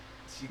 like-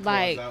 She calls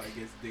Like- out and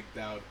gets dicked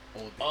out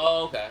all day.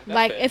 Oh, okay. That's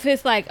Like fair. if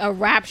it's like a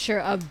rapture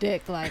of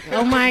dick, like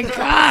oh my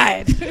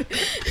god,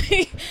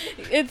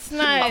 it's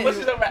not. What is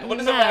a rapture? What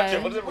is a nah.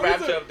 rapture? What is a What is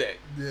rapture a- of dick?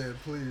 Yeah,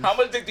 please. How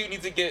much dick do you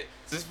need to get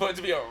just for it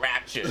to be a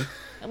rapture?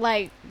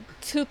 Like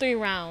 2-3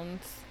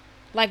 rounds,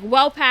 like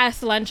well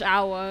past lunch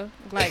hour.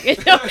 Like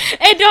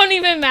it don't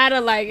even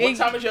matter. Like What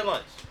time is your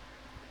lunch?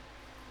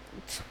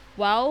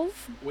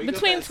 12, Wake up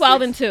between at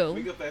 12 6 and 2.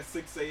 Wake up at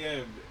 6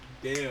 a.m.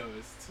 Damn,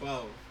 it's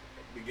 12.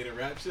 To get a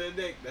rapture of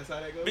dick. That's how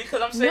that goes.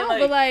 Because I'm saying No, like,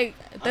 but like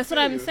that's what feel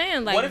I'm you.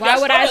 saying. what Like if why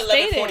y'all would I start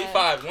at stay there?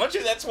 11:45? Lunch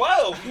is at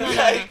 12. No.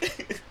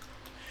 Like,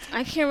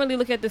 I can't really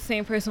look at the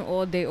same person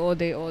all day,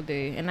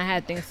 and I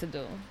had things to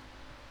do.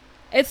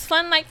 It's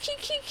fun, like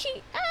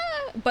key,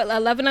 but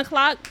 11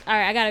 o'clock. All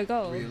right, I gotta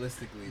go.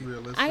 Realistically,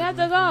 I got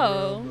to go.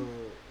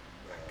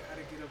 I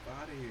gotta get up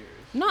out of here.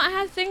 No, I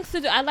have things to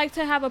do. I like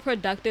to have a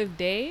productive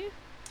day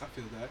I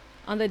feel that.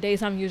 on the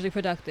days I'm usually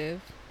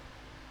productive.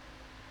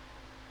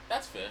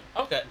 that's fair.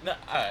 Okay. No,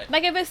 all right.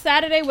 Like if it's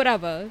Saturday,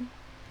 whatever.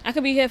 I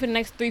could be here for the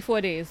next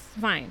 3-4 days.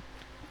 Fine.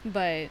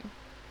 But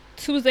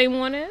Tuesday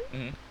morning,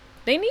 Mhm.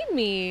 they need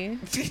me.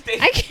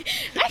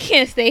 I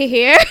can't stay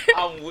here.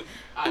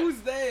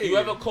 Who's they? You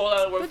ever call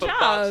out of work Good for job.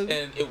 box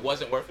and it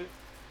wasn't worth it?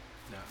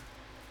 Nah.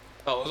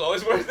 Oh, it was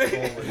always worth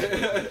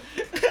it.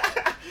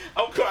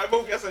 I'm crying.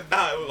 Both of us said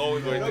nah. It was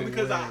always worth No, it.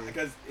 because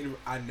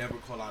I never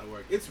call out of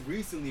work. It's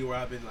recently where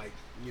I've been like,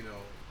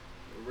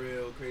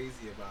 real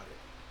crazy about it.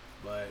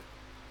 But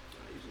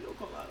I usually don't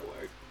call out of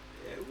work.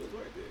 Yeah, it was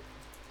worth it.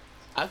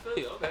 I feel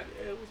you. Okay.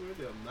 Yeah, it was worth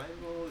it. I'm not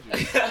even gonna hold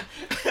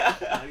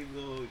you. Not even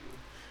gonna hold you.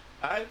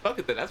 All right. Fuck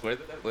it then. That's worth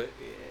it. That's worth it.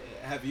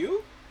 Yeah. Have you?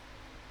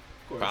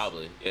 Of course.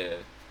 Probably. Yeah.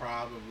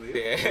 Probably.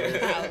 Yeah.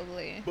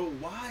 Probably. But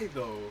why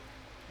though?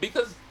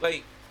 Because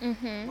like,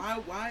 Mm-hmm.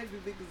 Why do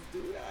niggas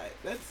do that?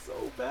 That's so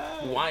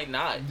bad. why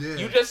not? Yeah.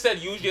 You just said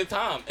use your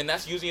time, and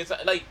that's using your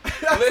time. Like,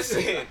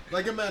 listen.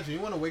 Like, imagine you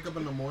want to wake up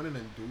in the morning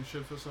and do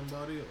shit for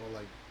somebody, or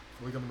like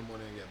wake up in the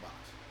morning and get boxed.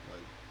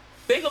 Like,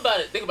 Think about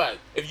it. Think about it.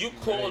 If you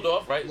called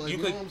off, right? Like, you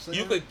you know what I'm could saying?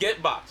 you could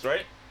get boxed,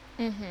 right?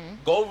 Mm-hmm.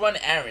 Go run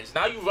errands.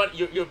 Now you're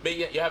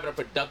having a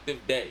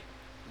productive day.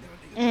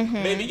 Mm-hmm.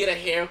 Maybe get a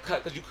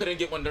haircut because you couldn't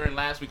get one during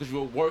last week because you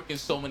were working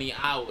so many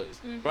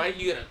hours, right?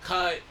 You get a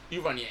cut,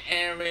 you run your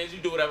errands, you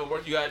do whatever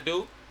work you gotta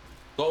do.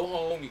 Go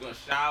home, you're gonna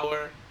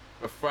shower,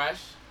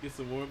 refresh, Get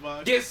some more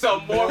box. get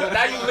some more.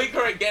 Now you link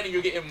her again and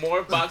you're getting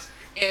more bucks,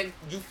 and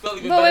you feel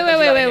even But better. 'cause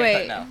you got a haircut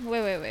wait. now.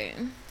 Wait.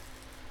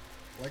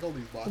 like all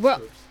these box Well-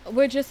 trips.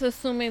 We're just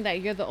assuming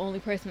that you're the only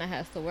person that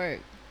has to work.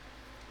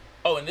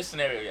 Oh, in this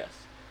scenario, yes.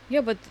 Yeah,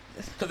 but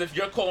Because if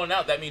you're calling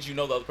out, that means you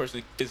know the other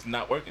person is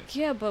not working.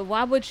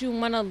 why would you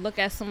want to look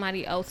at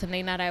somebody else and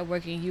they not at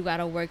work and you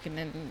gotta work, and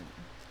then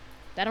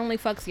that only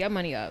fucks your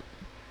money up.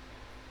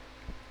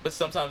 But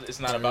sometimes it's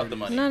not about the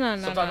money. No.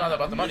 Sometimes it's not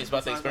about the money. It's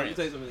about the Let me experience.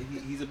 tell you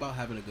something. He's about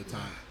having a good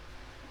time.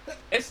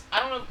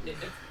 I don't know.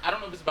 I don't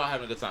know if it's about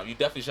having a good time. You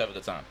definitely should have a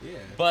good time. Yeah.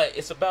 But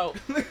it's about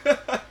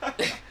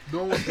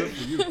Doing what's good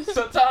for you.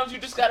 sometimes you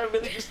just gotta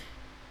really just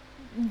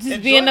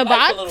Just be in the enjoy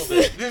life box. a little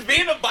bit. Just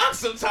be in the box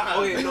sometimes.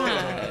 Oh yeah,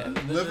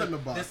 no. Live in the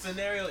box. The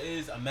scenario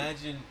is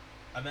imagine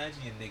your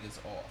nigga's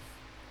off,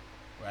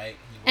 right?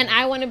 He And won't-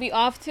 I want to be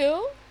off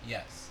too.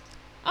 yes.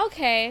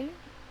 Okay,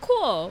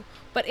 cool.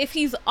 But if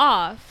he's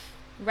off,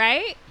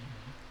 right?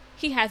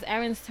 He has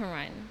errands to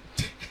run.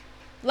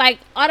 Like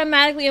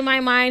automatically in my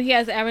mind, he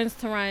has errands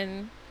to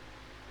run.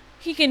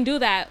 He can do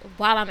that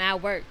while I'm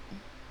at work.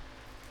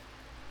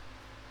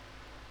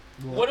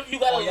 What if you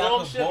got Oh, a y'all long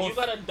could shift? You both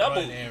got a double.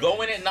 run You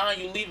go in errands. at 9,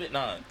 you leave at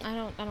 9. I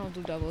don't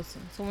do doubles.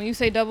 So when you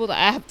say double,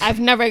 I've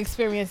never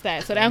experienced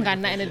that. So that don't got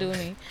nothing to do with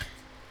me.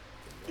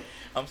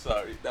 I'm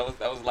sorry. That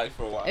was life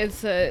for a while.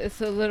 It's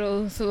a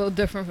little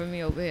different for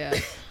me over here.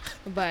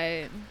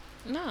 But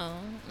no,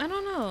 I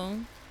don't know.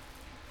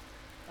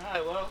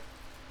 Alright, well,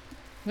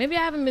 Maybe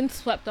I haven't been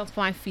swept off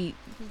my feet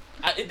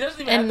it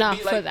doesn't even have enough to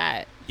be like for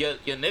that. your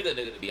nigga,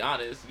 to be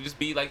honest. You just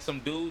be like some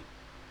dude.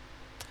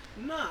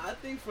 Nah, I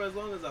think for as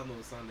long as I know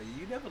Sunday,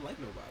 you never like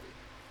nobody.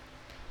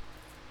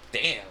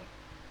 Damn.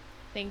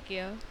 Thank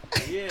you.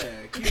 Yeah,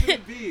 keep it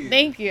a beat.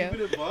 Thank you. Keep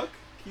it a buck.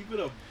 Keep it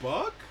a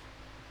buck.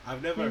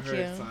 I've never Thank heard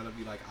you. Sana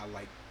be like, I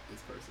like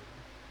this person.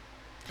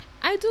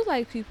 I do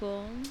like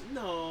people.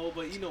 No,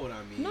 but you know what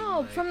I mean.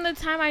 No, like, from the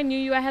time I knew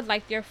you, I had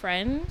liked your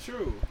friend.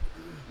 True.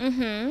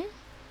 Mm-hmm.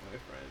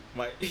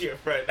 My friend. Your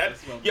friend.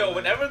 That's That's my yo. boy.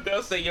 Whenever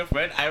girls say your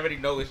friend, I already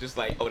know it's just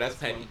like, oh, that's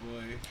my petty.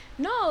 boy.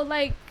 No,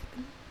 like,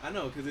 I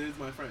know, because it is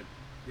my friend.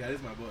 Yeah, it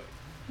is my boy.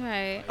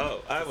 right.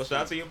 Oh, all right. Well,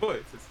 shout out to your boy.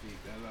 To speak.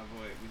 That's my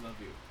boy. We love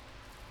you.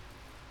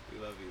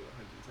 We love you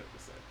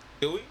 110%.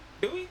 Do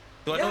we?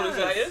 Do I know who this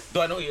guy Yes. is?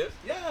 Do I know who he is?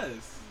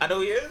 Yes. I know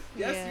who he is.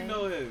 Yes, Yeah. you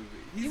know him.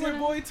 He's You your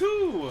wanna- boy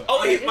too.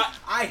 Oh, he's I, my-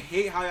 I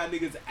hate how y'all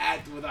niggas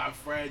act with our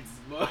friends,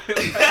 boy.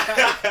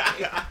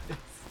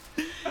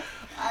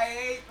 I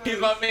hate this.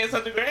 He's my man,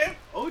 Hunter Graham.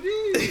 OG.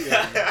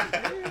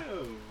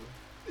 Damn.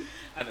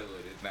 I know who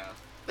it is now.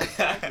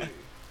 Exactly.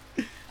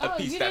 I Oh,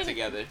 pieced you that didn't-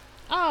 together.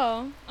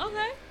 Oh,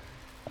 okay.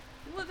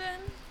 Well then,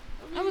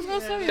 I was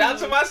gonna say Shout out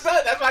to my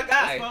son. That's my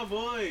guy. That's my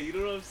boy. You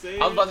know what I'm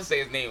saying? I was about to say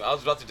his name. I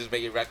was about to just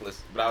make it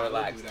reckless, but I Nah, don't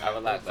relaxed. do that. I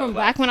relaxed. From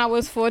back when I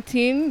was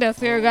 14,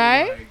 that's your Oh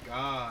guy? my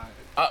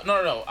god.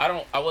 No.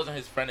 I wasn't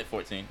his friend at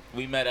 14.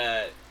 We met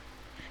at.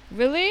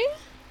 Really?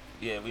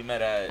 Yeah, we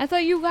met at. I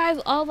thought you guys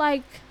all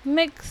like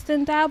mixed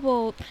and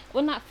dabbled.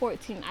 Well, not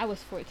 14. I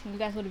was 14. You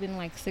guys would have been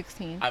like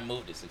 16. I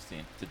moved at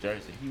 16 to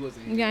Jersey, He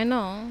wasn't. Yeah, I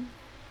know.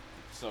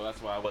 so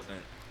that's why I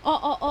wasn't.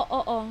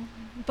 Oh.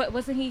 But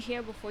wasn't he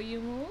here before you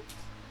moved?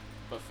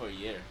 But for a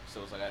year,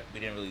 so it's like we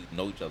didn't really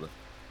know each other.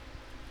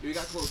 We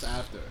got close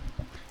after.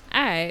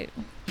 Alright.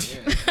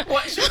 Yeah.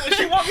 What?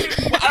 She want me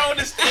to? I don't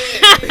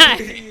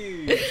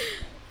understand.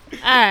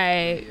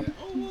 Alright. Yeah.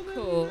 Oh well,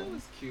 Cool. that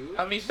was cute.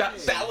 I mean,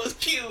 that was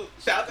cute.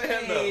 Shout out to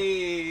him though.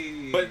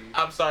 Hey. But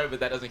I'm sorry, but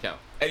that doesn't count.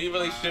 Any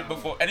relationship Wow.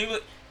 before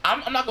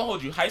I'm not gonna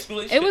hold you. High school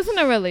relationship. It wasn't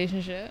a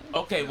relationship.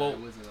 Okay, well, it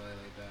wasn't really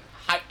like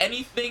that.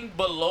 anything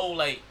below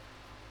like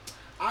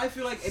I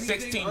feel like anything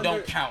 16 under,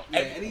 don't count. Yeah,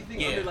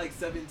 anything Yeah. under like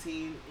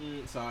 17.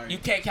 Sorry. you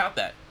can't count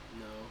that.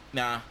 No.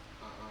 Nah,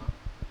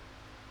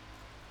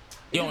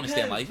 It you don't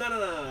understand life. depends.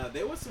 No.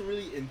 There was some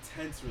really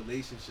intense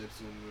relationships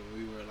when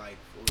we were like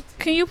 14.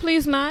 Can you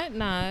please not?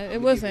 Nah, I'm it gonna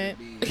wasn't.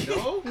 keep it a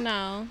bean. No.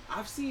 No.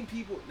 I've seen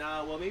people.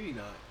 Nah, well maybe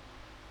not.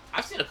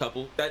 I've seen a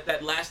couple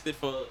that lasted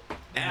for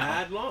now.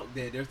 Mad long.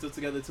 They're still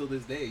together till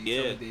this day. You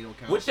Yeah. tell me they don't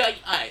count. Which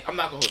I'm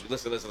not gonna hold you.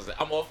 Listen.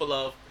 I'm all for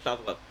love. Shout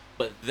out to love.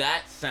 But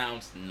that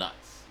sounds nuts.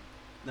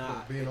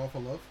 Nah. Being all for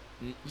love.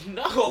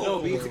 No. No,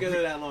 being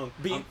together that long.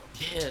 Yeah,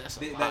 that's a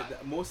They,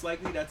 lot. most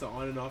likely that's an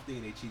on and off thing,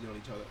 and they cheated on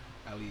each other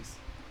at least.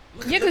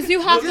 Yeah, because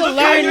you have to Look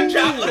at your learn.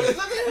 job. Look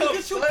at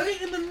him, son.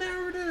 painting the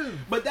narrative.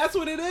 But that's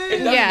what it It is.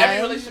 doesn't- Yeah.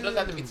 Every relationship doesn't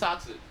have to be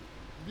toxic.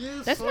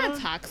 Yes, That's not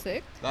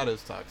toxic. That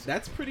is toxic.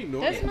 That's pretty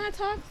normal. That's not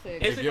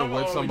toxic. Is If it you're normal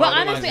with or- somebody But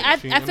Somebody honestly, might I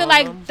be cheating feel on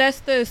like them. that's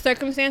the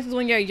circumstances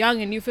when you're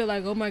young and you feel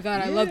like, oh my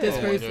god, I love this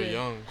Yeah. When person. you're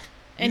young.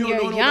 And No,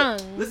 you're no, no, young.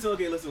 but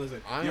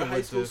listen. I Your am high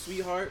with school this.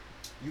 sweetheart.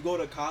 You go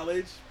to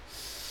college.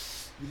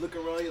 You look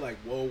around. You're like,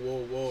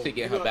 whoa. To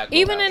get You her know, back.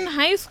 Even House. in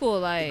high school,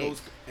 It like,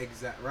 goes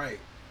exact right.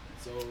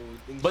 So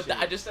things But change.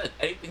 I just said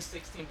anything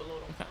 16 below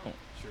don't count.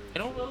 True, it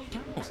don't true, really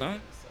true. count, son. I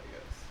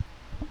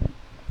guess.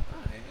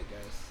 Alright, I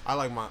guess. I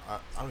like my.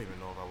 I don't even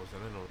know if I was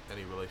in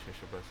any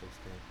relationship at 16.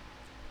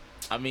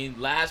 I mean,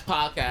 last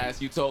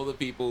podcast you told the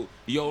people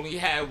you only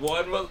had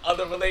one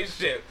other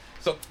relationship.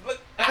 So look,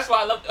 that's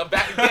why I love. I'm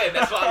back again.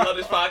 That's why I love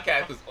this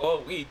podcast because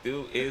all we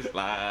do is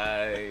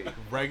lie.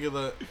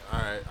 Regular. All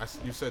right.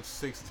 You said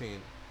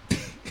 16.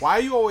 Why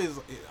are you always?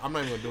 I'm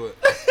not even gonna do it.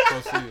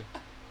 Proceed.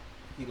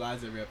 He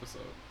lies every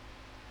episode.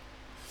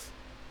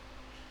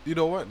 You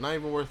know what? Not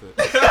even worth it.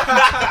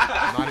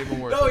 Not even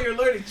worth No, it. you're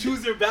learning.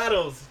 Choose your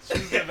battles.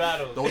 Choose your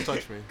battles. Don't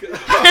touch me.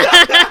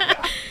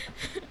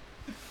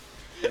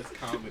 That's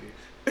comedy.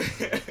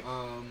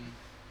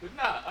 But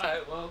nah, all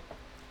right. Well,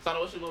 Sana,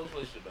 what's your longest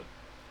relationship then?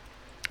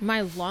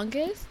 my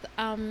longest,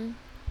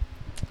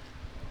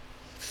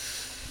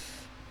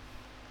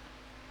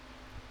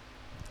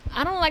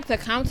 I don't like to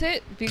count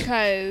it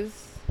because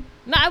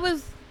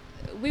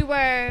we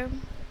were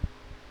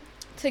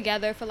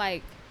together for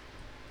like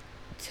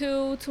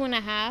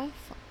 2.5,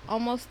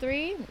 almost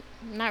 3,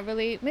 not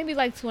really, maybe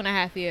like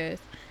 2.5 years,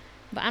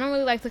 but I don't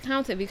really like to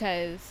count it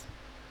because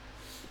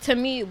to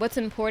me what's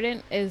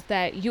important is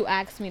that you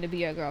asked me to be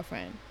your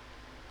girlfriend.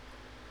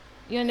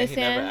 You And he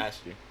understand? never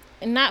asked you.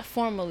 And not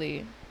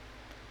formally.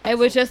 It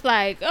was just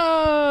like,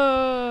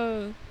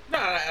 oh, No.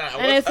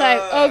 and it's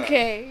like,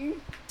 okay.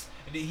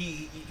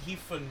 He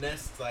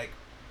finessed like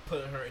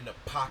putting her in the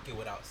pocket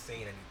without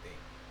saying anything.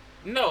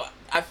 No,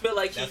 I feel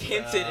like he That's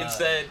hinted and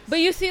said. But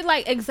you see,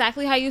 like,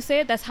 exactly how you say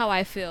it, that's how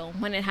I feel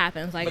when it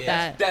happens like But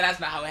that. that's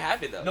not how it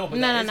happened though. No, but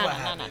No, that is no, what no,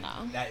 no, happened.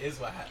 no. That is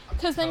what happened.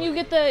 Because then you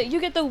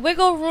get the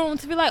wiggle room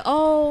to be like,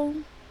 oh,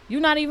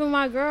 you're not even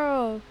my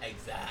girl.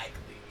 Exactly.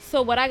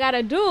 So what I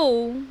gotta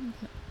do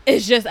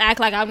is just act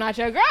like I'm not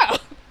your girl.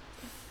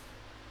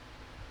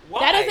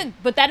 Why?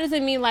 That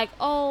doesn't mean like,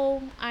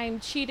 oh, I'm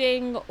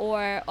cheating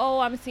or oh,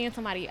 I'm seeing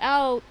somebody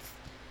else.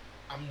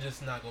 I'm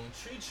just not gonna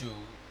treat you.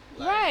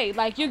 Right,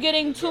 like you're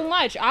getting too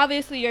much.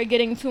 Obviously, you're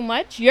getting too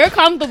much. You're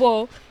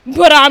comfortable,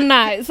 but I'm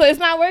not. So it's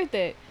not worth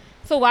it.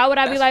 So why would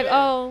I be That's like, fair.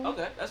 oh,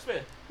 Okay, that's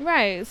fair.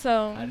 right?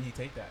 So How did he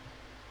take that?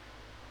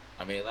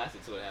 I mean, it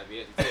lasted 2.5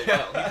 years. He took it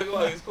well. He took it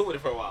well. He was cool with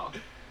it for a while.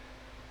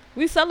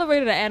 we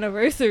celebrated an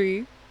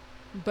anniversary,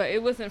 but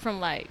it wasn't from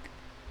like,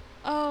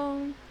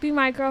 oh, be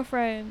my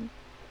girlfriend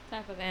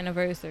type of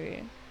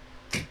anniversary.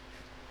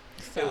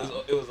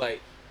 So. It was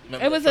like.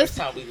 Remember It was the a first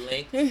time we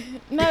linked?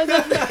 No,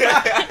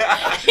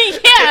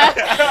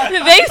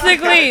 yeah,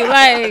 basically,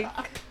 like,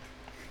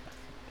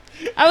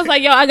 I was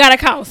like, yo, I gotta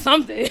count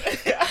something.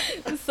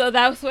 So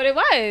that's what it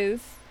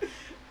was.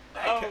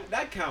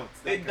 That counts.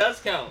 That It counts. does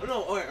count.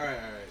 No, all right.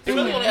 It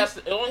really Mhm.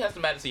 only has to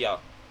matter to y'all.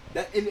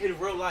 That in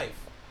real life,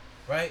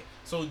 right?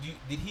 So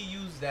did he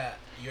use that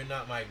 "you're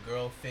not my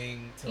girl"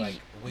 thing to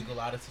like wiggle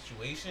out of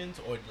situations,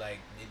 or like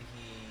did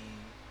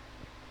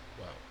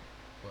he?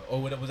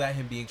 Well, or was that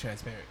him being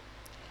transparent?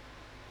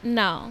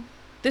 No,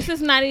 this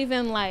is not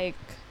even like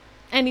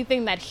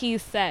anything that he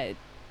said.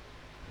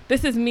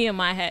 This is me in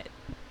my head.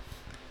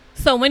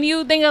 So when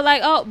you think of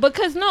like, oh,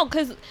 because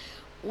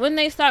when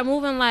they start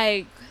moving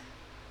like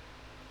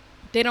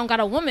they don't got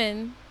a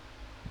woman,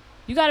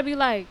 you gotta be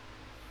like,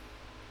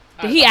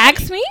 did he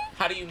ask me?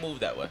 How do you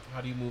move that way?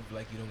 How do you move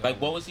like you don't got Like, a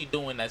what woman? was he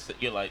doing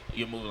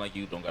you're moving like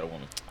you don't got a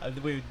woman?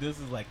 Wait, this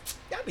is like,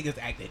 y'all niggas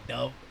acting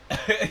dumb.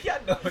 Y'all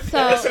know.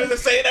 So- Listeners are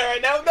saying that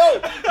right now? No.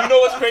 You know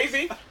what's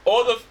crazy?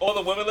 All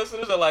the women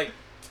listeners are like,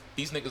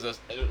 these niggas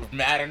are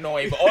mad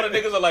annoying. But all the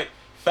niggas are like,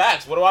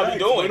 facts, what do I be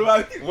doing?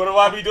 What do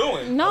I be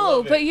doing?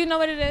 No, but you know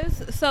what it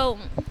is? So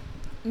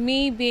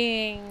me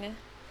being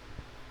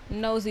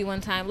nosy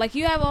one time, like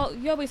you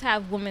always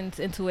have women's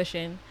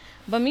intuition.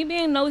 But me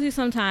being nosy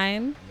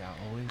sometime,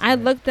 I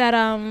looked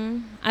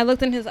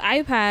in his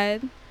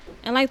iPad,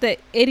 and like the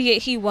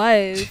idiot he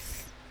was,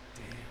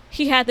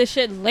 he had the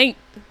shit linked.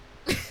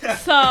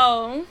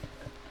 So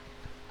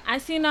I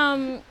seen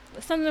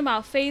something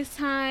about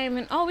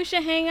FaceTime and we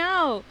should hang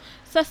out.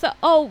 So I said,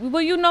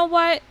 well, you know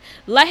what?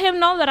 Let him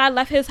know that I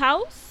left his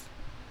house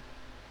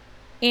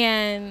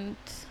and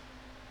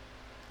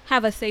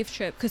have a safe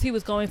trip because he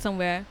was going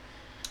somewhere.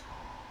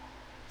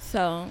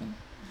 So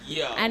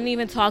Yo. I didn't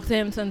even talk to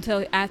him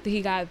until after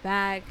he got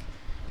back.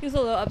 He was a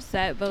little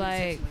upset, but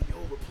like,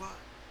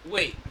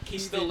 Wait,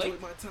 he's still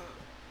linked?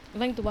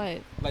 linked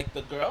what? Like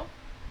the girl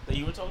that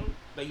you were talking,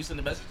 that you sent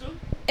the message to?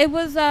 It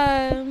was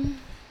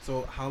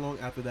So how long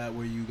after that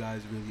were you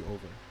guys really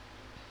over?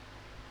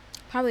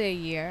 probably a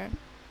year.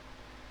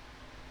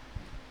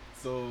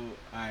 So,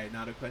 alright,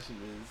 now the question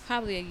is...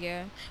 Probably a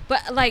year.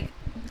 But like,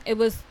 it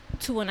was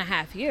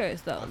 2.5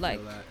 years though. I feel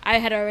Like that. I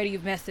had already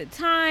invested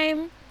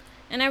time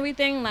and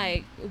everything.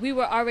 Like we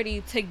were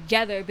already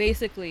together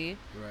basically.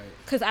 Right.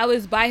 Cause I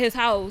was by his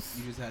house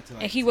You just had to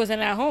like... and he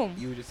wasn't at home.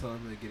 You were just telling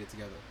him to get it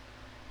together.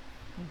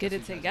 Get That's it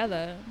what you guys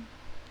together.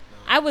 No.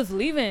 I was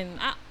leaving.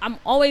 I'm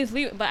always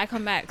leaving, but I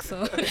come back. So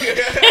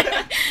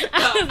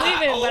I was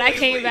leaving, but I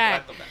came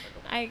back.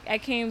 I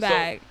came So,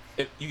 back.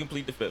 If you can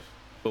plead the fifth.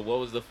 But what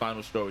was the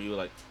final story? You were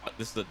like,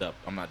 this is a dub.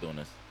 I'm not doing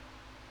this.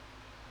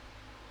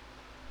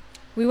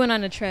 We went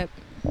on a trip,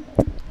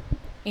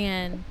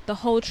 and the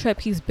whole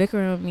trip he's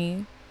bickering with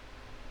me.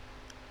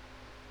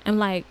 I'm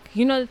like,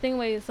 you know the thing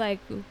where it's like,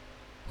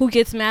 who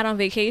gets mad on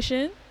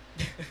vacation?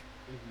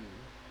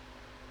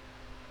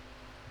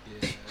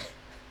 Yeah.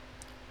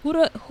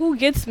 Who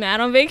gets mad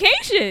on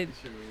vacation?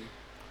 True.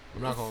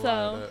 I'm not gonna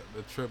So- lie.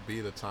 The trip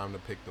be the time to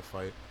pick the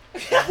fight.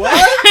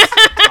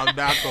 What? I'm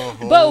not gonna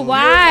hold. But you.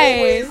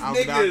 why? I'm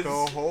Niggas. not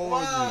gonna hold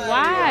you.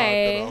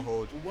 Why? I'm not gonna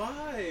hold you.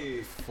 Why?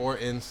 For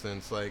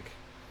instance, like,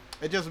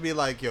 it just be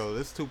like, yo,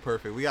 this is too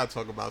perfect. We gotta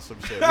talk about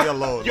some shit. We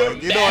alone. You're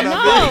Like, you know what No,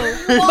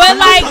 I mean? but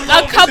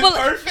like a couple,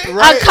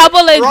 Right. a couple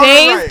of Right,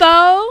 days right.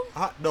 though.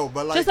 No,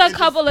 but like, Just it a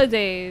couple of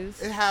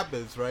days. It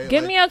happens, right?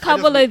 Give Like, me a I just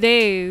couple be- of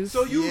days.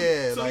 So you,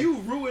 Yeah, so like- you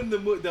ruined the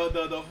mood,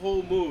 the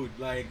whole mood.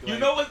 Like You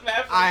know what's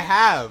mad funny? I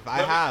have.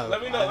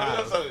 Let me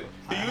know something.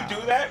 Do you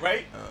do that,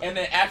 right? And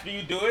then after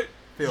you do it,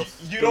 Feels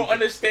you don't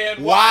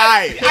understand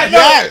Why? I know.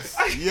 Yes.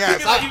 You Yes.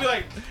 be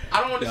like,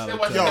 I don't understand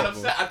why she Yo. got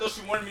upset. I thought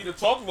she wanted me to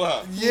talk with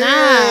her.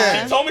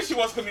 Yeah. She told me she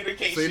wants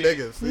communication. See,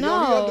 niggas. See,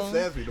 No. He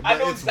understands me. I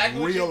But know it's exactly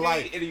what real you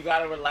life. need, and you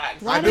gotta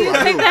relax. Why I do do. you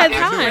I take do. that I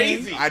time? do.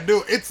 Crazy. I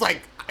do. It's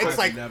like, I've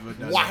like, never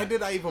done why that.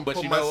 did I even But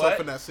put you know myself what?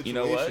 in that situation?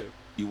 You know what?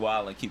 You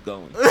wild and keep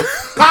going.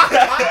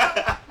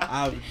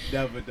 I've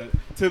never done.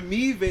 To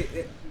me,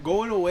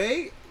 going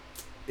away,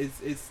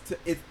 it's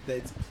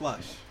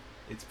plush.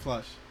 It's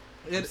plush.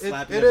 It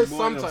Slap it every is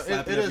morning, sometimes.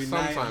 slap It is every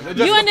night. sometimes. It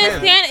You just depends.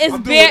 understand? It's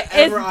I'm bare. doing It's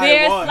whatever I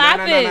bare want.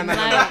 slapping.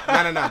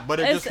 Like, No. But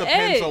it just It's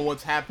depends it. on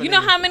what's happening. you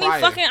know how many prior.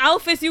 fucking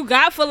outfits you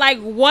got for like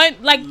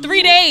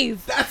 3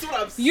 days? That's what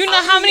I'm saying. You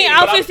know how many But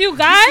outfits you See,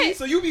 got?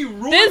 so you be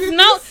ruining There's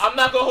no. this? I'm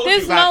not gonna hold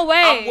There's you. no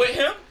way. I'm with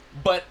him,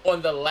 but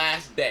on the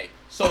last day.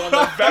 So on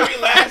the very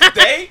last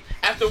day,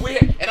 after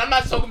and I'm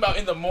not talking about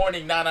in the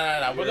morning. Nah.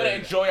 We're gonna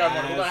enjoy our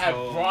morning. We're gonna have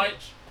Asshole. brunch.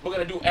 We're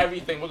gonna do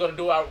everything. We're gonna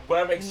do our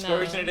whatever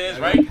excursion it is,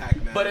 Every right?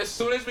 pack, man. But as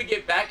soon as we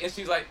get back and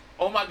she's like,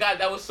 "Oh my God,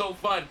 that was so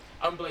fun,"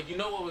 I'm like, "You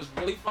know what was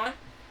really fun?"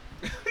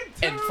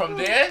 And from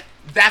there,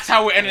 that's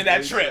how we're ending that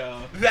Great trip.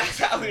 job. That's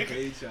how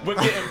Great job. we're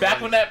getting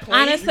back on that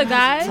plane. Honest to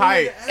God.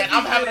 Tight. And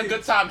I'm having a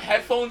good time.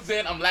 Headphones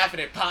in. I'm laughing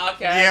at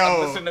podcasts. Yo. I'm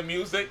listening to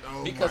music.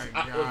 Oh Because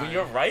my God. when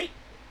you're right,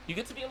 you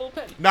get to be a little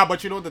petty. Nah,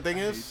 but you know what the thing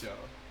I hate is? y'all.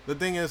 The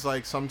thing is,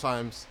 like,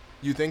 sometimes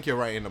you think you're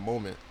right in the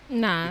moment.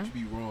 Nah. But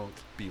you be wrong.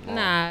 Be wrong.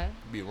 Nah.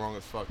 Be wrong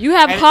as fuck. You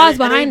have And- cause and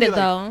behind be it like-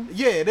 though.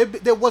 Yeah,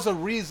 there was a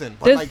reason.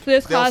 But There's- like,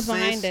 there's they'll cause say,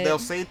 behind it. They'll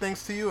say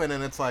things to you, and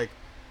then it's like,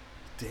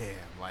 damn,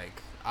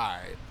 like,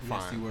 alright,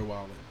 Yes, you fine. were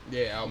wilding.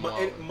 Yeah, I'm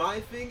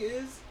My thing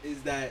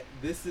is that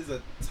this is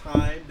a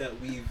time that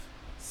we've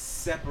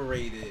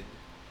separated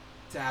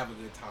to have a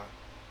good time.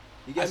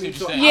 You I get see me? what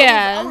So you're saying.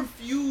 Yeah. I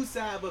refuse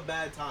to have a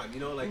bad time. You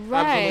know, like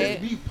Right.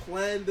 we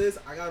planned this.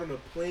 I got on a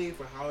plane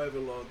for however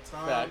long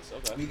time. Facts,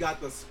 okay. We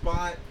got the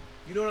spot.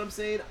 You know what I'm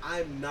saying?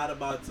 I'm not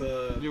about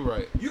to. You're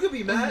right. You could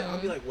be mad. Mhm. I'll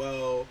be like,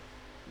 well,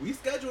 we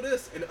scheduled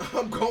this, and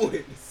I'm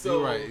going. So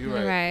You're right. You're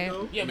right. Right. You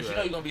know? Yeah, but you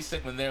know you're gonna be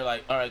sick when they're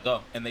like, "All right,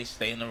 go," and they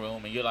stay in the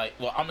room, and you're like,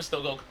 "Well, I'm gonna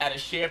still go out of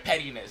sheer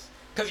pettiness.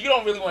 Because you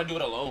don't really want to do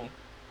it alone.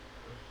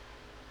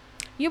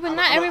 Yeah, but I'm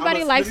not a- everybody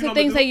I'm a- likes you know the what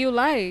I'ma things do? that you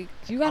like.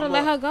 You gotta I'm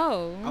let a- her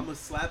go. I'm gonna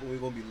slap and we're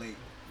gonna be late.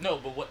 No,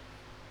 but what?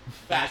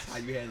 That's Facts. how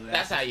you handle that.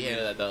 That's how you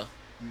handle that, though.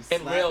 You In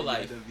slap real and you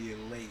life. end up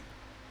being late.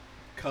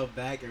 Come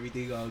back,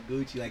 everything all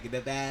Gucci like it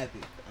never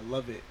happened. I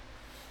love it.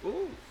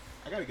 Ooh,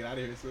 I gotta get out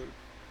of here soon.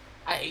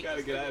 I hate Gotta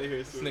this get nigga. outta here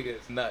This soon. nigga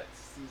is nuts.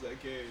 As soon as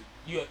I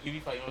can. You be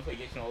fighting on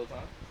vacation all the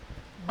time?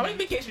 How many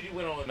vacations you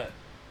went on with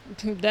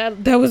men?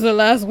 That was the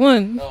last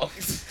one. Oh.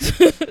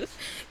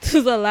 This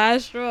was the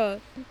last straw.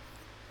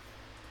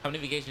 How many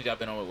vacations y'all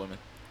been on with women?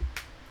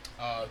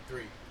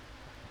 3.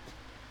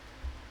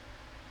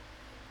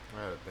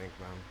 I had to think,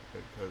 man,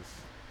 because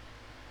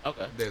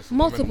Okay. there's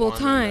Multiple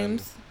woman one and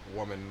times. then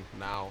woman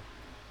now,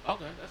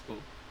 Okay, that's cool.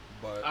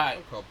 but Alright.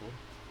 a couple.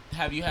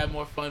 Have you had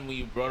more fun when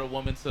you brought a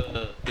woman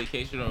to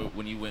vacation or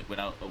when you went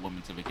without a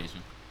woman to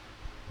vacation?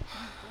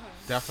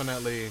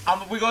 Definitely.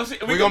 We're gonna see.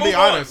 We're gonna be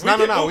honest.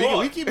 No. We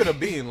We keep it a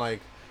bean.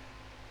 Like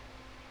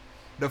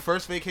the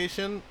first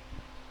vacation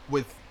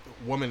with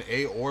woman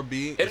A or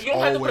B If is you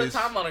don't have to put a always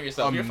timeline on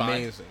yourself, you're fine.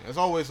 amazing. It's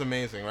always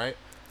amazing, right?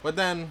 But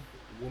then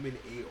Woman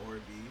A or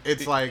B.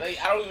 it's like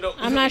I don't even know.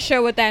 I'm not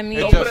sure what that it's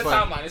means. Don't put just a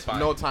like timeline, it's fine.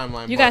 no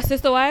timeline. You but got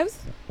sister wives?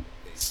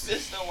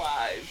 Sister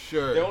wives.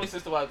 sure. They're only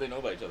sister wives they know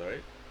about each other,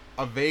 right?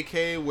 A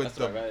vacay with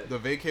That's right. the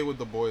vacay with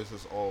the boys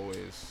is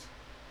always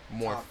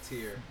more. Top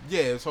tier.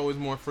 Yeah, it's always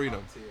more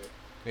freedom. Top tier.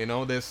 You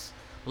know, there's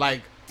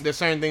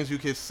certain things you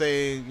could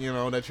say, you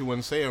know, that you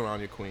wouldn't say around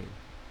your queen.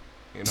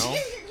 You know?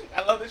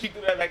 I love that you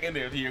threw that back in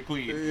there to your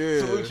queen. Yeah.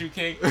 Salute you,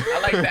 king. I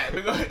like that.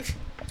 We're going.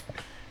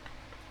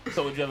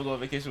 So would you ever go on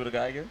vacation with a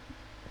guy again?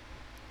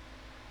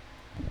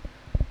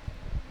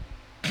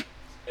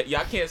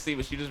 Y'all can't see,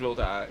 but she just rolled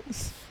her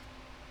eyes.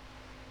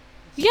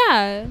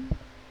 Yeah.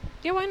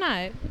 Yeah, why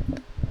not?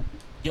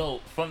 Yo,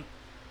 from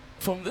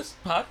this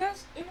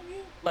podcast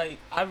interview, like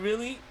I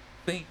really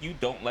think you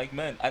don't like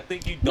men. I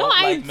think you don't No,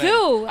 I like men.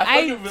 do. I I feel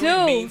like you're do.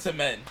 really mean to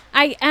men.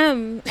 I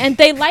am. And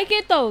they like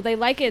it though. They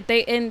like it.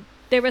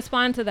 They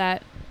respond to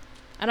that.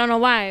 I don't know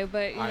why,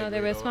 but you I know, they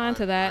agree, though. respond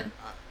to that.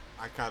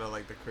 I kind of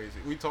like the crazy.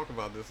 We talk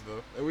about this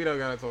though, and we don't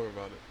gotta talk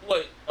about it.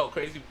 What? Oh,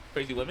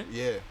 crazy women?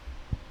 Yeah,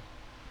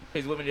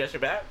 Crazy women just your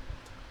back?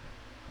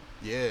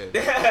 yeah.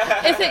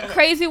 Is it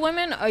crazy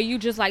women or you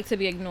just like to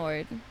be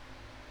ignored?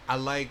 I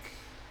like.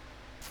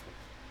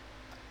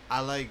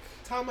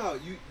 Time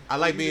out. You. I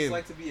like you being- just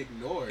like to be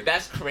ignored.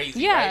 That's crazy.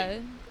 Yeah.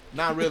 Right?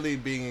 Not really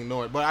being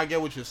ignored, but I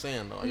get what you're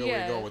saying though. I get where Yeah.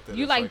 you're going with it.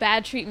 You It's like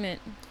bad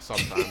treatment.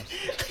 sometimes.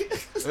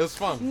 It's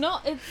fun. No,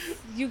 it's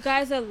you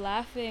guys are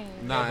laughing.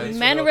 Nah, it's a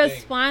Men real thing.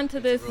 respond to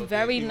It's a this real thing.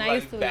 very You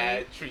nicely. like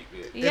bad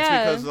treatment. It's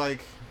Yeah. because like,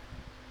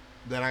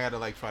 then I gotta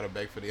like try to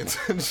beg for the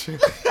attention.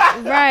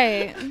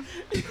 Right. Yo, mean,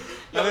 it's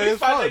it's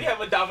fun fun. that you have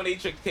a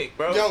dominatrix kick,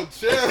 bro. Yo,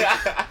 chill.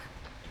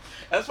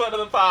 That's one of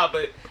the pod,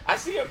 but I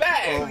see your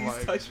bag. Oh Please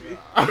my touch me.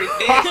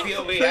 Pretty nasty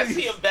over here. I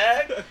see your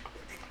bag.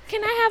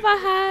 Can I have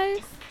a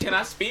hug? Can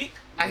I speak?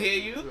 I hear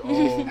you.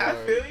 Oh I my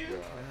feel you.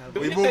 God. Do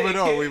We your move thing, it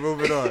on. kid. We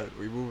move it on.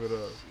 We move it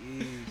on.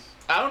 Jeez.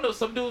 I don't know.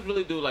 Some dudes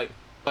really do like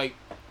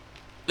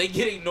they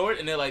get ignored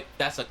and they're like,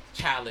 that's a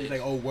challenge. He's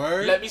like, oh,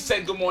 word? Let me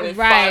say good morning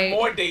Right. 5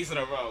 more days in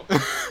a row.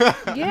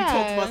 Yeah.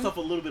 Talk to myself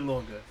a little bit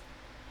longer.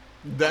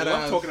 That I'm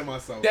ass. talking to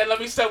myself. Then let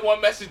me send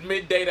one message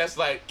midday that's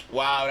like,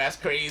 wow, that's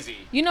crazy.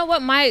 You know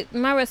what? My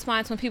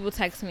response when people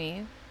text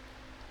me,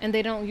 and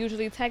they don't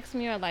usually text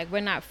me or like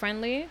we're not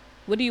friendly.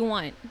 What do you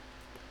want?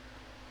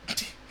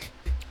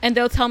 And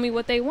they'll tell me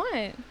what they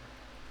want,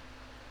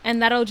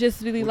 and that'll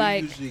just be What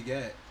like do you usually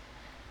get?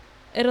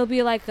 it'll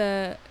be like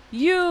a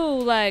you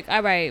like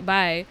all right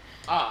bye.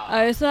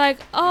 Ah. It's like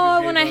oh I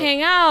gave want to up.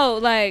 hang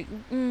out like,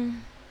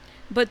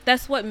 but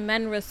that's what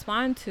men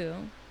respond to.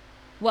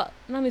 Well,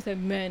 let me say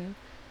men.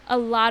 A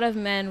lot of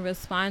men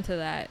respond to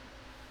that.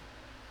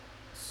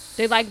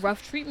 They like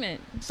rough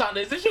treatment.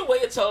 Sandra, is this your way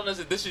of telling us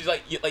that this is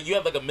like you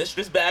have like a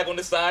mistress bag on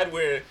the side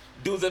where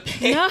dudes are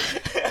paying? No.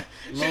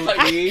 She's Low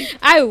like, key.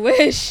 I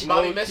wish.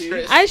 mommy Low-key.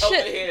 mistress I over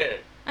should- here.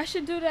 I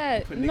should do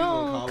that. Put niggas on No,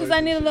 collars because I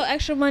and need a shit. little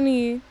extra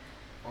money.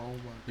 Oh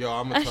my. Yo,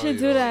 I'm I gonna tell should you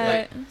do though,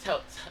 that.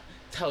 Like,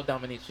 tell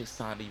Dominatrix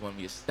Sandra you want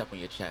me to step on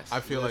your chest. I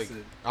feel Listen.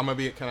 like I'm gonna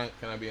be. Can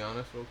I be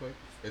honest real quick?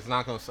 It's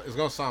not gonna. It's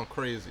gonna sound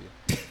crazy,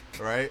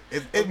 right?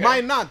 It Okay.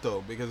 might not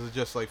though because it's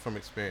just like from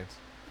experience.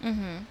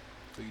 Mm-hmm.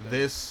 So you know.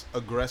 This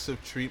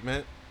aggressive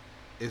treatment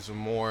is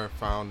more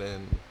found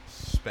in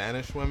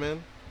Spanish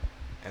women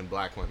and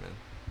black women.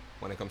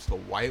 When it comes to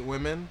white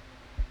women,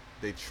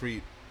 they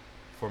treat,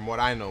 from what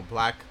I know,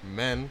 black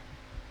men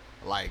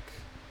like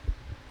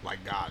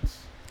gods.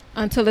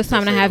 Until it's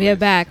time To to say have the your least.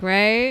 back,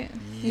 right?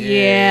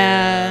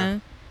 Yeah.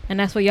 And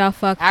that's where y'all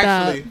fucked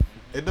Actually, up.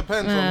 it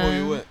depends on who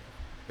you Uh, with.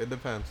 It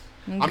depends.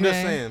 I'm just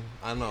Okay. saying.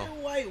 I know.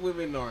 White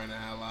women aren't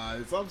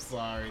allies. I'm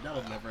sorry.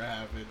 That'll never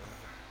happen.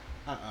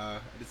 I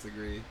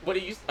disagree. What are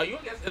you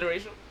against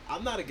interracial?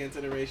 I'm not against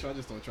interracial. I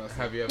just don't trust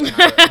Have it. you ever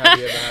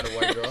had a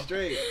white girl?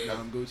 Straight. Nah,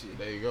 I'm Gucci.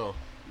 There you go.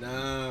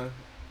 Nah.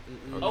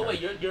 Oh wait,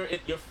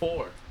 you're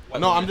for.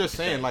 No, I'm just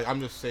saying. Like,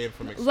 I'm just saying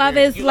from experience. Love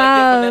is You like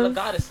your vanilla love.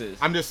 goddesses.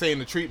 I'm just saying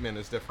the treatment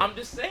is different. I'm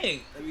just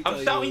saying. Let me I'm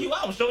tell shouting you. you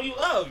out. I'm showing you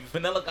love. You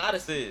vanilla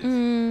goddesses.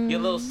 Your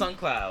little sun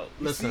cloud.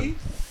 Listen, See?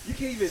 You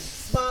can't even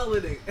smile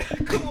at it.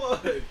 Come on.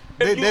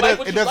 You like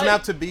what it you doesn't like.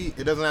 have to be.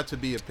 It doesn't have to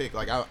be a pick.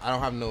 Like I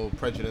don't have no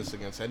prejudice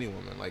against any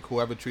woman. Like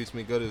whoever treats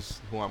me good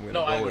is who I'm gonna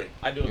No, go I agree. with.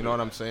 I do. You agree know what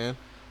with I'm that. saying?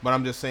 But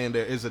I'm just saying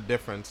there is a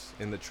difference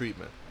in the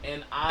treatment.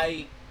 And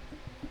I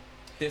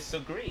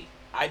disagree.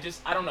 I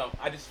don't know.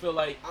 I just feel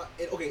like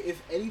Okay,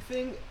 if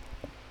anything,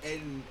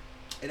 and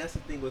that's the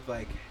thing with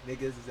like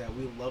niggas is that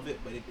we love it,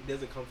 but it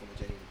doesn't come from a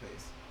genuine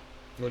place.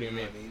 What do you You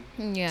know mean?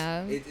 what I mean?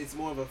 Yeah. It's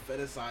more of a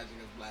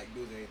fetishizing of black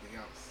dudes than anything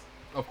else.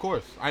 Of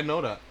course, I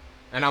know that,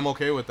 and I'm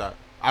okay with that.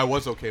 I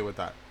was okay with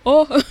that.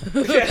 Oh.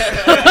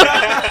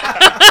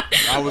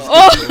 I was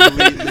Oh.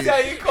 completely Yeah,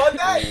 you caught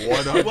that?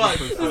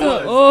 100%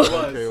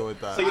 Oh. okay with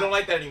that. so you don't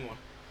like that anymore.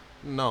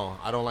 No,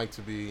 I don't like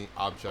to be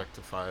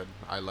objectified.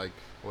 I like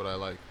what I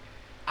like.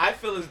 I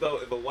feel as though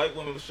if a white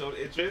woman showed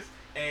interest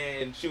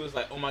and she was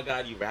like, "Oh my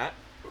God, you rap,"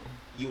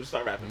 you would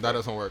start rapping. That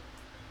doesn't work.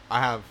 I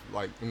have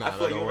like nah, I that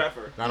feel like don't you're a work.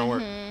 rapper. That don't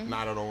work. Mhm.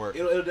 Nah, that don't work.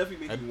 It'll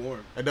definitely make It- you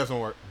warm. It doesn't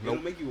work. It'll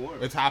Nope. make you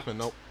warm. It's happened.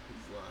 Nope.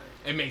 He's lying.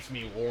 It makes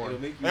me warm.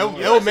 It'll make you It'll,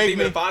 warm. it'll make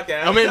me. The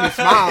podcast. It'll make me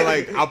smile.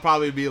 Like I'll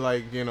probably be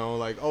like, you know,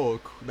 like, oh,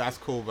 that's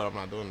cool, but I'm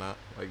not doing that.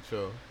 Like,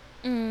 chill,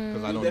 because I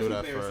You don't do definitely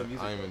that play her some for.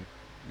 music, I even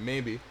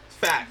maybe.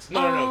 Facts.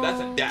 No. That's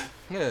a Oh. death.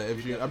 Yeah,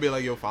 if you, I'll be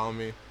like, yo, follow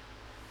me.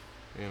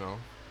 You know.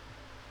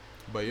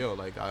 But yo,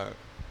 like I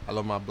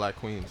love my black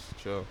queens.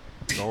 Chill.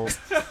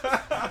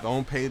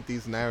 Don't paint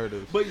these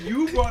narratives. But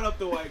you brought up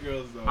the white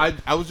girls though.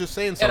 I was just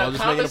saying In something. I a was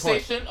just making a point.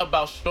 conversation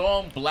about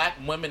strong black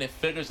women and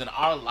figures in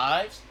our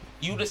lives,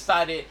 you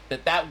decided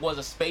that was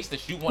a space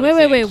that you wanted to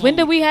Wait. When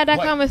did include we have that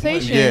white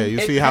conversation? Yeah, you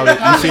see It- how they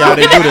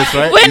do this,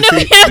 right? When You do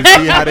we see, have you that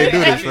see how they do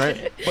this,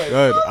 right? But-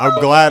 Good. I'm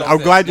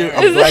glad you're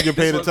paying This one's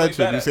way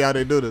attention. You better. see how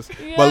they do this.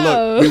 But Yo.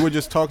 look, we were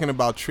just talking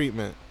about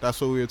treatment. That's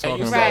what we were And talking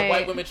you about. said Right.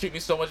 white women treat me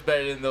so much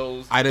better than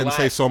those. I didn't say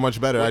black- so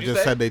much better. I What'd you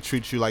just say? said they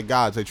treat you like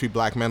gods. They treat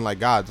black men like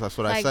gods. That's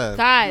what I Like said.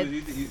 God.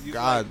 You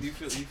God.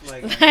 feel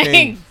like Like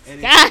King.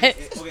 and God.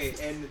 okay,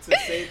 and to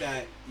say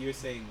that you're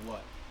saying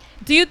what?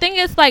 Do you think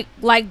it's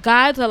like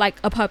gods or like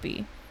a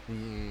puppy?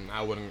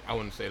 I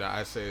wouldn't say that.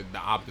 I say the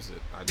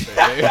opposite. I'd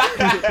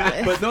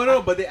say But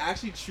no, but they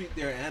actually treat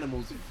their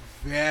animals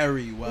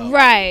very well.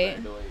 Right.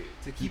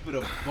 To keep it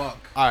a buck.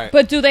 all right.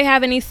 But do they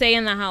have any say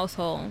in the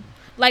household?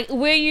 Like,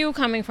 where are you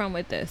coming from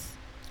with this?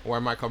 Where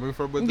am I coming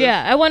from with this?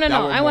 Yeah, I want to That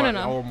know. want I want to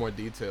more- I know. want more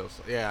details.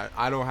 Yeah,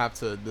 I don't have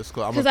to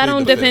disclose. I'm Because gonna I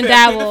don't plead dip the and fifth.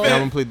 dabble Yeah, I'm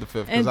gonna plead the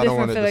fifth in because I don't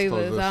want different to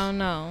disclose flavors. I this. don't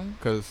know.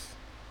 Because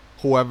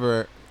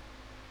whoever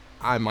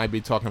I might be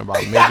talking about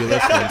may be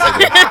listening to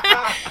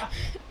this,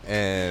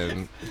 and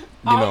you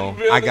know, I'm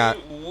really I got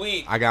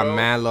weak,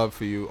 mad bro. love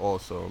for you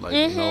also. Like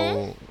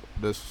no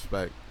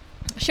disrespect.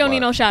 She don't need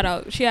But- no shout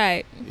out. She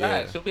alright.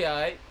 Yeah. Nah, she'll be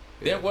alright.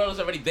 Their Yeah. world is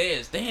already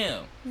theirs.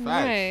 Damn. Facts.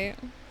 Right.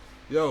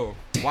 Yo,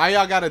 why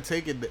y'all gotta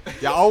take it?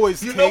 Y'all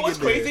always You take know it what's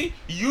there. crazy?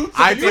 You took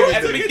I it took it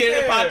at the there. beginning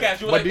of the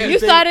podcast. You were But like, do this. You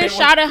started They were-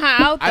 shouting her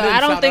out though. I didn't I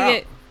don't shout think her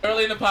it.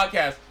 early in the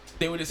podcast.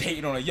 They were just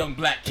hating on a young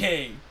black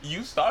king.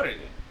 You started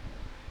it.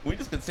 We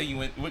just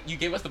continue. You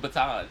gave us the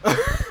baton.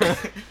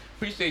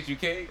 Appreciate you,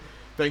 King.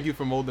 Thank you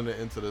for molding it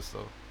into this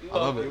though. You're I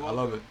love welcome. it. I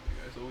love it.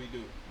 That's what we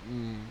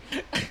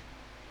do.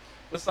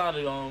 What's on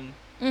it?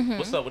 Mhm.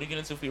 What's up? What are you getting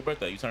into for your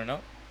birthday? You turning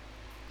up?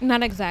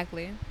 Not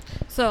exactly.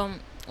 So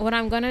what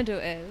I'm gonna do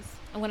is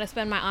I'm gonna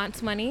spend my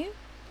aunt's money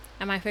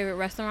at my favorite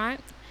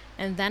restaurant,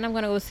 and then I'm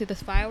gonna go see the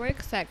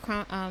fireworks at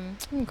Crown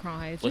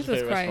Heights. What's your Jesus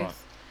favorite Christ.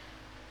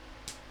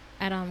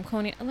 restaurant? At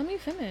Coney. Let me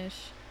finish.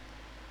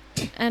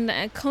 And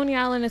Coney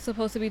Island is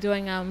supposed to be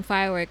doing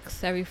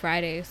fireworks every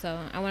Friday, so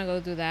I want to go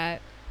do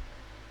that.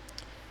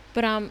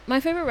 But my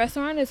favorite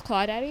restaurant is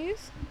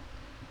Claudetti's.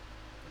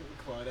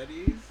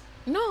 Claudetti's?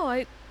 No,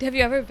 have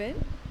you ever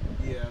been?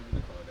 Yeah, I'm in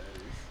the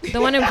Claudetti's. The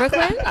one in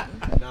Brooklyn?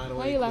 Nah, the Why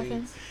one you in laughing?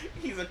 Queens.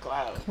 He's a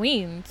clown.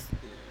 Queens.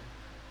 Yeah.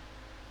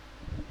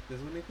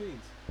 There's one in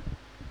Queens.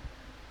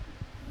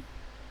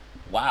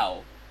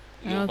 Wow.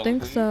 I don't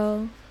think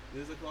so.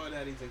 There's a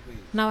Claudetti's in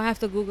Queens. Now I have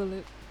to Google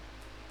it.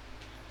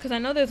 Because I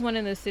know there's one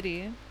in the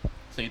city.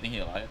 So you think he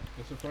a liar?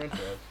 It's a franchise.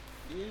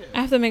 Yeah.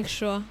 I have to make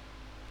sure.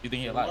 You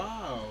think he a liar?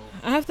 Wow.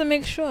 I have to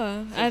make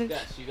sure.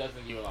 Yes, she does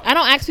think you're a liar. I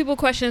don't ask people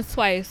questions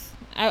twice.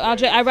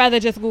 I'd rather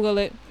just Google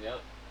it.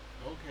 Yep.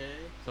 Okay.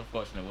 It's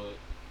unfortunate, Wood.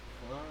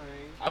 Fine.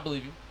 I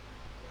believe you.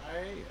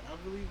 I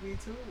believe me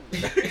too.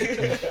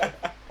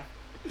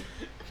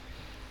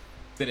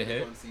 Did it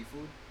hit? On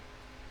seafood?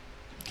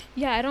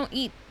 Yeah, I don't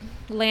eat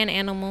land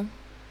animal.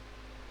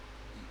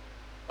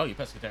 Oh, you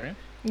pescatarian?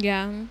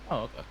 Yeah.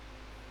 Oh, okay.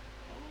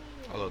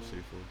 I love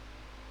seafood.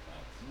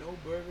 No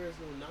burgers,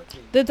 no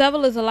nothing. The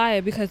devil is a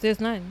liar because there's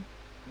none.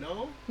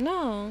 No?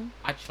 No.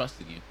 I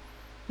trusted you.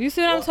 You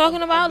see what I'm Well, talking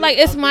I've about? been- Like,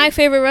 it's I've my been-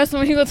 favorite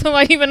restaurant. You go to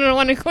like even the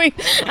one in Queens.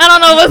 I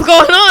don't know what's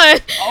going on.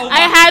 Oh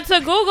I my- had to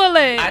Google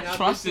it. I And I've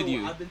trusted been to-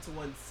 you. I've been to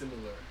one similar.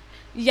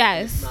 It's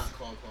Yes. not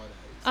called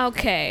Claudetti's.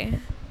 Okay.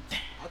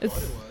 I thought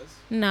it was.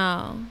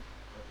 No.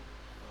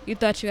 You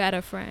thought you had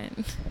a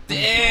friend.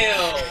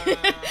 Damn.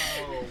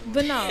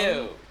 But no.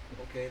 Ew.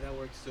 Okay, that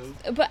works too.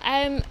 But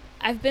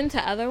I've been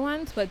to other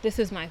ones, but this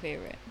is my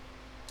favorite.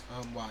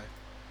 Why?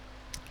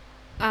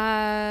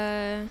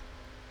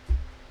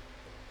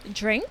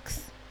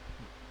 Drinks,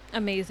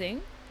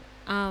 amazing.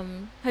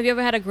 Have you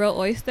ever had a grilled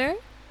oyster?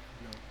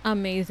 No.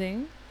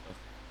 Amazing.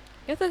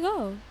 You have to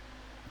go.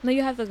 No,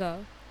 you have to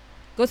go.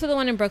 Go to the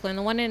one in Brooklyn.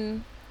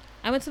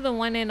 I went to the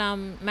one in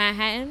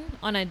Manhattan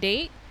on a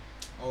date.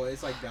 Oh,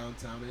 it's like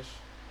downtownish.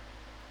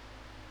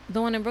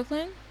 The one in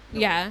Brooklyn? No,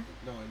 Yeah.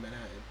 No, in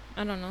Manhattan.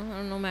 I don't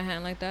know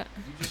Manhattan like that.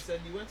 You just said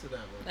you went to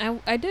that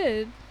one. I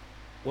did.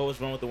 What was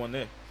wrong with the one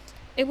there?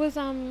 It was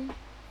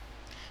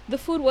the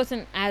food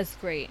wasn't as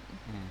great.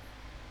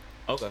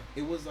 Okay.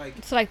 It was like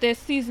It's like there's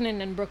seasoning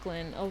in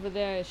Brooklyn. Over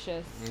there, it's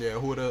just Yeah,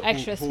 who the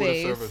extra who the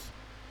space. service?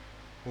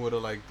 Who would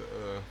have like? Do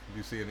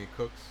you see any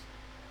cooks?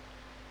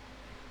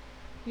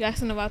 You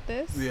asking about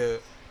this? Yeah.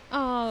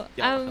 Oh,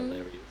 Yeah,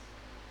 hilarious.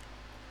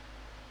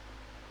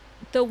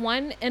 the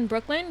one in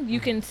Brooklyn, you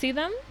can see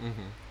them,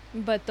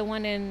 Mm-hmm. but the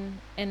one in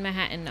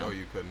Manhattan, no. No,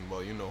 you couldn't.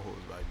 Well, you know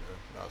who's right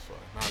there. That's why.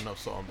 Not enough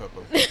salt and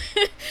pepper.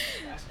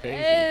 That's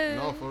crazy.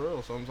 No, for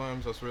real.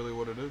 Sometimes that's really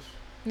what it is.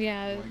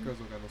 Yeah, white girls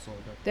don't got no salt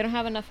and pepper. they don't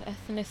have enough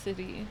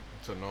ethnicity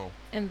To know.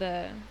 in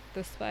the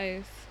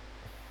spice.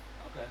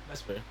 Okay,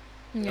 that's fair.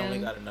 They only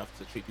Yeah. got enough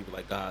to treat people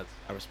like gods.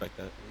 I respect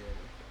that. Yeah.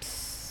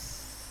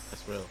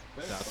 That's real.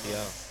 Shout out to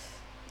y'all.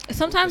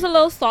 Sometimes a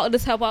little salt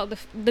just help out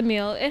the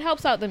meal. It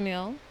helps out the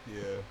meal. Yeah.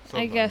 I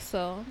sometimes. guess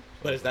so.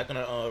 But is that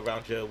gonna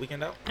round your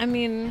weekend out? I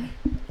mean,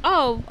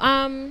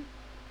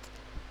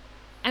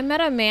 I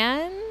met a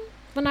man.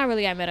 Well, not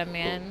really. I met a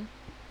man.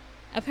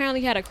 Apparently,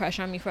 he had a crush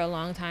on me for a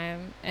long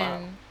time,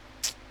 and Wow.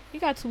 he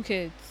got 2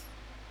 kids.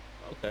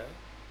 Okay.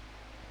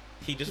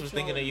 He just was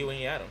thinking of you when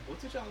you had him.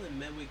 What's with y'all in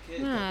men with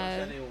kids? Nah. I thought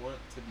y'all didn't want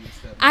to be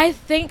step. I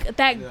think Yeah.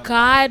 that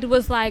God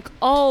was like,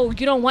 "Oh,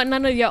 you don't want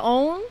none of your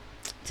own?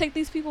 Take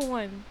these people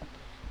one,"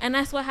 and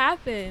that's what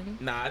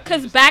happened. Nah, I think Cause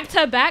it's- back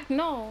to back,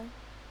 no,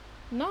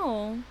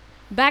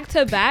 back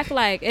to back,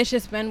 like it's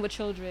just men with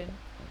children.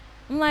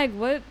 I'm like,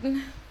 what?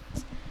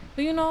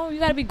 But you know, you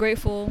gotta be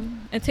grateful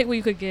and take what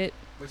you could get.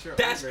 But you're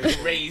That's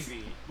ungrateful.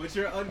 crazy. But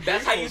you're ungrateful.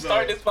 That's how you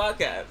start though. this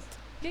podcast.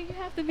 Yeah, you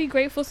have to be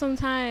grateful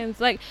sometimes.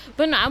 Like,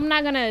 but no, I'm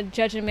not gonna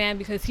judge a man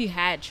because he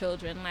had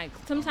children. Like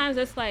sometimes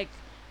it's like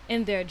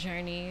in their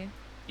journey.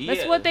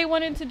 That's Yeah. what they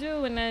wanted to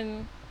do, and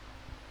then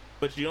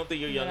But you don't think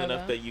you're young Whatever.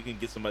 enough that you can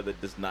get somebody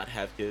that does not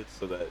have kids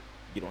so that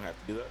you don't have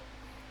to do that?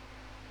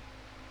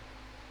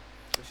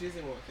 But she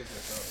doesn't want kids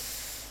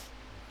herself.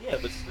 Yeah,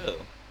 but still.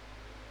 Alright.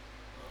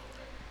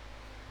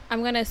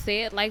 I'm gonna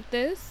say it like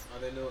this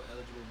Are there no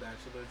eligible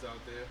bachelors out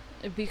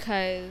there?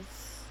 because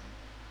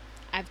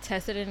I've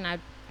tested it and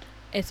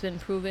it's been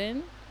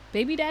proven.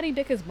 Baby daddy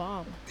dick is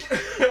bomb.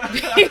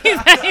 Baby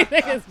daddy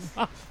dick is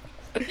bomb.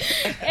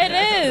 It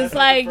is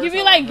like you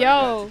be like,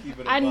 yo,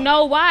 I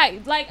know why.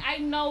 Like I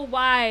know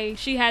why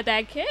she had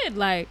that kid.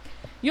 Like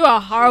you're a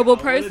horrible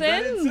I would've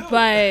done person, it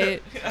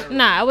too. but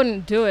nah, I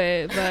wouldn't do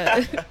it.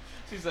 But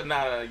She said,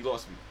 nah, you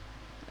lost me.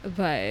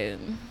 but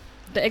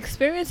the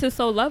experience is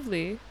so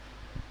lovely.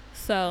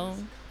 So,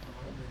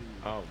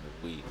 Oh,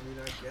 we. I mean,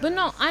 I but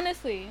no, guess.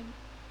 honestly,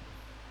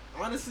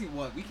 Honestly,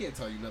 what? We can't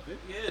tell you nothing.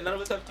 Yeah, none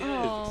of us have kids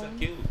Oh.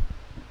 except you.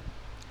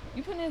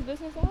 you putting his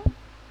business out?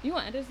 You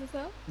want to edit this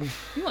out?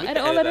 You want We to can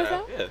edit all of edit this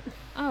that out? Yeah.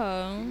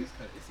 Oh. You just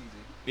cut it. It's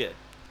easy. Yeah.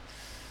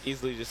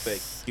 Easily just say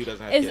Q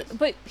doesn't have Is kids.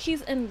 but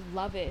he's in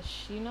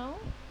lovish, you know?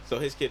 So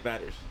his kid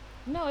matters.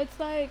 No, it's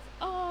like,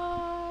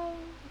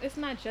 it's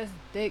not just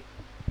dick.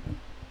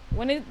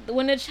 When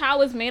the child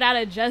was made out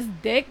of just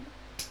dick,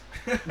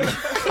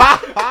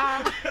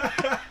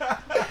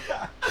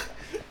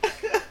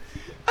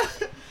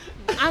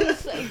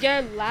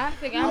 you're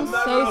laughing. I'm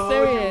not so gonna hold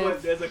you,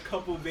 but serious. there's a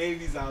couple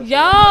babies out there.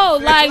 Yo,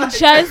 like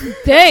just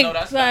dick. No,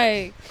 that's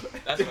Like,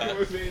 That's They were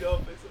facts. made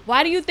up.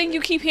 why do you think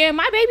you keep hearing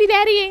my baby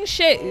daddy ain't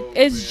shit? Oh,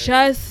 It's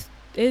man.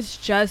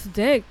 just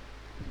dick.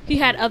 He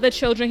had other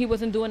children he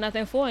wasn't doing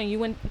nothing for, and you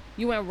went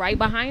right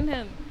behind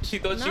him. She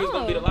thought she was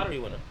gonna be the No. lottery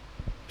winner.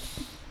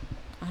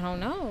 I don't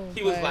know.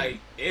 He was but- like,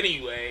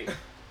 anyway.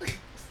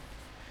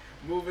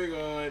 Moving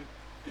on.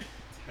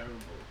 Terrible.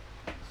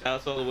 Shout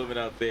out to all the women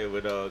out there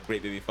with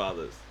great baby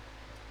fathers.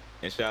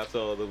 And shout out to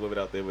all the women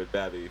out there with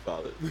bad baby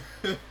fathers.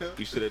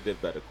 You should have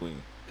did better,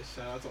 Queen.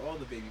 Shout out to all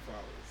the baby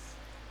fathers.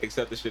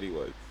 Except the shitty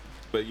ones.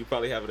 But you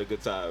probably having a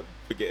good time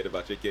forgetting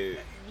about your kid.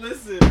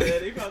 Listen, man,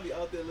 they probably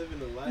out there living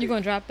the life. You gonna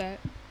drop that?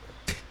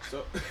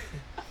 So,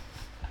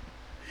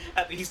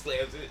 After he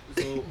slams it.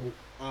 so,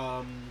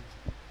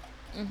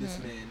 Mm-hmm. this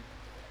man,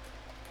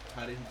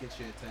 how did he get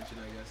your attention?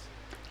 I guess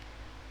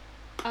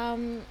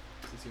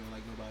since you don't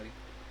like nobody.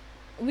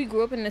 We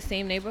grew up in the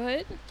same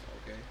neighborhood.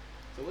 Okay.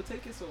 So what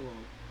take it so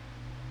long?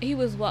 He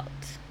was what?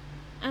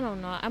 I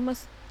don't know.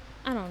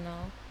 I don't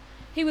know.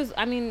 He was.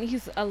 I mean,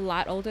 he's a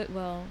lot older.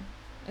 Well,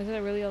 is it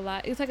really a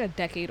lot? He's like a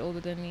decade older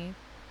than me.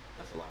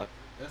 That's a lot.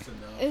 That's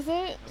enough. Is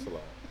it? That's a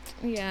lot.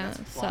 Yeah.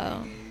 That's So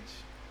plotting age.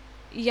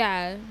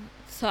 yeah.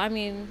 So I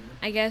mean,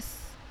 I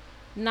guess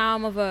now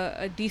I'm of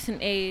a decent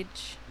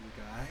age.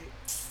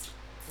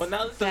 But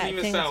now this doesn't that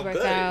even things sound work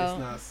good. out. It's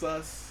not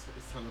sus.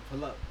 It's time to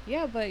pull up.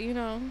 Yeah, but you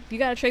know, you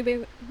gotta try,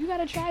 baby. You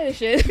gotta try this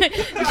shit.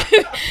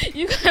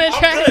 You gotta I'm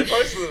try. good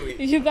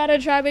personally. You gotta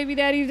try baby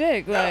daddy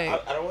dick, I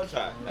like don't want to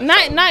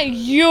try. not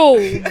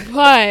you,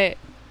 but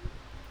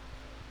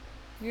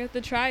you have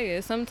to try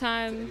it.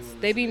 Sometimes anyone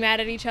they be listening. mad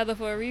at each other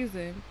for a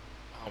reason.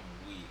 I'm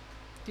weak.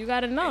 You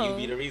gotta And know. you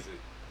be the reason.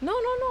 No.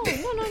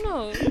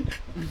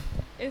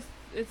 It's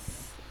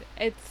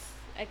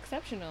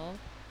exceptional.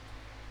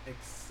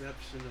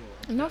 Exceptional.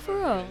 No, Never for heard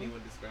real.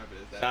 anyone describe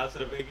it as that. Shout out to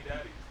the baby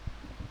daddies.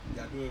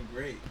 Y'all doing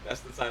great. That's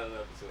the title of the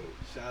episode.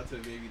 Shout out to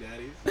the baby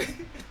daddies.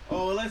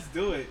 Oh, let's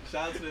do it.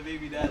 Shout out to the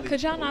baby daddies.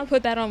 Could y'all not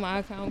put that on my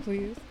account,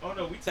 please? Oh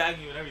no, we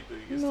tagging you and everything.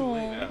 It's No. too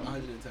late now.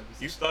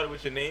 110%. You started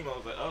with your name. I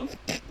was like, oh,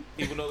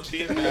 people know who she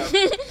is now.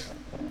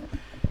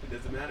 It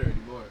doesn't matter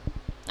anymore.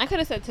 I could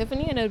have said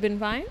Tiffany and it'd been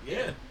fine.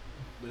 Yeah,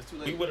 But it's too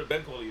we late. would have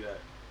been calling you that.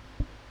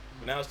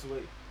 But now it's too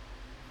late.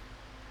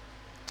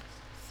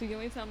 So you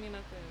ain't tell me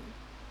nothing.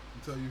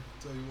 Tell you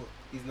what.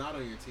 He's not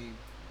on your team.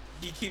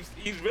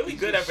 He's really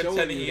good at just showing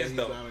pretending you he that is he's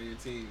though. not on your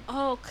team.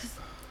 Oh,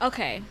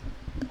 okay.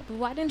 But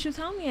why didn't you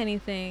tell me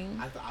anything?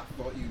 I thought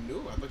you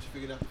knew. I thought you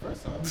figured out the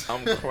first time.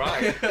 I'm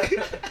crying.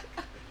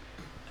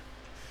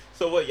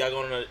 So what? Y'all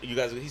going on? You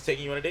guys? He's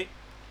taking you on a date?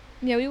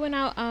 Yeah, we went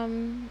out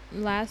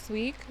last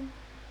week.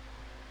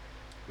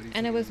 But he's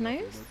And it taking was you out for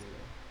your nice? birthday,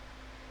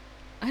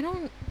 I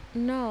don't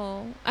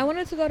know. I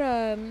wanted to go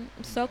to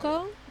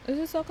Soko. Is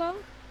it Soko? though.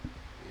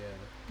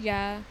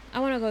 Yeah, I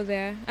want to go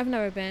there. I've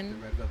never Yeah. The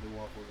been. red velvet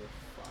waffles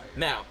are fire.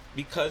 Now,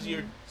 because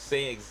you're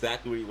saying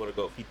exactly where you want to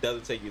go, if he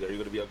doesn't take you there, you're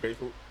gonna be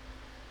ungrateful.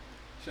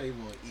 Sure you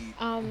want to eat.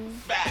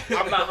 Fact.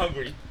 I'm not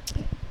hungry.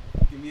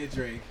 Give me a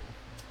drink.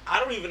 I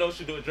don't even know what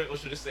should do a drink or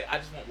should just say I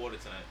just want water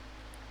tonight.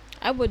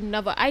 I would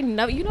never. I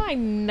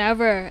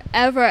never,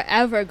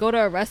 ever go to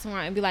a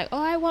restaurant and be like,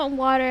 oh, I want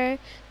water.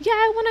 Yeah,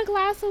 I want a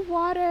glass of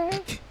water.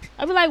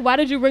 I'd be like, why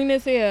did you bring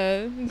this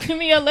here? Give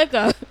me your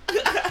liquor.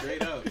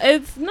 Straight up.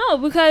 It's no,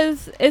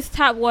 because it's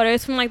tap water.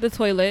 It's from like the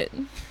toilet.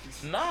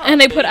 Nah.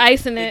 And they put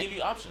ice in they it. give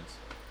you options.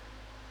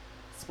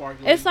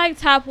 Sparkling. It's like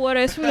tap water.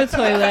 It's from the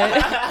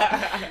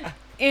toilet.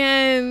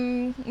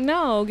 And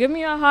no, give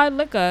me a hard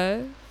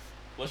liquor.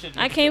 What's your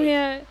I drink came choice?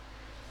 here.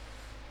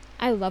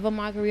 I love a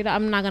margarita.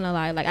 I'm not gonna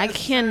lie. Like Yes,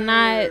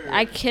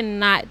 I sir.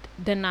 cannot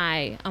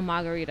deny a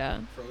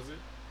margarita. Frozen.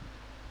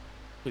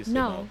 Please say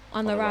No,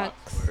 on the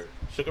rocks. Or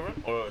sugar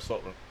rum or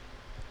salt rum?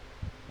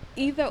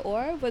 Either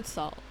or with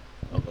salt.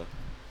 Okay.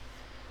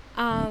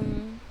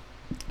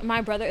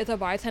 My brother is a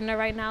bartender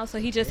right now, so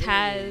he just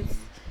has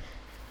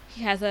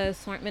an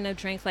assortment of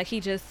drinks. Like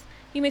he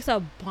makes a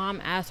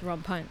bomb ass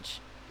rum punch.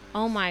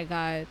 Oh my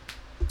god,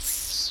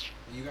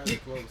 You guys are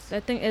close.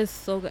 that thing is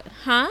so good,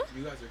 huh?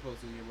 You guys are close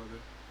to your brother.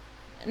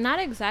 Not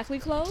exactly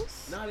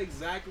close. Not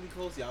exactly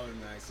close. Y'all are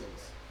mad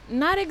close.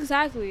 Not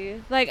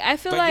exactly. Like I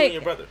feel Like you and like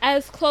your brother.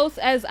 as close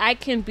as I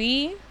can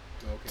be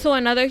Okay. to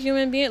another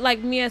human being, like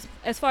me as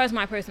far as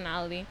my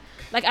personality.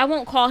 Like I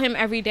won't call him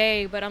every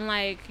day, but I'm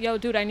like, yo,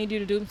 dude, I need you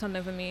to do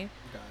something for me.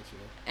 Gotcha.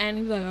 And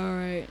he's like, all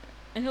right.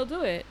 And he'll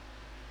do it.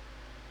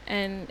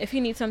 And if he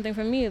needs something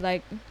from me,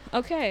 like,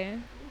 okay. Okay.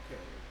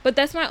 But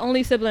that's my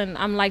only sibling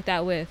I'm like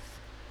that with.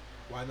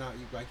 Why not?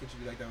 Why can't you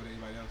be like that with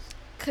anybody else?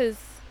 Because,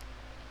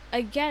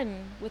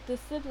 again, with the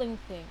sibling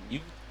thing.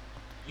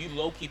 You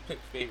low key pick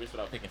favorites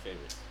without picking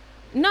favorites.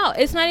 No,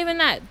 it's not even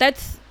that.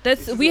 That's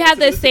It's just we like- have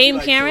so the this would be same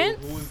like, so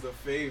parents. who's the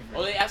favorite?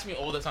 Oh, they ask me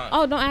all the time.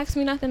 Oh, don't ask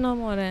me nothing no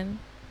more then.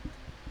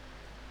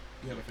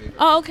 You have a favorite.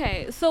 Oh,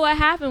 okay. So what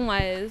happened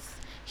was,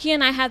 he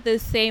and I had the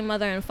same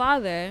mother and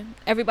father.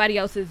 Everybody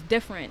else is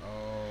different.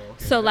 Oh,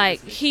 okay. So That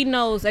like makes he sense.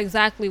 knows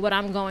exactly what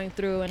I'm going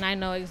through and I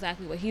know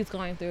exactly what he's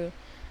going through,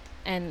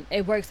 and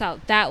it works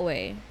out that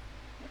way.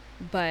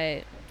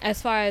 But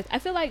as far as I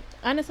feel like,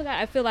 honestly,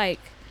 I feel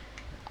like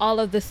all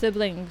of the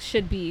siblings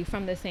should be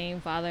from the same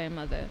father and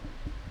mother.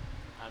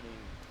 I mean,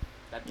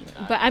 that'd be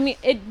nice. But I mean,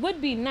 it would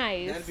be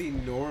nice. That'd be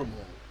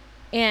normal.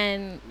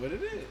 And What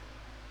it is?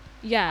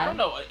 yeah, I don't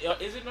know.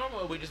 Is it normal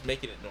or are we just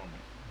making it normal?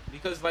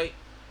 Because like,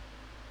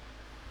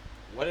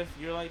 what if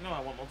you're like, no,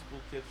 I want multiple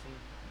kids from.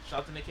 Shout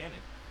out to Nick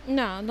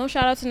Cannon. no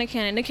shout out to Nick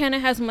Cannon. Nick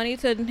Cannon has money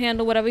to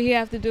handle whatever he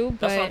have to do.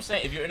 That's what I'm But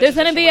saying. If you're in there's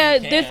gonna be a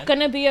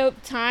there's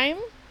time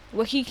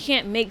where he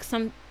can't make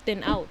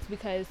something else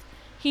because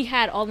he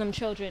had all them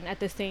children at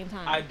the same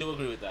time. I do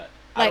agree with that.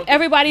 I Like don't think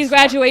everybody's he's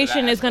smart for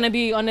graduation that is gonna aspect.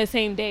 be on the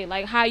same day.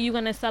 Like how you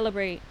gonna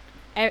celebrate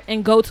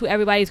and go to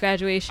everybody's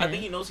graduation? I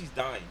think he knows he's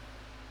dying.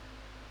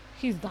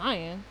 He's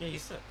dying. Yeah,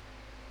 he's sick.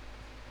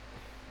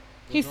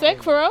 He's What's wrong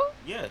sick for real?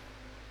 Yeah.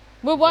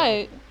 With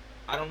what?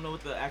 I don't know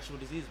what the actual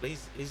disease, but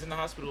he's in the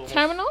hospital. Almost.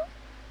 Terminal?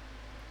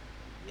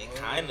 Yeah,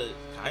 kinda.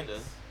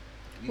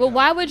 You Well, got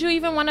why it. would you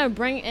even want to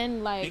bring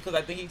in like? Because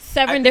I think he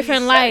Seven I think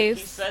different he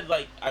lives. said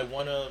like I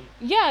wanna.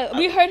 Yeah,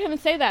 we heard him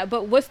say that,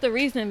 but what's the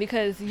reason?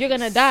 Because you're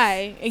gonna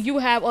die and you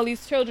have all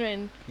these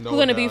children who are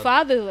gonna be doubt.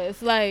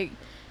 fatherless. Like,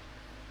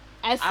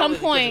 at I some don't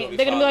think they're gonna point be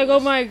they're gonna be like, "Oh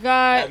fatherless. my Have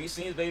god!" you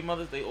seen his baby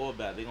mothers? They all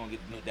bad. They gonna get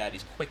new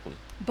daddies quickly.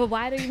 But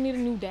why do you need a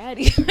new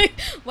daddy?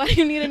 Why do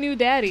you need a new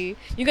daddy?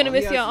 You're gonna Oh, he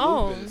miss your has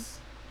own. lupus.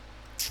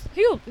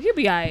 He'll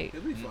be alright.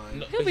 He'll be fine.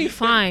 No, He'll but be he's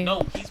fine.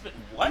 He's been.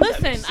 What? Have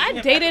you Listen, seen I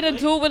him dated a actively?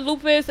 dude with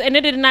lupus, and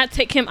it did not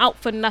take him out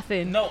for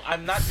nothing. No,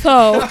 I'm not.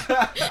 So,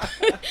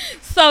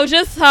 so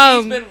just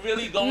He's been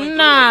really going through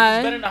nah. it.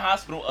 He's been in the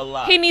hospital a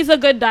lot. he needs a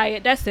good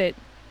diet. That's it.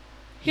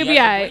 He'll he be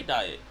has a alright. great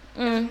diet.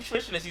 Mm. He's a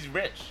nutritionist. He's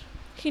rich.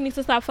 He needs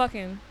to stop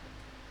fucking.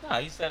 Nah,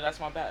 he said that's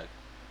my bag.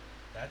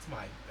 That's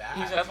my bag.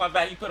 He said that's my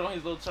bag. He put on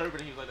his little turban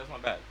and he was like, that's my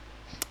bag.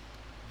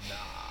 Nah,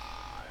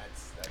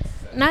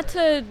 that's Not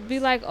to be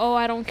like, oh,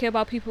 I don't care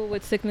about people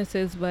with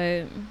sicknesses, but I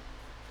don't care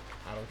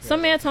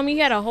some man about told me he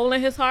had a hole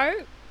in his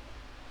heart.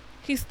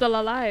 He's still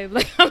alive.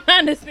 Like, I'm not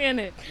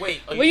understanding.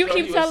 Wait, are Well, you you sure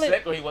keep he was telling-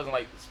 sick or he wasn't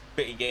like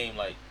spitting game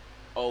like,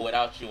 oh,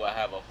 without you I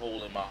have a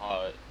hole in my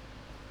heart.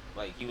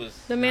 Like he was.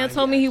 The man he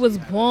told me he was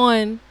actually had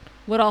born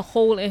with a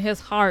hole in his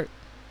heart.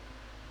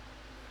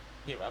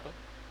 He a rapper?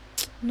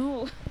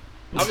 No.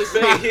 I'm just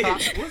saying.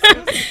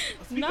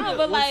 No,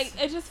 but like,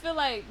 I just feel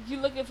like you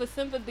looking for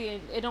sympathy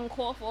and it don't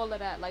call for all of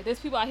that. Like, there's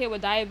people out here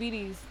with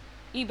diabetes.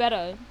 Eat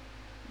better.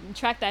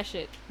 Track that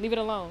shit. Leave it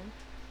alone.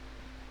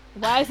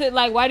 Why is it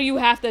like, why do you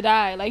have to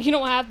die? Like, you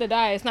don't have to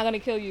die. It's not going to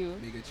kill you.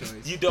 Make a choice.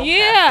 You don't Yeah.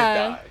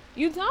 have to die.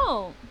 You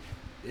don't.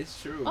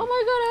 It's true. Oh my God,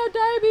 I have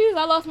diabetes.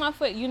 I lost my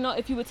foot. You know,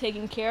 if you were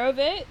taking care of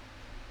it,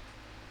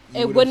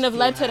 You it would've wouldn't have still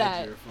led to had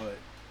that. your foot.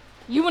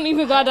 you wouldn't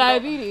even got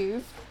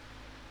diabetes.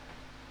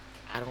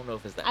 I don't know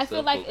if it's that I feel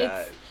simple, like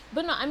guys. it's,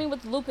 but no, I mean,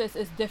 with lupus,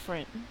 it's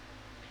different.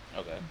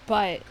 Okay.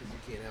 But 'Cause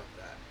you can't help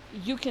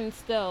that. you can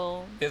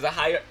still. There's a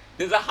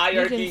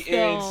hierarchy in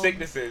still-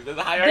 sicknesses. There's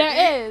a hierarchy.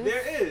 There is.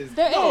 There is.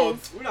 There no,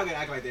 is. We're not gonna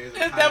act like there is.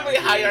 There's definitely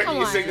a hierarchy Come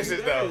in on.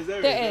 sicknesses though.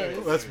 There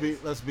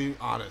is. Let's be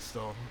honest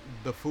though.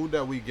 The food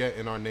that we get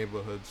in our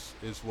neighborhoods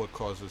is what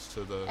causes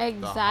to the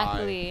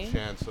Exactly. high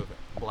chance of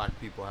black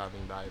people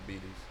having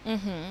diabetes.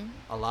 Mm-hmm.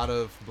 A lot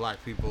of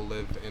black people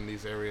live in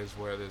these areas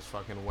where there's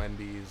fucking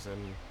Wendy's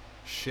and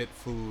shit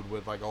food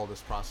with like all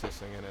this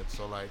processing in it.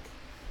 So like,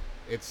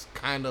 it's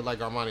kind of like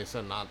Armani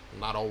said, not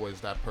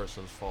always that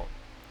person's fault.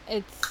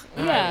 It's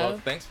All right, yeah. well,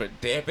 thanks for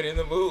dampening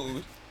the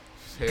mood.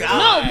 Here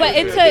God. No, but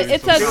it it's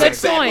is. a Some good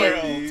facts.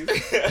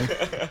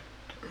 point.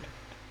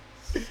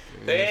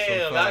 Here's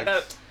some Damn,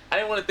 facts. I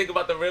didn't want to think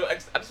about the real. I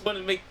just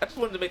wanted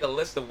to make a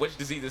list of which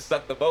diseases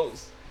suck the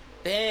most.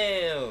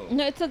 Damn.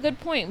 No, it's a good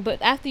point.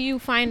 But after you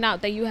find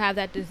out that you have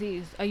that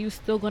disease, are you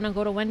still gonna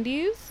go to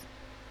Wendy's?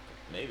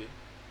 Maybe.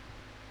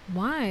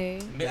 Why?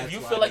 That's If you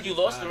why feel like niggas you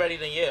lost die. already,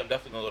 then yeah, I'm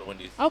definitely gonna go to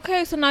Wendy's.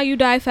 Okay, so now you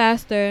die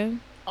faster.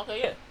 Okay,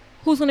 yeah,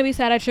 Who's gonna be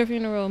sad at your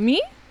funeral?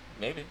 Me?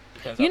 maybe.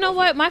 Depends You how know close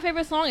what? My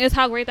favorite song is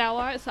 "How Great Thou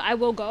Art," so I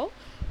will go.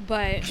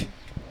 But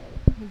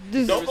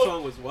this Don't Your go-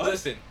 song was what?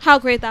 Listen, "How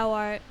Great Thou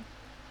Art."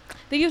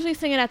 They usually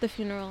sing it at the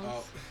funerals.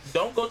 Oh,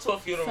 don't go to a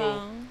funeral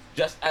So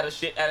just out of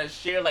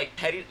sheer like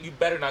petty. You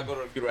better not go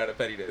to a funeral out of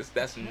pettiness.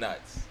 That's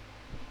nuts.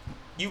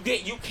 You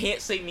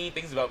can't say mean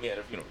things about me at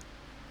a funeral.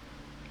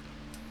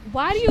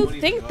 why do She you won't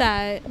even think go.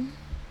 that?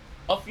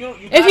 A funeral.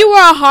 If you were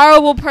a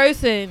horrible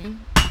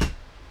person,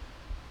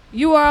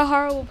 you are a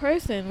horrible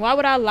person. Why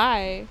would I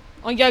lie?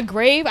 On your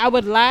grave, I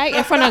would lie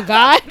in front of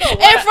God. No,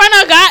 why in not-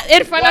 front of God,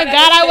 in front of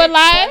God, I would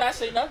Why lie. not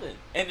say nothing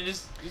and then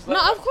just No,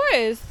 let of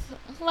course.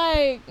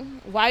 Like,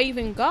 why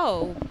even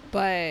go?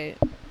 But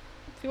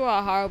if you were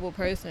a horrible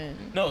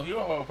person, No, if you're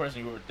a horrible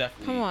person, you were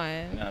definitely. come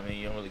on. I mean,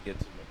 you don't really get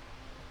to it.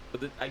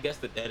 But I guess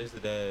the dead is the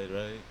dead,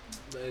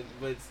 right?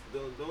 but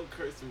don't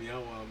curse me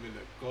out while I'm in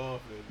the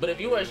coffin. But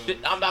if you were shit,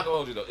 I'm not gonna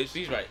hold you though. If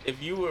she's right,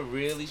 if you were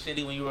really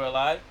shitty when you were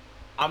alive,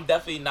 I'm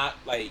definitely not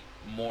like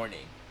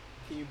mourning.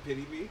 Can you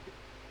pity me?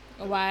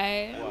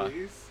 Why? Why? At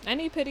least. I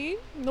need pity.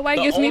 Nobody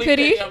The gives me only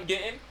pity. I'm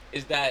getting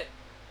is that,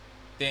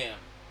 damn,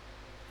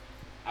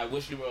 I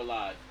wish you were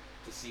alive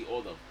to see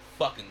all the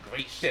fucking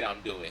great shit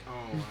I'm doing.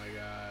 Oh my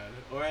god.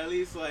 Or at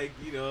least like,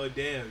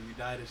 damn, you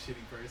died a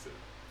shitty person.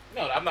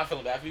 No, I'm not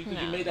feeling bad for you because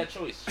you No. made that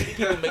choice. Shitty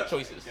people make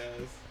choices.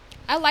 Yes.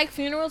 I like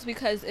funerals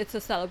because it's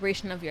a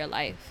celebration of your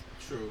life.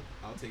 True.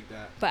 I'll take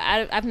that. But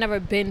I've never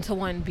been to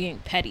one being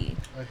petty.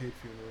 I hate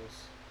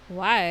funerals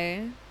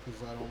Why?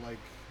 because I don't like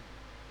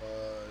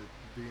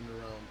being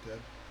around dead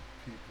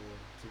people.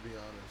 To be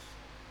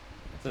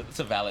honest. It's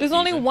a valid. There's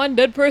only reason. one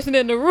dead person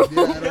in the room.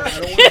 Yeah, I don't want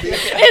to be.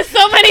 There's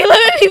so many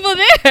living people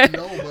there.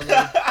 No,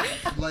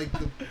 but like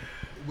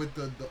with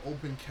the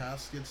open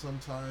casket,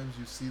 sometimes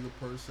you see the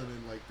person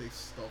and like they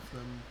stuff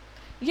them.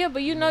 Yeah,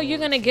 but you know No, you're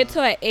gonna it's get not.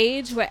 to an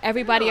age where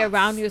everybody They're not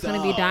around you is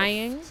gonna be stuffed.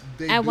 dying.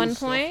 They At do one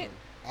stuff point?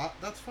 them.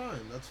 That's fine.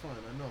 That's fine.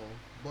 I know,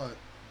 but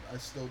I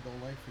still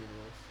don't like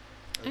funerals.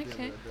 At the end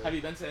Okay. of the day. Have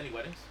you been to any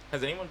weddings?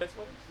 Has anyone been to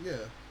weddings?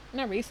 Yeah,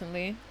 Not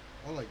recently.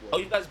 I like weddings. Oh,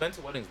 you guys been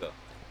to weddings though?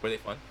 Were they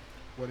fun?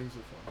 Weddings are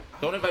fun.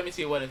 Don't invite me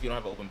to your wedding if you don't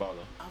have an open bar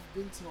though. I've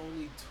been to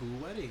only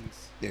 2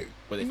 weddings.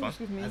 Were they fun?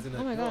 Excuse me. As an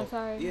Oh my adult. god,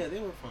 sorry. Yeah, they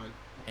were fun.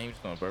 And you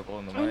just gonna burp all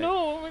in the I mic. know.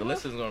 Oh my The God.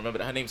 listeners gonna remember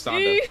that. Her name's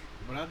Sonda.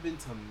 But I've been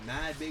to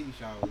mad baby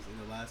showers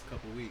in the last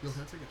couple weeks. Yo,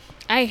 can I take a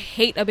shot? I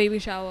hate a baby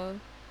shower.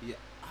 Yeah,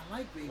 I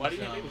like baby Why do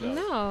you hate showers. baby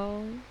showers?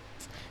 No.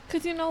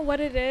 Cause you know what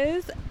it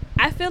is?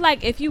 I feel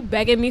like if you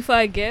begging me for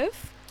a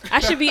gift, I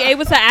should be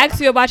able to ask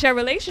you about your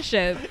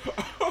relationship.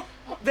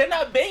 They're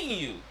not begging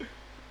you.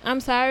 I'm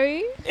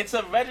sorry. It's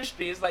a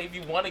registry. It's like if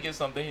you want to get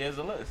something, here's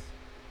a list.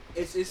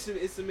 It's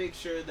to make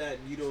sure that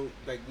you don't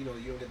you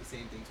don't get the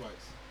same thing twice.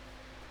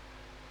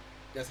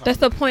 That's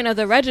the point of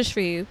the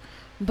registry.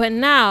 But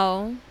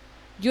now,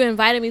 you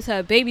invited me to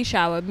a baby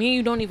shower. Me and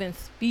you don't even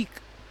speak.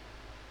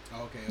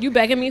 Okay. You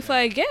begging me for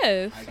a gift.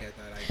 I get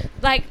that.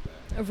 Like,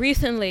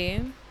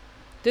 recently,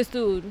 this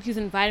dude, he's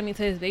invited me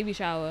to his baby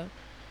shower.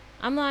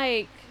 I'm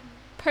like,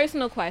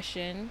 personal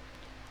question.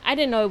 I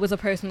didn't know it was a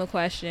personal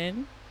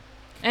question.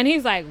 And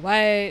he's like, what?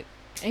 And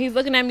he's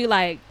looking at me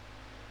like,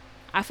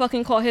 I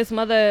fucking call his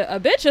mother a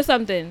bitch or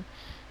something.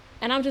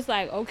 And I'm just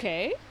like,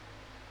 okay.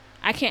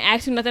 I can't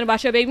ask you nothing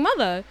about your baby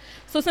mother.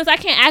 So since I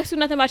can't ask you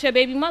nothing about your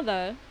baby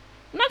mother,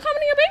 I'm not coming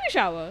to your baby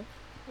shower.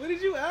 What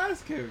did you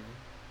ask him?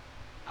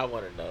 I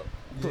want to know.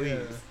 Please. Yeah.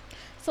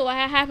 So what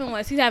had happened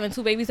was he's having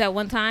 2 babies at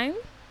one time.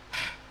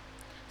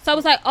 So I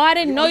was like, oh, I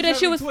didn't know that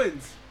she was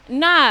twins.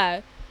 Nah.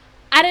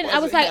 I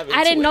was like, having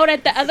I didn't know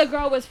that twins. the other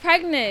girl was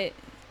pregnant.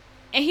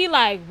 And he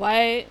like,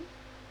 what?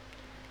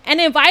 And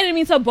invited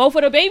me to both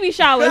of the baby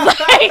showers. Like,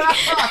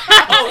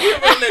 Oh, he a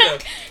real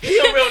nigga. He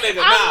a real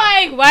nigga.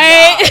 I'm like,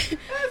 what?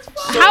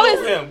 How Salute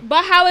is him.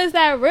 but how is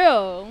that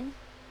real?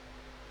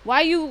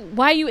 Why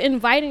you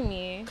inviting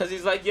me? Because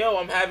he's like, yo,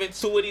 I'm having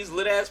 2 of these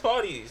lit ass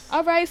parties.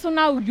 All right, so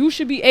now you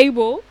should be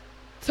able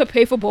to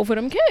pay for both of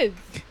them kids.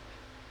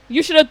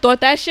 You should have thought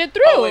that shit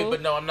through. Oh, wait,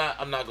 but no, I'm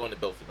not going to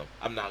both of them.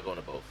 I'm not going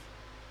to both.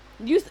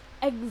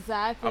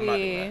 Exactly. I'm not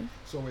doing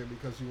So wait,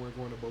 because you weren't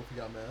going to both, you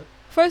got mad?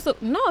 First,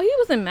 no, he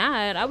wasn't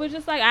mad. I was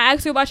just like, I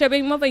asked you about your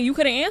baby mother, and you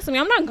couldn't answer me.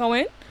 I'm not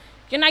going.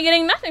 You're not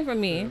getting nothing from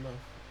me. Fair enough.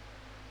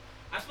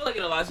 I feel like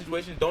in a lot of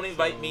situations, don't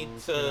invite me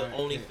So, to can I-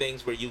 only can-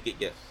 things where you get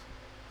gifts.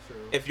 True.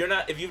 If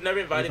you've never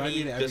invited Invite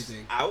me me to just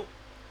everything. out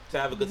to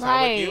have a good time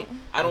Right. with you,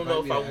 I don't Invite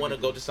know me if I to want to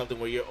go everything. to something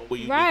where you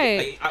Right.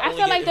 Like, I only feel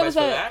get like there invites was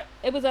for a that.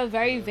 it was a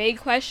very Yeah. vague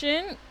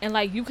question, and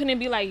like you couldn't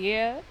be like,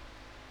 yeah,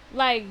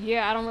 I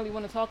don't really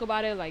want to talk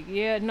about it. Like,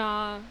 yeah,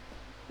 nah,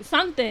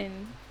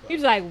 something. He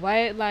was like,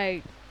 what?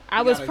 Like,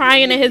 I was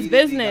prying in his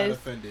business.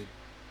 Offended.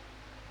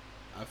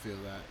 I feel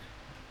that.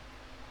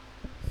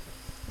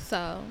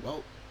 So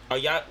Well,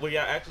 Were y'all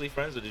actually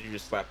friends, or did you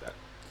just slap that?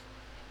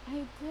 I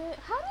did.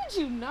 How did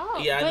you know?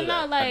 Yeah, I but knew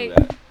no, that. I knew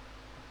like, that.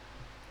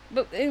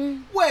 but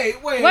wait.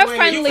 We're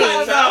friendly. You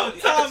Time out.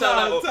 can tell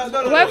that-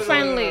 No, we're no.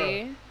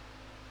 friendly.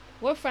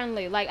 We're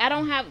friendly. Like, I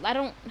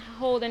don't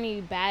hold any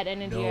bad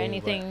energy No, or but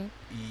anything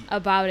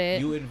about it.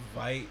 You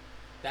invite.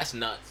 That's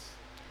nuts.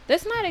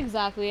 That's not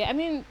exactly. I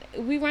mean,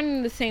 we run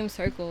in the same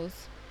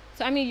circles.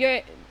 So I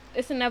mean,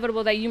 it's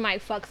inevitable that you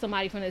might fuck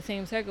somebody from the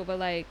same circle, but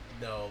like,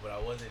 No, but I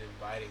wasn't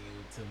inviting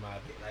you to my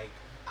like.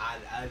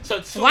 I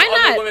So 2 why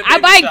other not? women I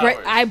baby buy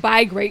showers.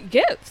 buy great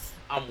gifts.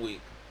 I'm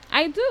weak.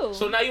 I do.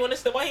 So now you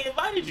understand why he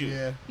invited you.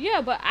 Yeah,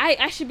 Yeah, but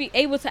I should be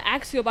able to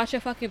ask you about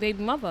your fucking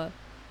baby mother.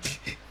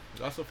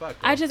 that's a fact.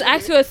 I just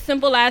asked you a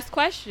simple ass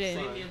question.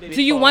 Same here, baby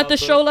Do you want the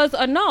father. strollers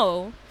or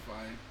no?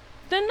 Fine.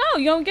 Then no,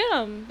 you don't get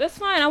them. That's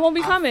fine. I won't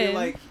be coming.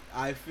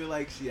 I feel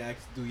like she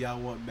asked, "Do y'all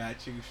want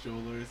matching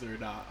strollers or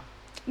not?"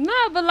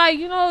 Nah, but like,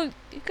 you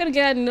could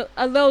get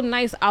a little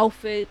nice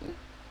outfit,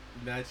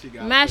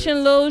 Matching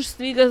little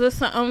sneakers or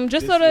something,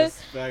 just so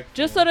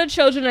Disrespectful. the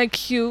children are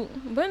cute.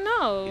 But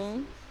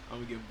no. I'm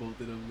gonna get both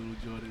of them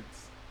little Jordans,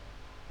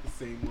 the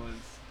same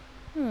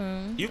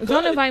ones. You Don't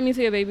could. invite me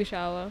to your baby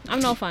shower. I'm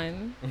no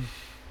fun.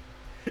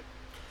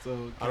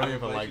 So I can don't even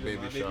invite like you to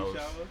baby my showers.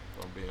 shower?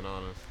 If I'm being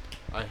honest,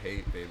 I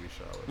hate baby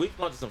showers. We've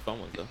gone to some fun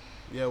ones though.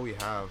 Yeah, we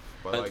have,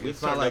 but like we've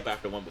it's not turned like up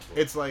after one before.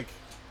 it's like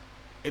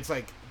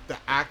the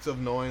act of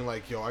knowing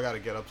like, yo, I gotta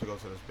get up to go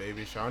to this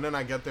baby shower, and then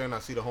I get there and I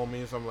see the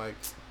homies. I'm like,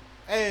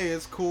 hey,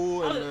 it's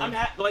cool. And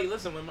then, Like,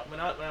 listen, when the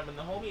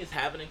homie is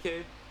having a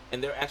kid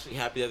and they're actually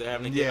happy that they're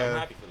having a kid, I'm Yeah.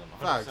 happy for them.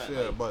 100%. facts, yeah,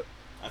 Like, but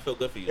I feel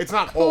good for you. it's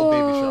not all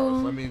baby Cool.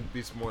 showers. Let me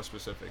be more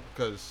specific,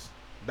 because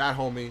that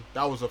homie,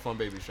 that was a fun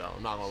baby shower.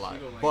 I'm not gonna lie, She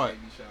don't like but baby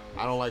showers.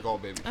 I don't like all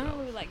baby I don't showers.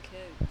 really like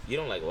kids. You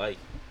don't like.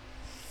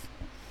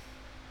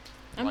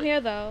 I'm Like-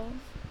 here though.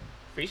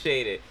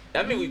 Appreciate it.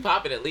 That means we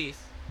popping at least.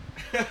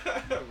 right?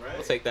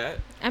 We'll take that.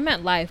 I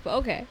meant life, but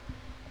okay.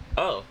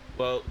 Oh,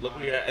 well, look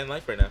where you're at in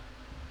life right now.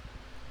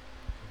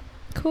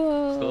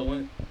 Cool. Still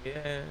win.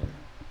 Yeah.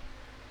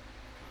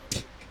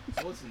 So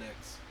what's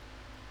next?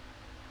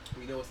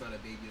 We know it's not a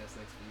baby that's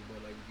next for you,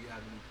 but like, do you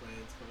have any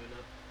plans coming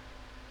up?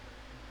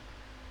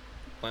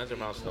 Plans or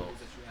Any milestones? goals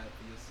that you have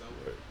for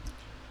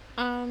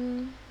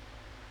yourself?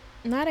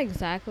 Not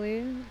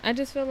exactly. I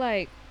just feel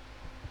like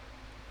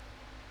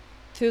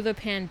through the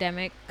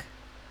pandemic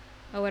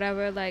or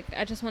whatever, like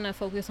I just want to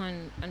focus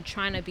on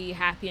trying to be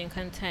happy and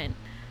content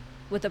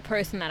with the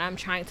person that I'm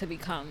trying to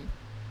become.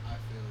 I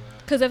feel that.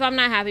 Because if I'm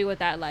not happy with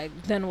that, like,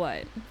 then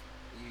what?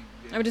 You-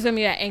 I'm just gonna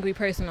be an angry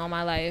person all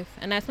my life,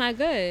 and that's not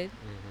good.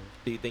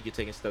 Do you think you're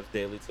taking steps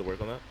daily to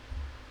work on that?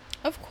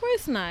 Of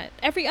course not.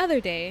 Every other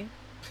day.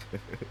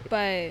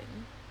 But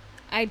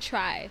I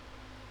try.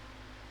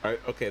 All right,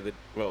 okay,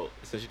 well,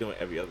 since you're doing it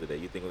every other day,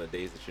 you think on the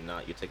days that you're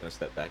not, you're taking a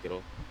step back at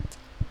all?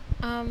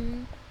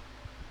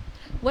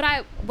 What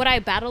I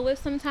battle with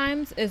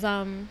sometimes is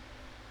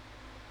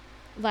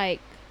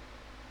like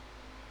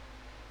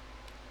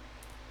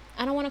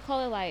I don't want to call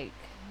it like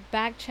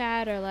back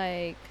chat or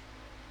like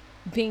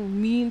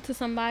being mean to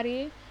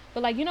somebody,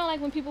 but like, you know,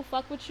 like when people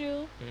fuck with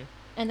you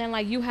and then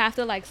like you have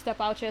to like step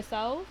out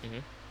yourself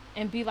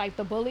and be like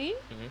the bully.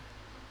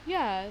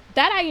 Yeah,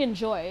 that I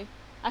enjoy.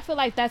 I feel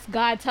like that's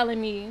God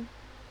telling me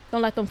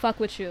don't let them fuck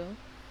with you.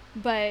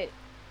 But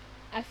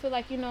I feel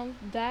like, you know,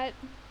 that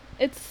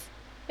it's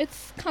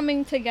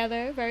coming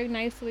together very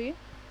nicely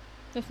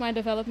with my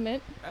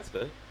development. That's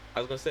good. I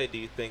was gonna say, do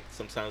you think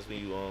sometimes when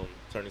you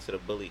turn into the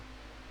bully,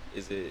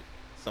 is it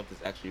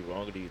something's actually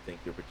wrong, or do you think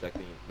you're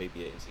projecting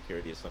maybe an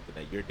insecurity or something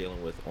that you're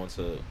dealing with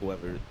onto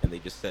whoever, and they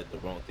just said the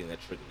wrong thing that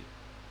triggered you?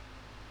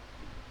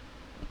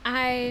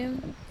 I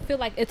feel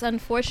like it's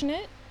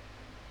unfortunate,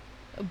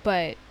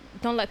 but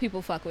don't let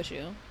people fuck with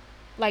you.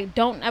 Like,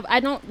 I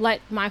don't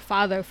let my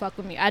father fuck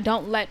with me. I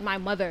don't let my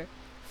mother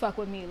fuck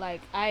with me.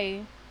 Like,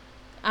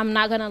 I'm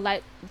not gonna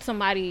let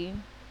somebody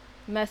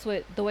mess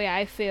with the way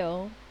I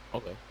feel.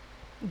 Okay.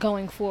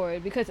 Going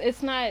forward, because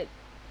it's not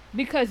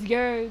because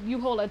you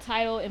hold a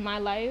title in my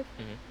life.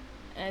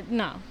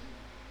 No.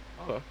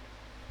 Okay.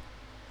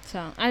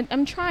 So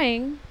I'm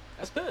trying.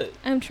 That's good.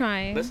 I'm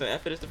trying. Listen,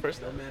 effort is the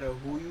first No step. matter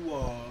who you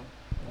are,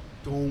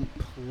 don't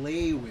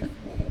play with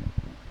me.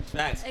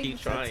 Facts. Keep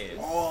trying. That's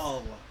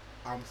all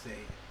I'm saying.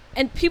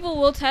 And people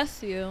will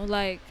test you.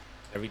 Like,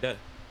 Every day.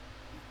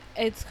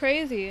 it's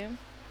crazy.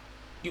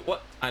 You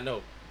what? I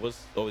know.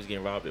 Was always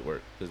getting robbed at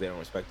work because they don't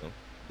respect them.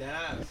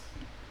 That ass.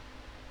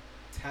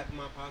 Tapping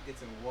my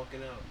pockets and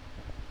walking out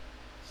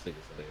Sick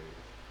is hilarious.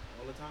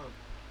 all the time.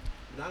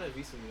 Not as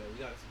recently though. We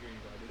got a security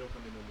guard. They don't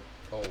come in no more.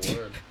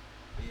 Oh, word.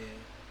 Yeah.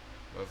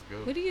 That's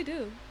good. What do you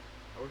do?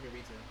 I work in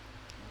retail.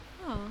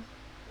 Oh.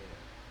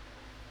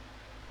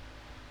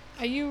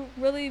 Yeah. Are you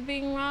really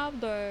being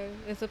robbed, or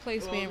is the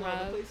place being The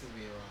robbed? place is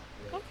being robbed.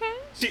 Yeah.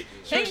 Okay.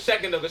 She was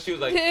checking though, because she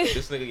was like,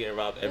 this nigga getting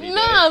robbed every day.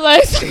 No,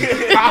 like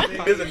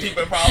There's a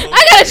deeper problem.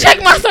 I gotta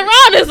check my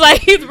surroundings.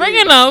 Like, he's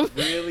bringing them.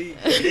 Really?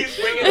 He's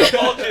bringing the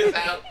vultures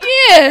out.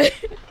 Yeah.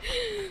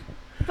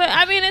 But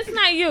I mean, it's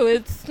not you.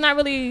 It's not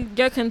really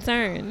your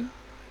concern.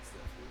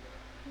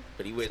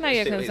 But he wears It's not that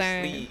your shit on his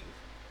concern. sleeve.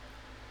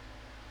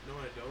 No,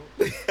 I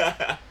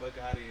don't.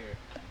 Fuck out of here.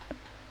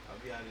 I'll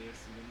be out of here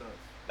soon enough.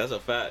 That's a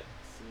fact.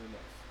 Soon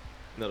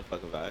enough. Another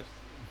fucking vibes.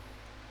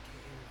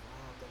 Getting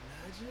robbed.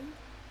 Imagine.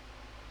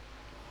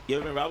 You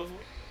ever been robbed before?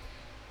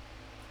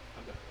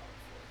 I've got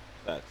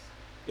robbed Facts.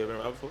 You ever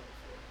been robbed before?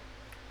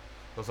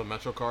 Does a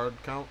Metro card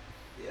count? before.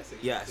 Yes.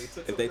 Yes.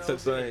 If they took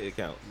something, it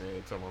counts. Yeah,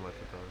 it's on my Metro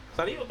card.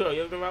 So, you a girl?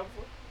 You ever been robbed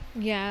before?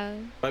 Yeah.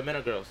 By men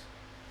or girls?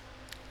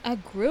 A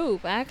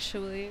group,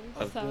 actually.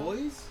 Of So-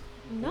 boys?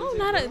 No, Boys and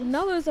not a girls?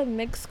 no. It was a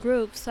mixed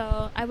group.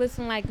 So I was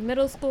in like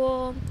middle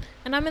school,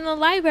 and I'm in the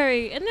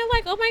library, and they're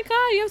like, "Oh my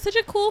god, you have such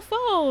a cool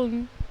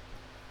phone."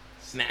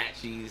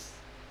 Snatchies.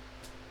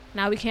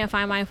 Now we can't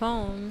find my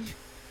phone.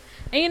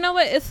 And you know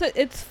what?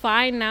 It's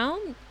fine now.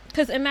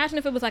 Cause imagine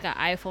if it was like an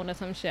iPhone or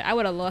some shit, I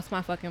would have lost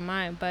my fucking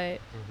mind. But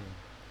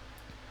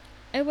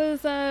it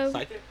was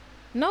Psychic?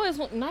 no, it's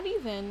not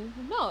even.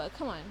 No,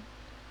 come on.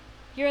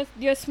 You're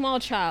a small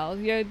child.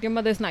 Your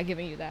mother's not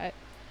giving you that.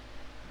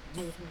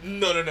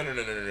 No. I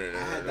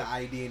had the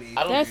ID in 8th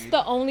grade. That's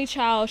the only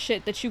child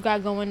shit that you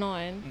got going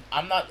on.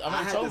 I'm not I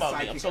had talking the about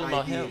me. I'm psychic talking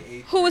about ID in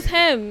him. 8th Who was grade.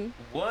 him?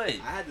 What? I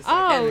had the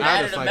Oh. And psychic I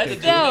had Matt a and the psychic Mega too.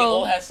 Dude, they Yo.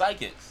 all had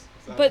psychics.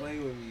 Stop But-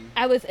 playing with me.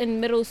 I was in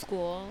middle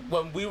school.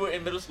 When we were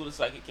in middle school, the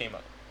psychic came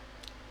out.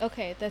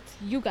 Okay, that's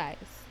you guys.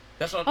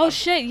 That's what Oh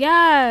shit,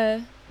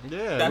 yeah.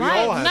 Yeah, That's we right.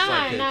 all had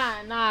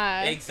psychics.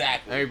 Nah.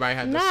 Exactly. Everybody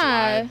had to Nah.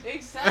 slide.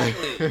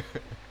 Exactly.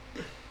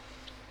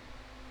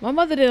 My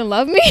mother didn't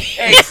love me.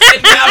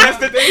 Now that's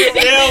the thing.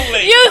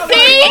 Really. You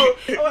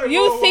see? Oh,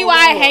 You see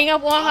why I hang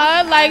up on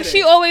her? Like,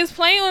 she always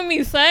playing with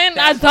me, son.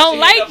 I don't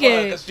like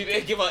it. She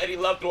didn't give her any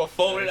love through a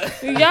phone.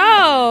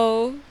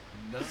 Yo.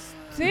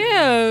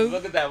 Damn.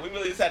 Look at that. We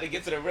really just had to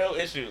get to the real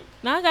issue.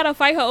 Now I gotta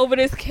fight her over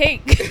this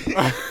cake.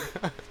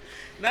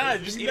 Nah,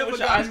 just You eat it never with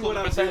your got eyes me closed.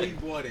 when I Percent. really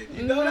wanted.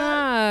 You know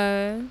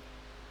that? Nah.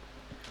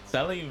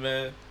 Telling you,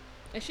 man.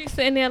 And she's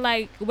sitting there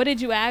like, what did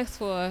you ask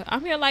for?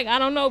 I'm here like, I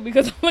don't know,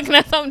 because I'm looking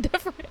at something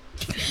different.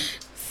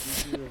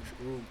 Speaking of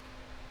group,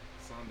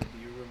 Sandra, do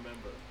you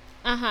remember?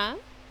 Uh-huh.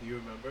 Do you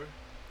remember?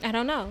 I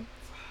don't know.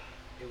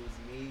 It was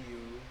me,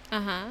 you,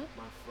 Uh-huh.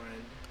 my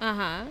friend,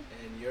 Uh-huh.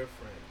 and your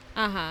friend.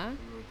 Uh-huh.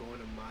 We were going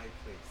to my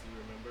place. Do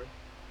you remember?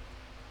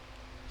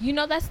 You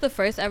know that's the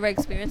first ever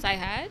experience I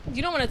had?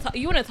 You don't want to talk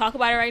you want to talk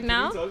about it right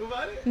now? Can we talk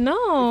about it?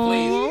 No.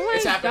 Please. Oh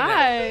It's my happening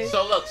now. god.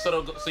 So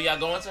look, so y'all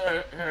go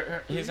into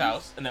his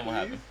house, and then what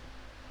happened?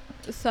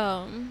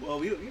 So, Well,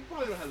 we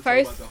probably don't have to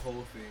First- talk about the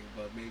whole thing,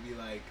 but maybe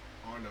like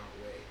on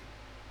our way.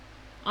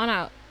 on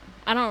out.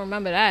 I don't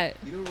remember that.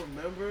 You don't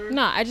remember?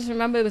 No, I just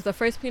remember it was the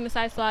first penis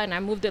I saw, and I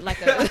moved it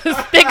like a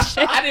stick shift.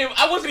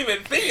 I wasn't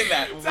even thinking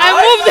that.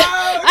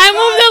 I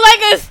moved it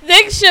like a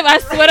stick shift. I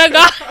swear to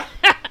God.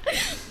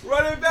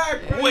 Run it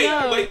back. Run Wait, it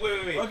back. No.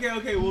 wait.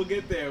 Okay, we'll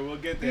get there. We'll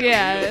get there.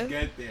 Yeah.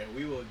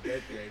 We will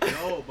get there.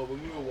 No, but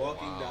when we were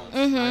walking down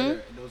Mhm.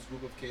 Snyder and those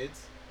group of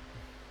kids,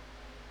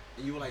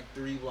 and you were like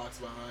 3 blocks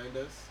behind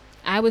us.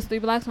 I was 3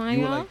 blocks behind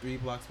You were y'all. like 3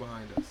 blocks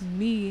behind us.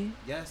 Me.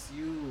 Yes,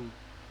 you.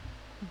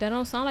 That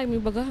don't sound like me,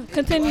 but go ahead. It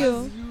Continue.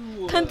 was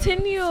you.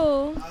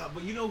 Continue.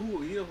 But you know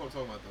who? You know who I'm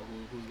talking about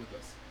though. Who's with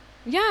us?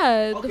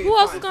 Yeah. Okay, Who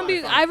else fine, is gonna fine,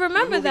 be? fine. I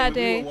remember When that we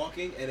day. were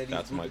walking, and then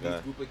That's my guy.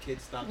 these group of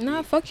kids stopped Nah,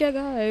 me. fuck your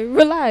guy.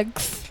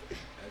 Relax.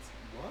 That's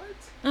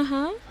what? Uh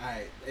huh.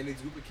 Alright, and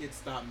this group of kids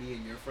stopped me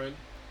and your friend,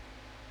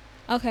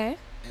 Okay.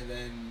 and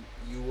then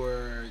you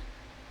were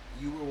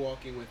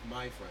walking with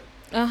my friend,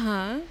 Uh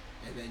huh.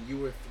 and then you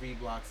were 3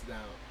 blocks down.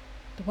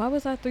 Why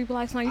was I 3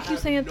 blocks down? You I keep have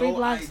saying 3 no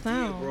blocks idea,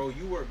 down. bro.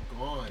 You were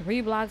gone.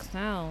 3 blocks You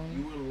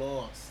down. were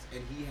lost,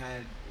 and he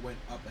had went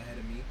up ahead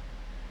of me.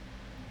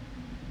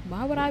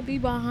 Why would I be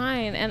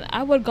behind? And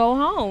I would go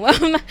home.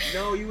 I'm not-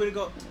 No, you wouldn't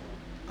go.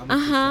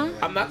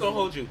 I'm not gonna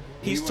hold you.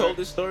 He's You told were-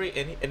 this story,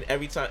 and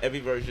every time, every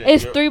version,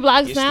 It's Uh, 3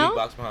 blocks it's down. 3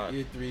 blocks behind.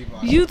 You're 3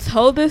 blocks. You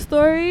told this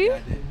story. Yeah,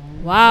 I did.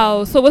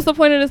 Wow. So what's the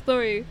point of the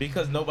story?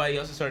 Because nobody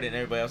else has heard it, and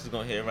everybody else is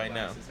gonna hear it right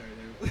now.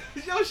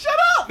 Yo, shut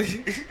up!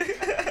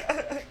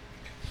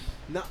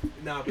 No,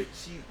 but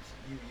you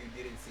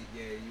didn't see.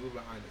 Yeah, you were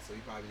behind us, so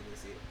you probably didn't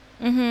see it.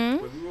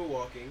 Mhm. When we were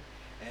walking,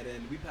 and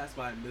then we passed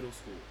by middle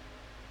school,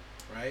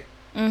 right?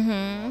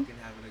 Mhm. Walking,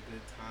 having a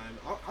good time.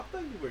 I'm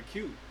thinking we're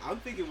cute. I'm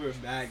thinking we're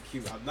mad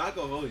cute. I'm not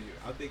gonna hold you.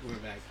 I'm thinking we're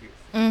mad cute.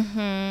 Mhm.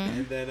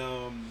 And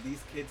then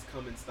these kids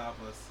come and stop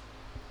us,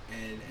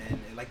 and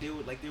like they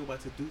were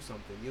about to do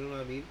something. You know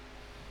what I mean?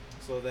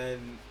 So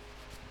then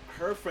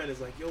her friend is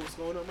like, "Yo, what's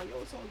going on?" I'm like,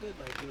 "Yo, it's all good.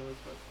 Like, you know,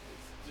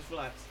 it's just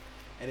relax."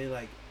 And they're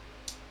like,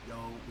 "Yo,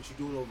 what you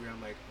doing over here?"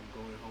 I'm like, "I'm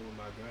going home with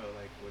my girl.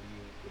 Like, what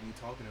are you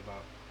talking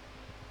about?"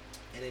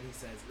 And then he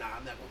says, "Nah,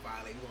 I'm not gonna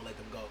violate. We're gonna let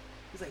them go."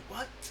 He's like,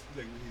 "What?" He's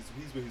like,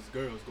 "He's with his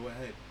girls. Go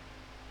ahead."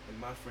 And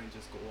my friend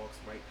just walks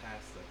right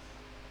past us.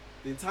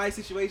 The entire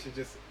situation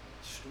just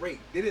straight.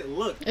 Didn't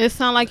look. It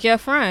sound like your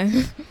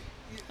friend.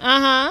 Uh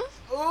huh.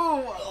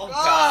 Oh my Oh,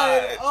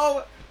 god. God.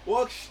 Oh,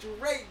 walk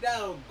straight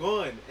down,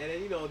 gone. And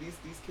then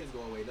these kids go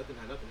away. Nothing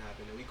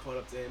happened. And we caught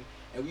up to him,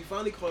 and we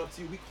finally caught up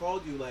to you. We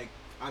called you like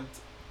I'm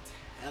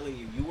telling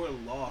you, you were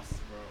lost,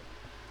 bro.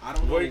 I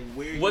don't know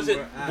where Was you it?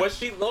 were at. Was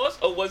she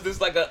lost, or was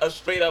this like a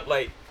straight up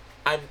like,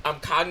 I'm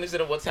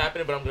cognizant of what's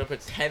happening, but I'm gonna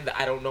pretend that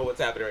I don't know what's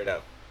happening right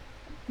now?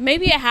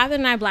 Maybe it happened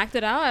and I blacked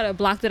it out or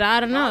blocked it out. I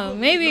don't know. Probably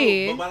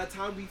Maybe. no, but by the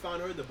time we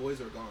found her, the boys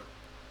were gone.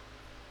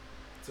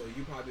 So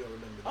you probably don't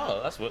remember that. Oh,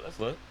 that's what.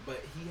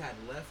 But he had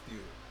left you.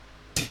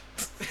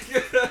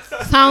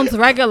 Sounds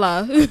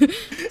regular.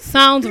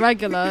 Sounds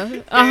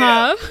regular. Uh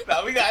huh.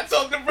 Now we gotta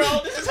talk to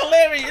bro. This is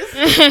hilarious.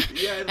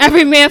 Yeah,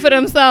 Every man for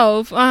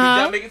themselves. Uh Did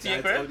y'all huh. make it to your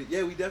I crib? told you.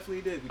 Yeah, we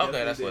definitely did.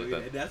 Okay, that's what it did.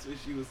 is. And that's what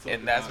she was talking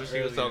And that's about what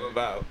she was earlier, talking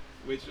about.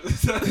 Which was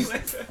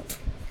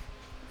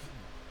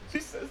She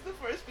says the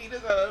first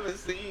penis I've ever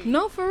seen.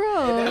 No, for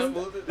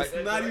real. that's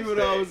not even what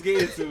I was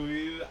getting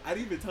to. I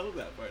didn't even tell him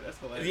that part. That's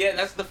hilarious. Yeah,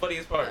 that's the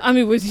funniest part. I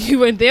mean, you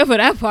weren't there for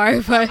that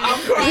part, but. I'm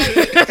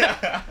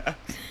crying.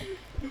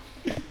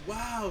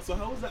 Wow. So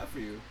how was that for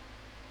you?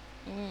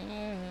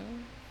 Mm.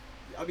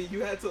 I mean,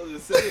 you had something to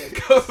say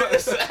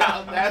it.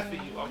 I'm mad for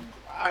you. I'm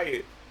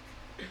crying.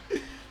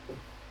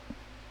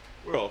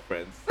 We're all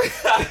friends.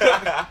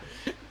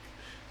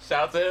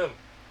 Shout out to him.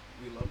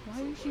 We love Why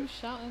him you so keep much.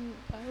 shouting?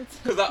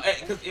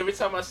 Cause every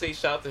time I say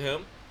shout to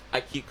him, I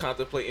keep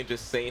contemplating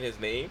just saying his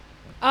name,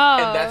 Oh.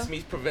 and that's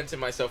me preventing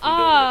myself from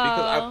doing it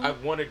because I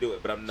want to do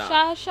it, but I'm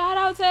not. Shout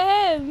out to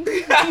him.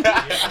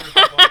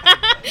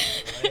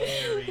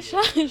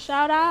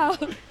 Shout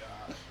out.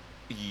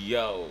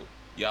 Yo,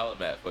 y'all are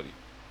mad funny.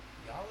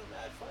 Y'all are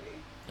mad funny.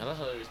 Y'all are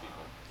hilarious people.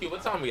 Hey,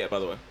 what time we at, by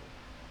the way?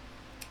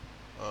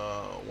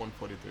 1:43. Oh,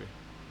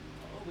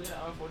 we at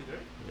hour 43.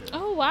 Yeah.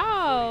 Oh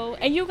wow!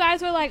 And you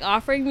guys were like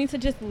offering me to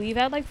just leave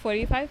at like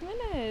 45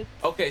 minutes.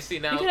 Okay, see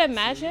now. You could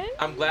imagine.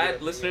 I'm glad,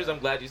 Yeah, listeners. yeah. I'm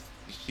glad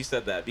she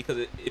said that because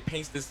it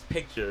paints this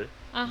picture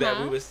Uh that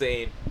we huh. were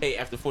saying, hey,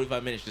 after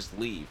 45 minutes, just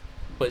leave.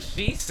 But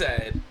she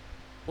said,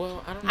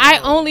 well, I don't know. I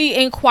only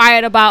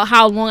inquired about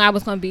how long I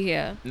was gonna be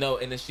here. No,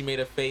 and then she made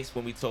a face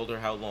when we told her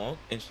how long,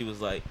 and she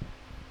was like,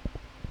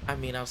 I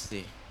mean, I'll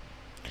see.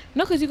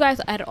 No, because you guys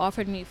had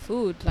offered me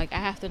food. Like I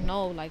have to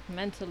know, like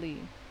mentally,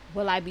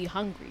 will I be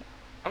hungry?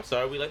 I'm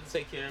sorry, we like to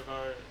take care of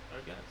our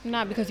guests.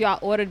 Not because y'all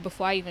ordered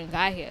before I even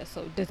got here.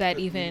 So does that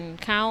But even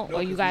count? no,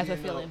 Or you 'cause guys we are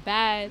didn't know. feeling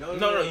bad?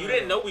 No, you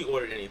didn't know we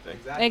ordered anything.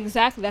 Exactly.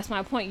 Exactly. That's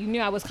my point. You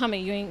knew I was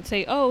coming. You ain't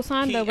say, "Oh, He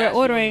Sonda, asked we're you when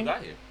ordering." you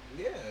got here.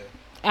 Yeah.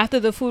 After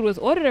the food was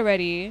ordered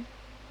already.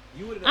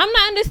 You would I'm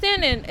not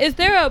understanding. Is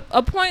there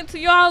a point to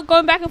y'all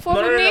going back and forth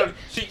with me? No.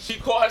 She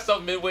caught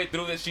herself midway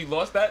through that she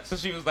lost that, so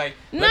she was like,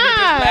 Nah, Let me just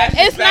lash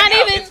this it's back not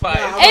out. even- It's fine.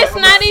 Nah, It's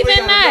I'm not gonna even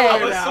swing that. out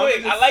I'm of a the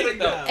swing. door now. I like I'm it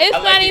gonna though. swing It's I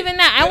like not it. even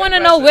that. I Get want to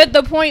know aggressive.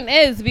 what the point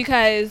is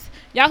because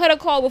y'all could have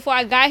called before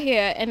I got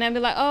here and then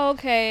be like, "Oh,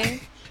 okay."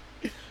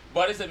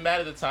 Why does it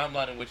matter the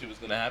timeline in which it was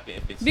gonna happen?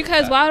 If it's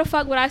Because why the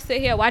fuck would I sit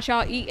here watch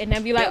y'all eat and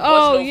then be like, there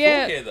 "Oh was no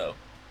yeah," food here though.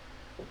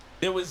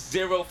 There was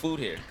zero food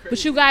here.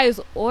 but you guys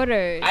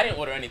ordered. I didn't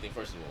order anything.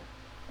 First of all,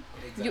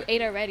 Exactly. You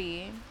ate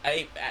already. I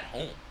ate at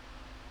home.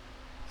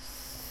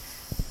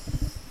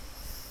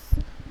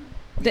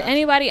 Did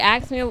anybody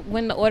ask me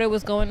when the order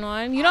was going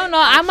on? You don't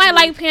know. I might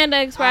like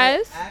Panda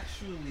Express.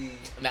 Actually,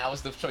 Now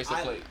what's the choice of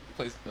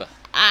place?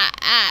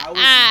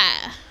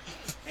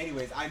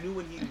 anyways, I knew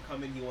when he would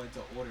come in, he wanted to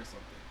order something.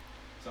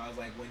 So I was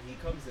like, when he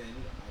comes in,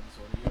 I'll just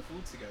order your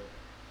food together.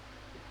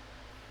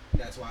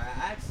 That's why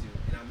I asked you,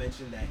 and I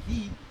mentioned that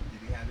he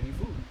didn't have any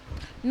food.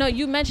 No,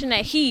 you mentioned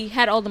that he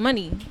had all the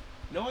money.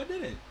 No, I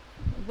didn't.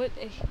 But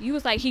you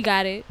was like, he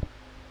got it.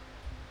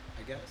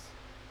 I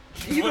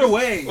guess. Either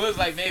way, It was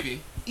like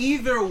maybe.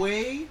 either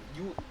way,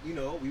 you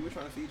know, we were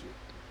trying to feed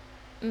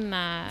you.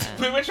 Nah.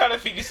 We were trying to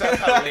feed you something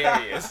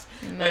hilarious.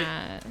 Like, Nah.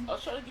 I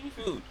was trying to give you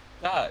food.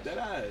 God. That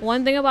ass.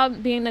 One thing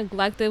about being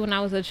neglected when I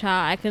was a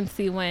child, I can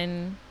see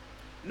when.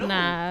 No.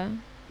 Nah.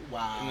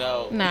 Wow.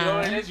 No. Nah. You know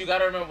what it is? You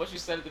gotta remember what you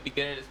said at the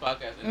beginning of this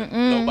podcast. And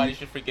Mm-mm. nobody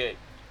should forget.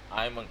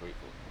 I'm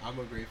ungrateful. I'm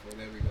ungrateful.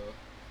 There we go.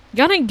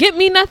 Y'all didn't get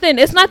me nothing.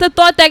 It's not the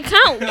thought that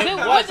counts. It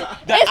wasn't.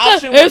 The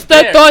option It's was the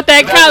there. thought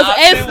that The counts.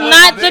 option It's was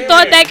not the there.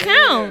 thought that There.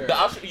 counts. The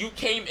option, you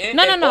came in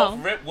No, no, and no.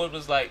 off rip Wood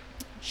was like,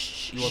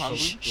 You want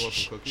hungry?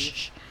 some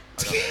cookies?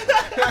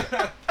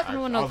 I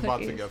don't want no I was about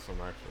to cookies. get some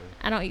actually.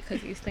 I don't eat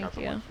cookies. Got Thank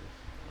some you. munchies.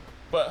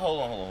 but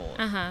hold on.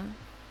 Uh huh.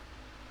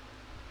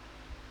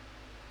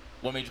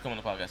 What made you come on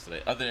the podcast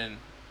today? Other than,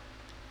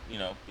 being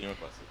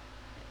requested.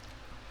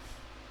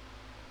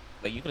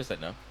 Like, you could have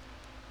said no.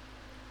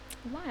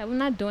 Why? I'm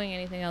not doing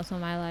anything else in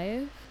my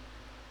life.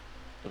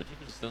 But you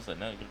could have still said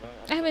no. You could've been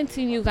like, I haven't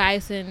seen you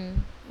guys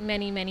in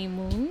many, many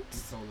moons.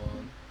 So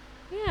long.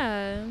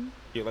 Yeah.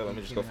 You're like, let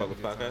me just go fuck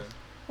with the podcast?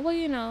 Well,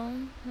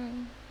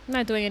 I'm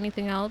not doing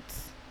anything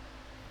else.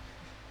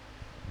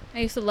 I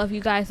used to love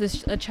you guys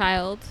as a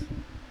child. You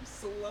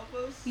so love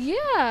us.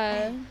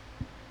 Yeah.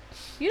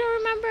 You don't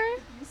remember?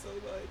 You so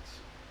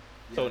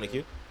much. So,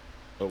 Nick,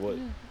 or what?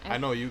 I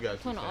know you guys.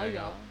 Told used to all hang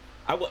y'all.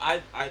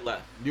 out. I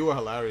left. You were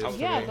hilarious to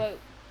Yeah, me but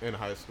in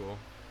high school.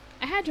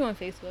 I had you on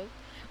Facebook.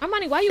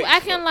 Armani, why you Facebook.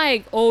 acting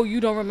like, oh, you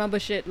don't remember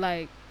shit?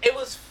 Like, It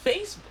was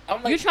Facebook.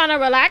 I'm like, you trying to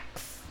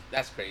relax?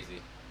 that's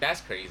crazy.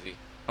 That's crazy.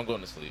 I'm going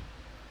to sleep.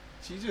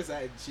 She just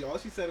all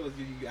she said was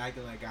you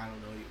acting like I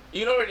don't know you.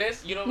 You know what it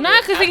is? You know what Nah,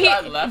 it is? because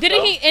After I left, didn't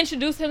though, he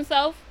introduce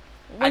himself?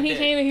 When I he did.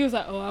 came in, he was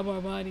like, oh, I'm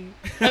Armani.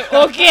 Like,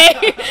 okay.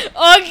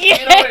 Okay.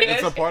 You know what it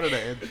It's is? a part of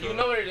the intro. You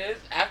know what it is?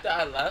 After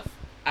I left,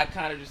 I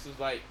kind of just was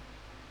like,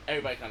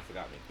 everybody kind of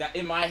forgot me. That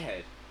in my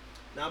head.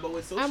 Nah, but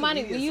with social Armani,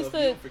 media we used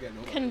stuff, you to don't forget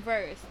nobody.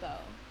 converse, though.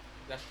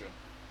 That's true.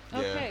 Yeah,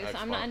 Okay, so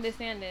I'm not Xbox.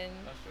 understanding.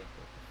 That's true.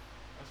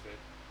 That's true.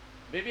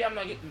 Maybe I'm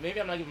not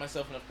giving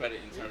myself enough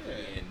credit in terms Yeah.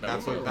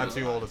 of being. That's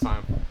you all the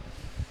time.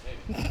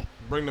 Maybe.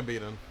 Bring the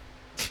beat in.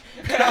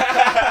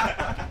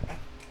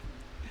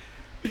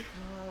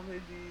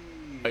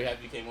 Are you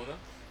happy you came on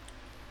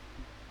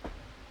though?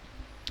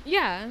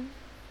 Yeah.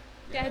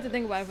 Yeah, I had to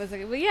think about it for a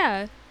second. But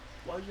yeah,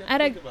 Why would you I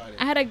have had to think about it?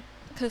 I had a,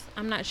 because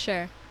I'm not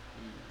sure.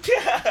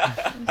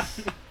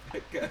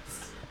 I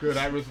guess. Good,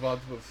 that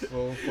response was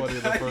so funny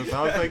the first time.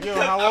 I was like,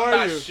 yo, how I'm are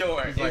not you?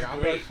 sure. He's like, It's I'm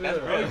great. not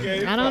sure. That's great.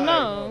 Okay. I don't fine.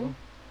 know.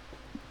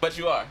 But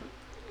you are.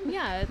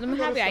 Yeah, I'm I'm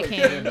happy gonna I start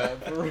saying came.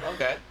 that for real.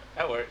 Okay,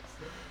 that works.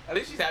 At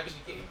least she's happy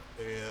she came.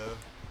 Yeah.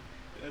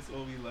 That's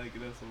what we like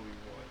and that's what we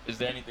want. Is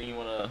there anything you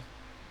wanna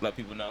let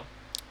people know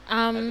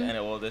at the end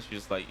of all this? You're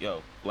just like,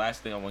 yo,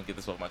 last thing I want to get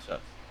this off my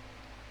chest.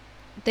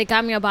 They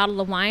got me a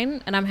bottle of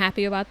wine, and I'm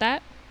happy about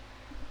that.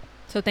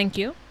 So thank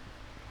you.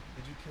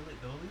 Did you kill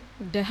it,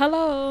 Dolly?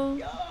 Hello.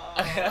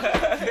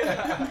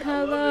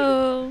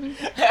 Hello.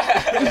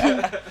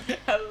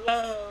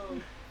 Hello.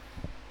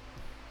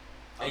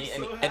 I'm Any-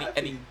 so any-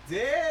 happy.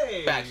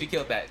 Dang. Fact, she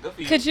killed that. Good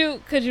for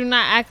you. Could you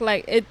not act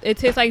like it? It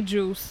tastes like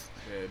juice.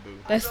 Yeah,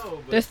 dude. That's know,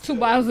 but there's 2 still.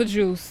 bottles of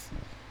juice.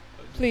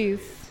 I'm just Please.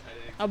 saying. I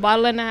didn't A expect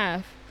bottle and a half.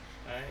 it.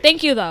 Alright.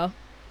 Thank you though.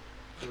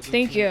 We'll do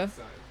Thank 2 you. next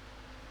time.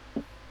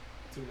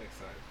 2 next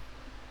time.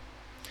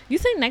 You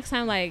say next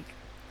time like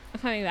I'm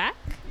coming back?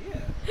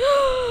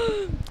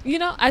 Yeah. You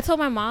know, I told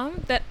my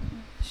mom that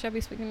should I be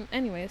speaking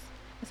anyways.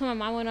 I told my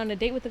mom I went on a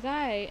date with a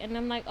guy and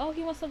I'm like, oh,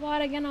 he wants to go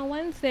out again on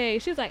Wednesday.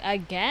 She's like,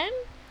 again?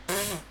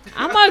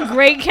 I'm a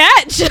great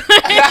catch.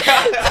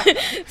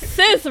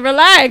 Sis,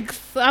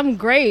 relax. I'm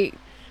great.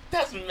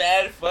 That's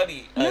mad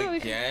funny. No,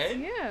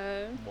 Again?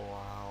 Yeah.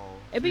 Wow.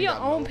 It be She your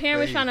got own no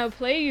parents faith. trying to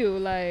play you.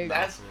 Like,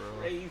 That's For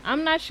real. crazy.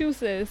 I'm not you,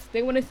 sis.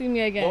 They want to see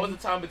me again. What was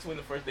the time between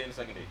the first date and the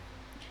second date?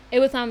 It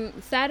was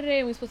Saturday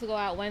and we were supposed to go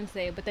out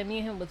Wednesday, but then me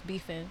and him was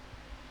beefing.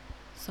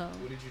 So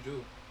What did you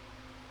do?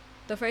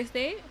 the first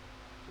date,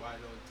 Why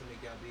to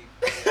make y'all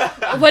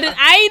beef? what did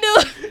I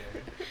do?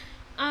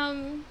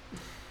 Yeah.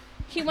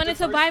 He wanted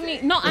The to buy first me.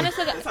 date? No,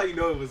 honestly, That's how you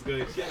know it was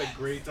good. She had a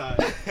great time.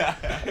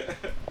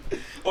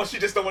 Or she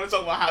just don't want to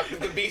talk about how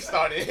the beef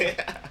started.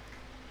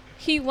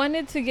 he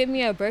wanted to give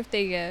me a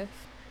birthday gift,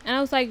 and I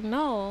was like,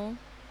 no,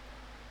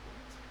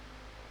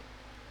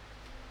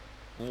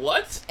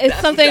 What? it's That's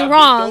what something y'all beefed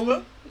wrong.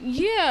 over?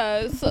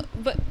 Yeah, so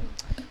but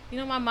you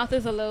know my mouth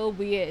is a little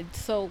weird.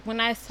 So when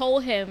I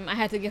told him, I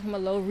had to give him a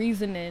little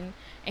reasoning,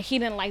 and he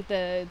didn't like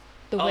the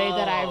the way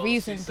that I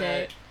reasoned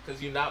it.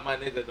 Because you're not my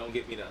nigga, don't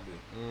get me nothing.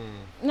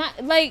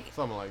 Not like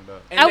Something like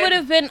that. And I then- would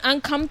have been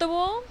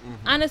uncomfortable.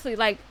 Honestly,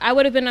 like I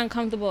would have been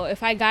uncomfortable if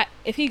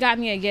he got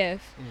me a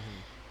gift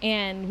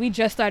and we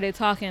just started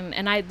talking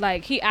and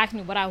he asked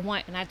me what I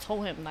want and I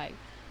told him like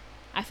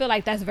I feel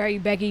like that's very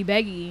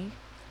beggy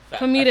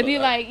for me I to feel be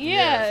that. like,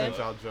 yeah. Since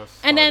y'all just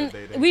And then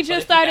started dating. we But just if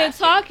he started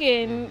asked him-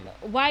 talking.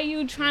 Why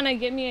you trying to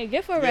get me a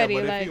gift already? Yeah,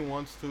 but like if he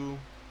wants to,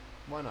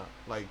 why not?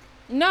 Like,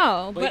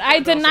 no, But but he I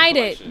could've done some denied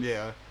it. collection.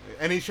 yeah,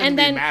 and he shouldn't And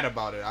be then- mad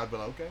about it. I'd be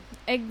like, okay.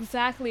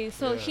 Exactly.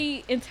 So Yeah.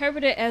 he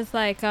interpreted it as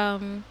like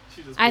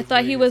She just I puts thought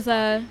money he in was his pocket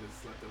a- and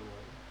just left it alone.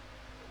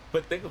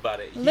 But think about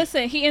it.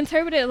 listen, he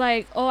interpreted it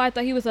like, oh, I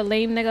thought he was a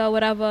lame nigga or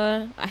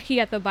whatever. He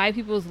had to buy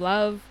people's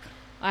love.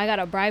 I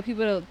gotta bribe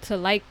people to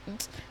like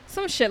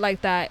some shit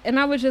like that. And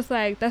I was just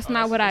like, that's Oh,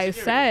 not that's what I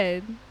insecurity.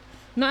 said.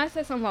 No, I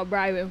said something about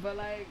bribing, but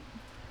like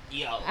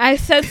Yo. I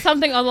said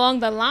something along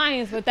the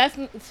lines, but that's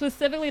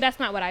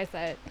not what I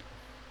said.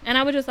 And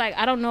I was just like,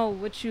 I don't know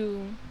what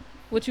you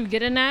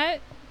getting at.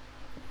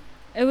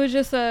 It was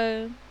just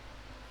I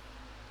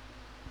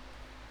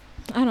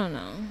don't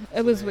know. It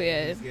So was then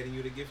weird. He's getting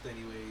you the gift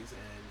anyways,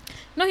 and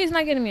No, he's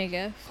not getting me a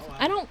gift. Oh,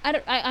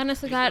 I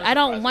honestly, He's God, gonna I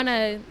don't surprise want to.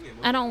 Yeah,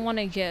 most I don't likely. want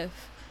a gift,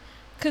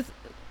 cause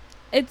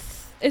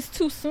it's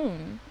too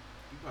soon.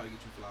 you probably get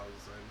you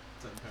flowers or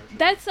something perishable.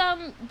 That's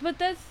but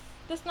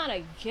that's not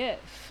a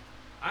gift.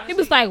 He Honestly,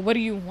 was like, "What do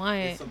you It's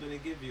want?" something to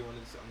give you on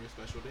your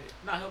special day.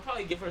 nah, he'll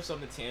probably give her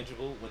something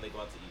tangible when they go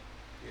out to eat.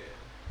 Yeah.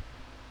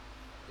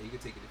 And you can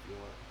take it if you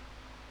want.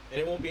 And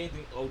it won't be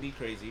anything OD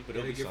crazy, but Get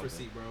it'll a be gift something.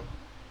 receipt, bro.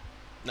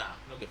 Nah,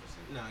 no gift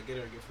receipt. Nah, get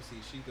her a gift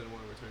receipt. She's gonna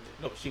want to return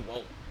it. No, but she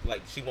won't.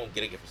 Like, she won't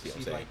get a gift receipt. I'm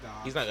She's saying. like the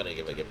He's not gonna option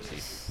give her a gift return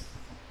it. receipt.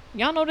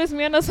 Y'all know this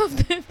man or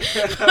something?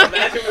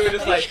 Imagine we were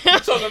just like, you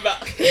talking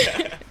about.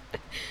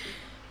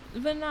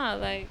 But nah,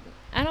 like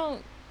I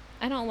don't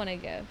want a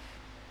gift,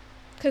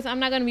 cause I'm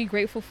not gonna be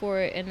grateful for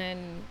it, and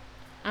then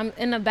I'm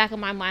in the back of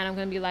my mind I'm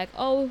gonna be like,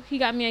 oh, he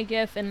got me a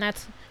gift, and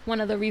that's one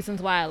of the reasons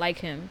why I like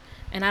him,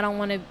 and I don't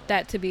want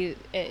that to be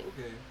it.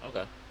 Okay.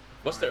 Okay.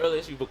 What's the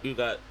earliest you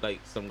got like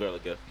some girl a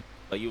gift?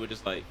 Like you were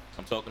just like,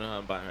 I'm talking to her,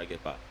 I'm buying her a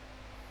gift. Bye.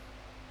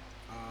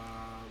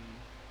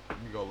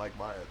 You go like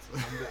my ads.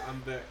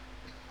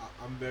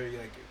 I'm very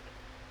like,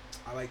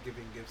 I like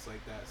giving gifts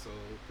like that. So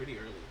pretty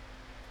early.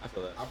 I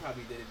feel that. I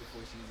probably did it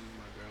before she was even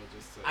my girl,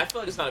 just to. I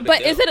feel like it's not a big But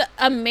deal. is it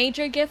a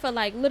major gift or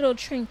like little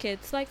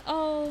trinkets? Like,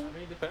 oh, I mean,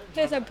 it depends.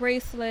 here's Why a not?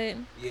 bracelet.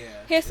 Yeah.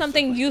 Here's it's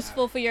something stuff like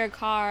useful that. for your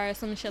car or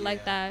some shit like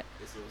Yeah. that.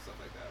 It's little stuff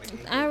like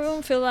that. Like I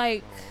don't feel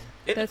like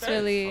It That's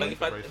depends. really- like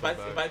if I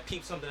Bracelet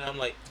peep something, I'm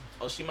like,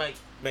 oh, she might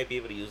be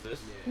able to use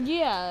this.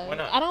 yeah. Why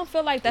not? I don't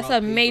feel like that's Well,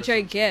 a pay for major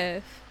something.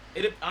 gift.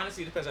 It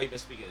honestly depends how you've been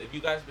speaking. If you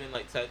guys been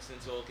like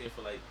texting, talking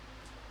for like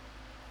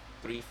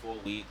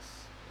 3-4 weeks,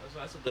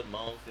 that's a good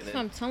month. And So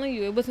then, I'm telling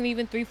you, it wasn't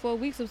even 3-4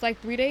 weeks. It was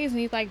like 3 days, and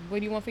he's like, "What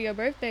do you want for your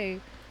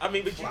birthday?" I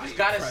mean, but you Flying just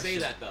gotta pressure. say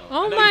that though.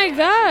 Oh I know my you don't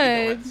actually- you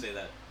don't have God. to say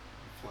that.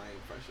 Flying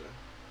pressure.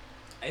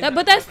 Ain't But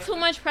that that's pressure? too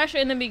much pressure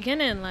in the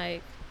beginning.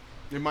 Like,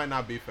 It might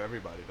not be for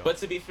everybody though. But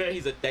to be fair,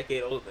 he's a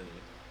decade older than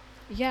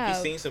you. yeah.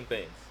 He's seen some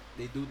things.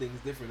 They do things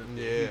different up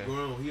there. Yeah. He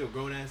grown. He a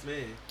grown ass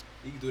man.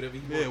 He can do whatever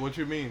he yeah, wants. what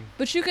you mean?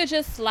 But you could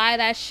just slide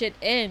that shit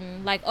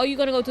in. Like, oh, you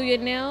gonna go do your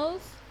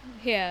nails?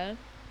 Here.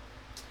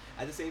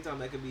 At the same time,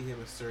 that could be him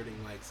asserting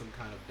like some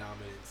kind of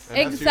dominance. And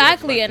that's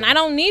Exactly, you, and I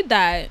don't need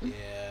that.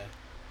 Yeah.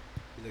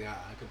 He's like,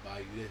 I could buy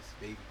you this,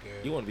 baby girl.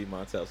 You want to be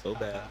Montel so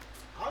bad.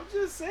 I'm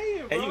just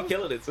saying, bro. And you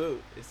killing it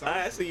too. It sounds-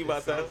 I see you, it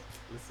Montel. sounds-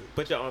 Listen.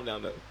 Put your arm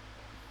down though.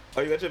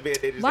 Oh, you got your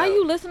band-aid just Why out.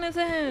 you listening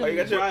to him? Why you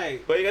got your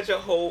Right. Why you got your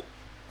whole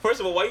First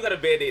of all, why you got a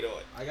band-aid on?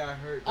 I got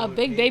hurt. A doing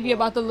big baby paintball,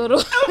 about the bro. little.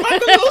 About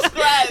the little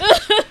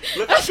scratch.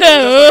 Look at you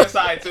on the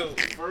side too.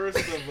 First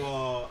of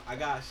all, I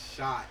got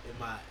shot in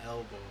my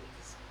elbow.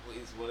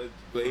 Please, what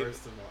blade?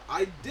 First of all,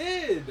 I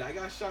did. I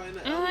got shot in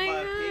the Oh elbow my by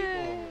a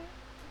God.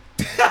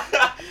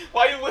 paintball.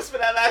 Why you whisper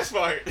that last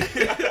part?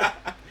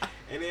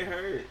 And it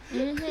hurt.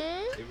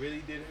 Mhm. It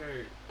really did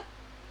hurt.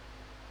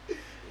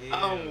 And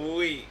I'm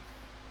weak.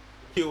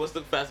 Q, what's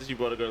the fastest you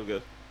brought a girl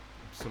gift?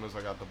 As soon as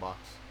I got the box,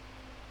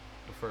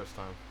 the first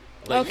time.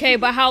 Like, Okay,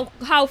 but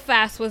how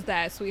fast was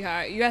that,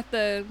 sweetheart? You have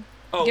to.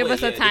 oh, give wait,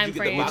 us a yeah, time did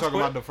you get the frame. We're box talking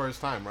quick? about the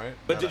first time, right?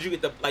 But That did I- you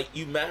get the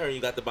you met her and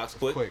you got the box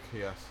quick, quick?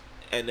 Yes.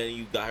 and then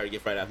you got her a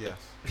gift right after? Yes.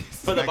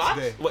 For the Next box?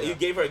 day, What yeah. you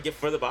gave her a gift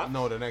for the box?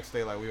 No, the next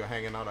day, like we were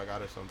hanging out, I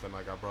got her something.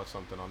 Like I brought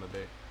something on the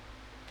date.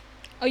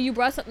 Oh, you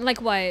brought something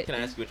like what? Can I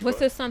ask you what you What's brought?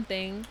 this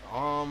something?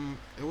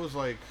 It was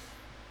like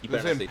You it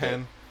was better in not say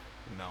Penn.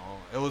 No,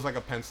 it was like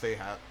a Penn State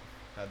hat.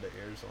 Had the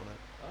ears on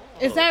it.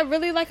 that. Is Oh. that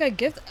really like a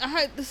gift?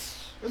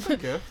 It's a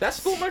gift. That's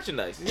school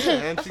merchandise. Yeah,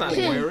 and That's she not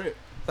can a gift. wear it.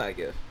 That's not a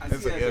gift. I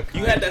It's see a it as gift.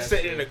 You had that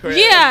sitting in the crib.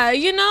 Yeah,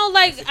 you know,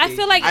 like I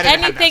feel like I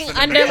didn't have that anything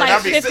sitting under there.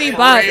 like That'd be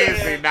 $50.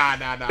 crazy. Nah.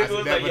 Nigga I was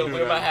never like, yo, do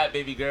wear my that. hat,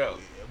 baby girl.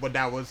 But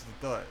that was the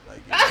thought. Like,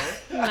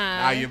 you know?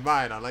 Nah. Nah, you're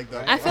mine. I like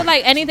that. I feel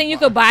like anything you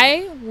could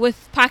buy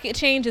with pocket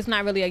change is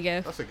not really a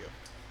gift. That's a gift.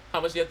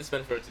 How much do you have to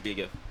spend for it to be a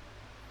gift?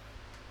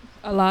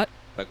 A lot.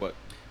 Like what?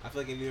 I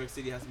feel like in New York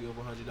City it has to be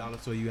over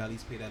 $100 so you at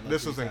least pay that.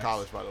 This luxury was in tax.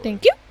 college, by the way.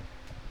 Thank you.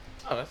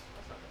 Oh,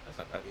 that's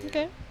not bad. Yeah.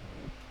 Okay.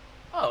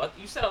 Oh,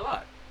 you said a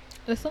lot.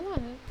 It's a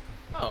lot.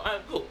 Oh, all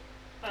right, cool.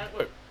 All right,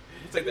 work.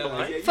 You take that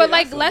line. For that's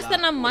like a less lot,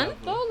 than a month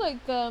whatever. though,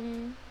 like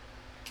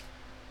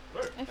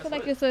Work. I That's feel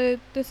like lit.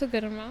 it's a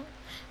good amount.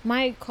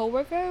 My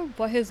coworker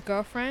bought his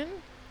girlfriend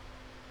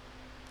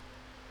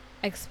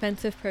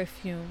expensive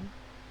perfume.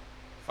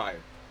 Fire.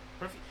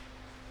 Perfume.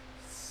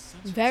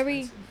 Sounds Very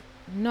expensive.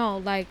 no,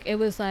 like it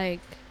was like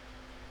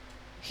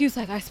he was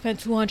like I spent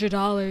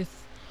 $200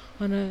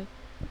 on a,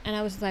 and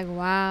I was like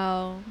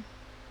wow,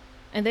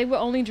 and they were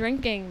only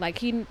drinking like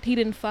he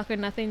didn't fuck or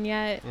nothing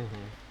yet. Mm-hmm.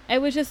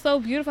 It was just so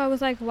beautiful. I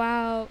was like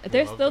wow,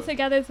 they're love still that.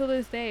 together to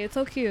this day. It's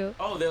so cute.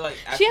 Oh, they're like.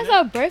 She has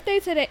abstinent? a birthday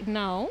today.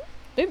 No.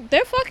 They're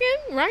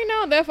fucking right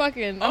now. They're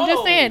fucking. I'm Oh.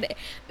 just saying,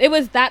 it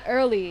was that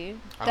early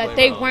I that blame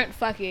they her. weren't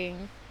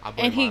fucking. I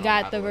blame And he mine on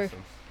got the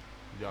adolescence.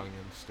 Young and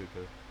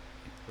stupid.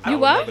 I You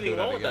don't what? think anything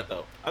wrong with that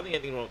though. I don't think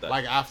anything wrong with that.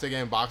 Like after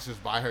getting boxers,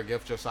 buy her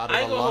gift just out of I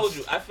the ain't gonna hold lust.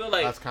 you. I feel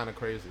like That's kind of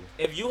crazy.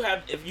 if you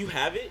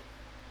have it,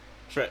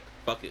 Shrek,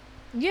 fuck it.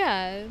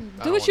 Yeah,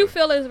 don't do what you wanna-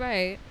 feel is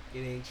right. It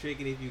ain't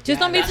tricking if you.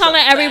 Just got don't be it. That's telling a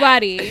fact.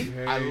 everybody, You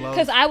heard? I love.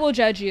 because I will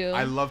judge you.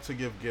 I love to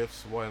give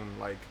gifts when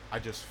like I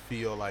just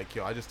feel like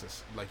yo,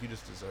 like you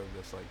just deserve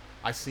this. Like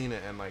I seen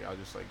it and like I was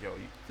just like yo,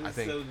 I It's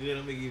think so good.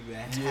 I'm gonna give you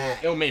that. yeah,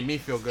 it'll make me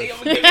feel good. Hey, I'm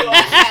gonna give you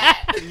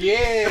all this.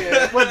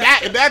 Yeah,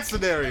 with that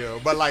scenario,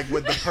 but like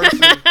with the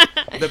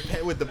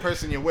person, with the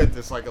person you're with,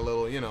 it's like a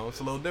little,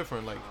 it's a little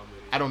different. Like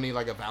I don't need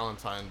like a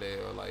Valentine's Day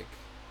or like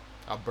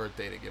a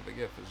birthday to give a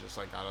gift. It's just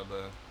like out of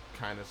the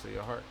kindness of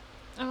your heart.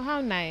 Oh,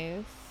 how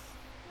nice.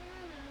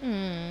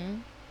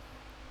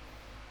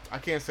 I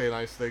can't say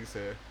nice things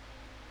here.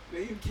 No,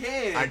 you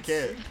can't. I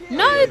can't.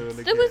 No, I it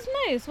literally was can't.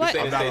 nice. What?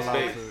 saying I'm not safe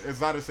allowed space. to. It's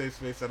not a safe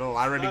space at all.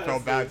 I already Not a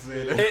felt bad safe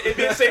saying space. it. It'd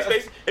be a safe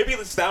space. It'd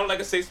be sound like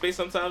a safe space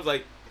sometimes.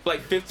 Like for like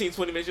 15,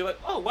 20 minutes, you're like,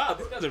 oh wow,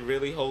 these guys are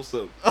really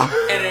wholesome. And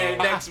then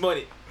next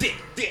money, dick.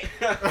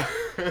 I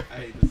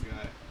hate this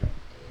guy.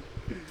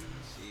 Sheesh.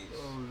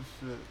 Oh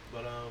shit.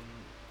 But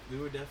we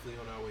were definitely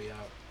on our way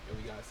out, and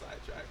we got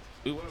sidetracked.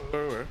 We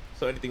were.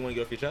 So anything you want to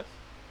get off your chest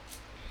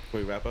before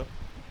we wrap up?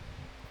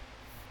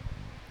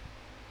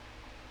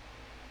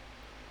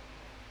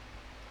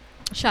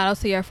 Shout out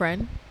to your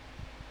friend.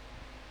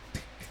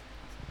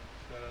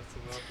 Shout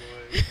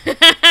out to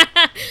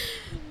my boy.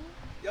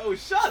 Yo,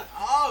 shut up!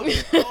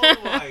 Oh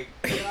my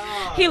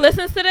god. He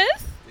listens to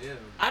this. Yeah.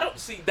 I don't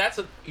see. That's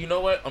a. You know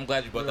what? I'm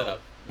glad you brought that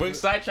up. We're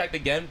sidetracked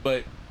again,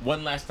 but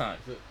one last time.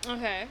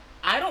 Okay.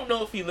 I don't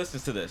know if he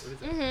listens to this, What is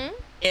that? Mhm.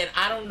 and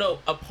I don't know.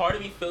 A part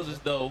of me feels as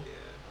though Yeah.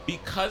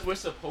 because we're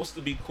supposed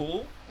to be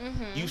cool,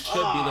 Mhm. you should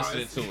be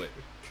listening to it.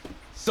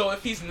 So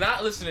if he's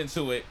not listening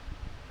to it,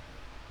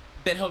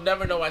 then he'll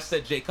never know I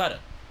said Jay Cutter.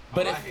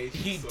 But I if hate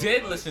you he so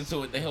did much. listen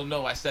to it, then he'll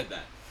know I said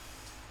that.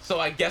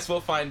 So I guess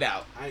we'll find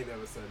out. I ain't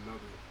never said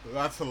nothing.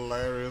 That's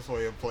hilarious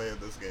way of playing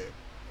this game.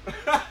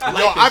 Life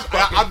No, is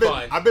fucking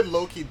fun. I've been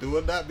low key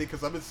doing that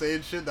because I've been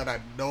saying shit that I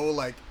know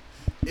like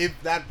if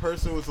that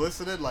person was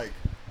listening, like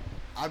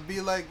I'd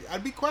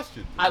be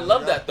questioned. I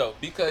love that though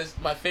because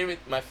my favorite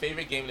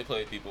game to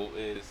play with people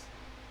is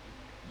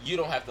you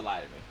don't have to lie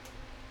to me,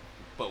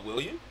 but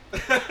will you?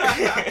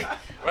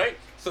 Right?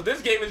 So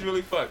this game is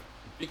really fun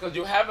because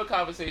you'll have a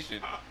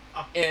conversation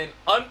and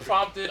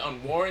unprompted,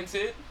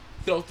 unwarranted,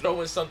 they'll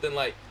throw in something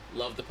like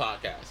 "love the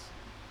podcast,"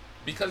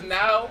 because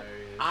now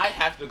Hilarious. I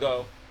have to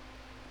go.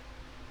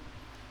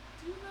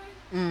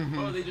 Mm-hmm.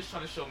 Or are they just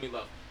trying to show me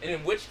love? And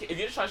in which, if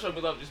you're just trying to show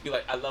me love, just be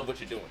like, "I love what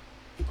you're doing."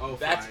 Oh,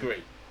 That's fine.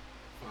 great.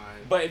 Fine.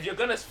 But if you're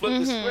gonna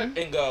flip the Mhm. script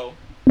and go,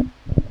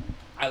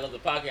 "I love the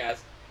podcast,"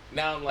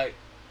 now I'm like,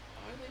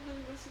 are they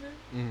really listening?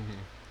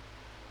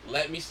 Mm-hmm.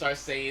 Let me start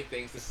saying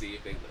things to see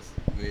if they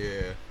listen.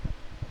 Yeah,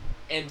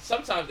 And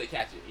sometimes they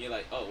catch it. And you're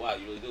like, "Oh wow,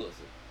 you really do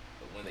listen."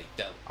 But when they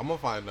don't, I'm gonna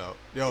find out.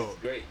 Yo, it's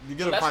great. you're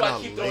So gonna that's find why I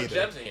out keep throwing later.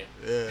 gems in here.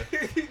 Yeah,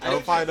 I I'll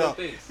just find keep out.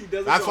 throwing things. He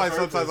does it That's on why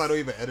purpose. sometimes I don't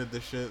even edit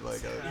this shit.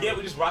 Like, Yeah,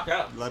 we just rock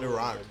out. let it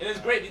rock. And it's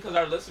great because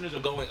our listeners are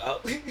going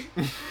up.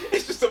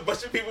 It's just a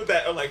bunch of people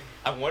that are like,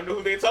 I wonder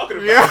who they're talking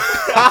about.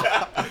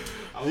 Yeah.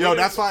 I Yo, wonder-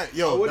 that's why. I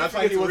Yo, wonder that's if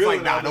why it he gets was real like,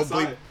 on nah, the don't other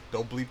bleep, side.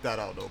 don't bleep that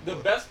out, though. The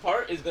best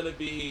part is gonna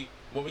be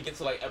when we get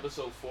to like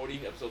episode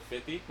 40, episode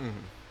 50, Mm-hmm.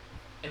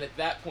 and at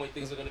that point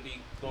things are gonna be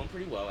going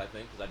pretty well, I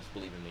think, because I just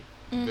believe in me.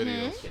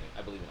 Videos. Just kidding,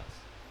 I believe in us.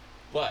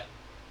 But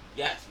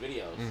yes,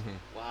 videos. Mhm.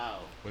 Wow,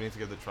 We need to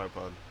get the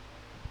tripod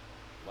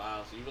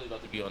wow. So you're really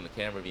about to be on the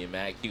camera being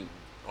mad cute.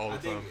 all the I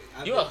think,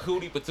 time. You're a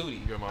hootie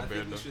patootie. Get my I think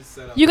beard we done. should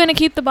set up. You gonna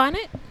keep the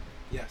bonnet?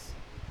 Yes.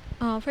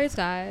 Oh, praise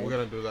God. We're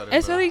gonna do that. In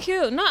It's the- really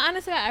cute. No,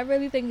 honestly, I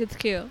really think it's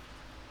cute.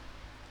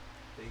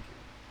 Thank you.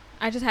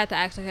 I just had to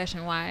ask the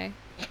question why.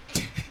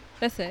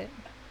 That's it.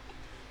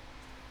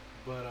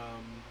 But I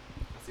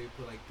say we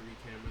put like 3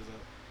 cameras up,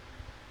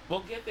 We'll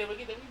get there. We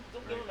get there. We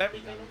don't give them Right,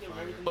 everything. we Don't give them gotta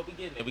be everything. But we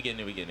getting there. We getting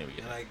there. We getting there. We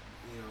and getting there.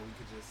 like we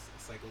could just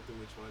cycle through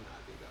which one. I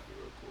think that'd be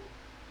real cool.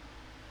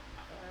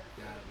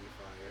 That'd be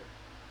fire.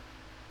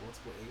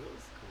 Multiple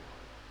angles. Come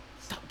on.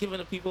 Stop giving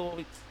the people.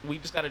 What we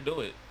just gotta do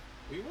it.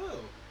 We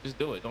will. Just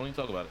do it. Don't even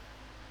talk about it.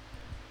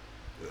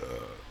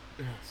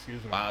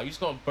 Excuse me. Wow, you just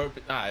gonna burp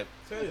it? All right.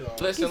 Turn it off.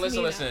 Listen. Excuse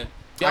me If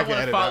I y'all can want to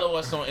edit follow that.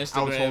 us on I was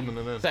holding it Instagram,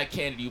 in. it's at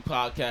Candid You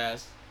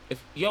Podcast.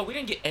 We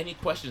didn't get any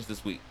questions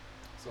this week.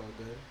 It's all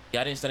good.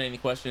 Y'all didn't send any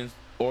questions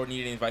or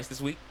need any advice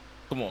this week.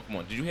 Come on.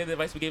 Did you hear the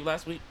advice we gave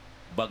last week?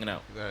 Bugging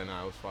out. Yeah,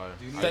 nah, it was fire.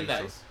 Do you need Send that.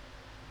 advice?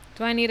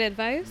 Do I need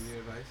advice? Do you need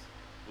advice?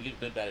 We give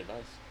good bad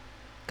advice.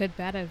 Good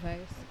bad advice.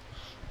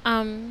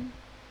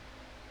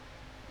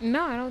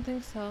 No, I don't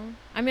think so.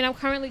 I mean, I'm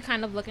currently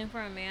kind of looking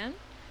for a man,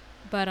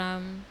 but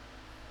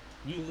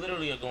You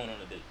literally are going on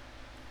a date.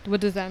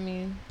 what does that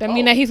mean? That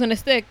mean that he's gonna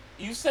stick?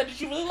 You said that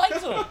you really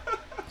liked him.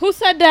 Who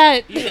said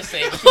that? You didn't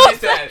say it, but she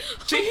hinted at it.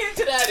 She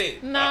hinted at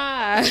it.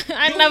 Nah,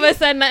 I You- never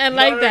said nothing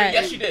like that.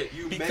 Yes, you did.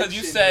 You Because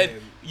you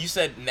mentioned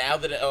said him. now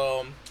that I'm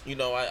old He's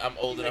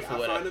enough like,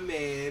 for I found whatever. a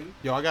man.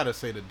 Yo, I gotta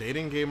say, the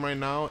dating game right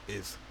now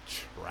is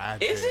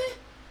tragic. Is it?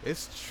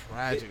 It's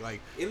tragic.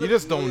 Like It you look-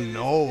 just yeah, don't it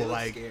know. looks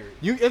Like scary.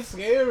 it's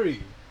scary.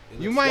 It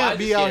You looks- Why might is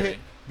be it out scary? here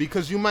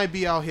because you might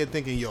be out here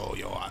thinking, yo,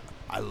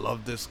 I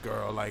love this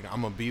girl. Like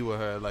I'm gonna be with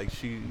her. Like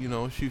she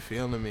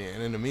feeling me.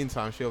 And in the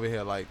meantime, she over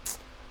here like,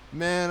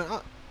 man,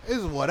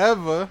 it's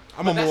whatever.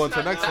 I'm But gonna move on that's to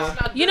the not- next that's one.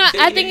 not You good know,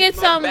 I think dating.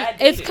 it's not bad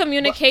it's dating.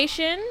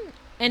 communication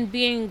and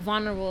being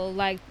vulnerable,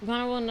 like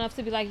vulnerable enough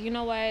to be like, you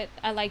know what,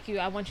 I like you,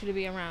 I want you to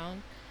be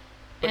around.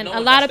 But And no a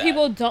one lot does of that.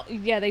 people don't.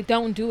 Yeah, they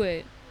don't do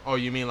it. Oh,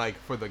 you mean like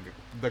for the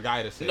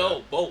guy to say No,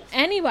 that? both.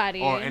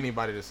 Anybody. Or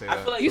anybody to say I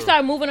that? feel like You True.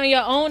 start moving on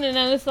your own, and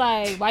then it's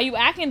like, why you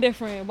acting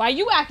different? Why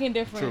you acting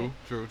different?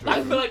 True.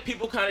 I feel like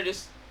people kind of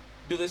just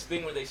do this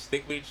thing where they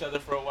stick with each other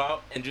for a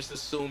while and just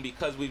assume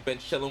because we've been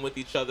chilling with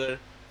each other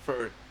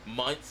for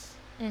months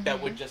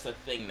that we're just a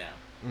thing now.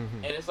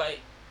 Mm-hmm. And it's like,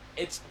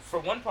 it's for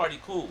one party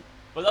cool,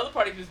 but the other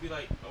party can just be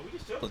like, oh, we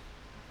just chilling.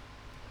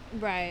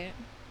 Right.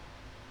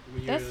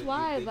 When That's you're-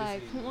 why, they just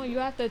like, need- come on, you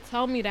have to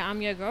tell me that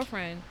I'm your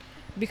girlfriend,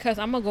 because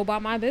I'm gonna go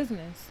about my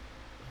business.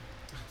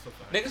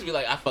 Niggas be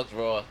like, I fucked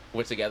Raw,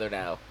 we're together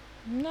now.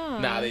 No.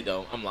 Nah, they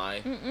don't. I'm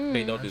lying. Mm-mm.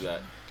 They don't do that.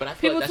 But I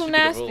feel People like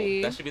that too should be the nasty.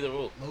 rule. That should be the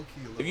rule. Low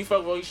key. If you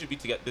fuck Raw, you should be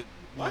together.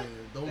 What?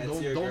 Don't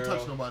That's your girl.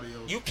 touch nobody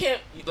else. You can't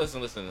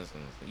listen.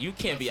 You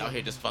can't be out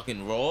here just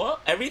fucking raw.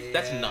 That's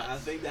Yeah, I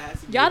nuts. think that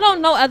has to be Y'all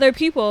don't know other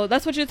people.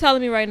 That's what you're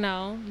telling me right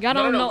now. Y'all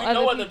don't know we other know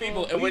people. other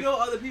people, and We know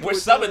other people. we're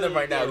telling subbing them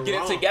right now. they're Get it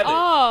wrong. together.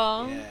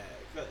 Oh.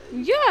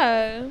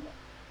 Yeah.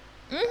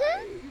 Yeah.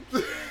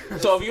 Mhm.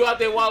 So if you out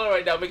there wilding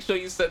right now, make sure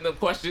you send them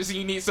questions.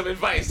 You need some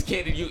advice.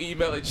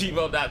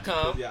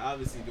 CandidYouEmail@gmail.com. Yeah,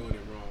 obviously doing it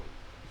wrong.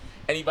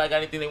 Anybody got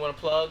anything they want to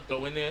plug?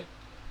 Throw in there.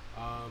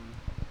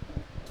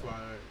 To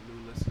our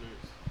new listeners,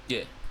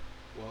 Yeah.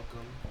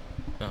 welcome.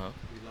 Uh huh.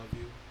 We love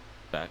you.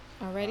 Back.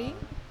 Already?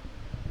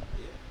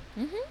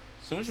 Yeah. Mhm.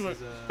 As soon as you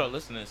This is, start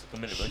listening, it's a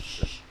committed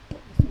relationship.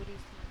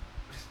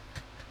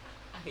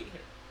 I hate her.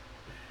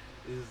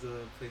 This is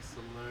a place to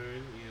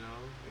learn,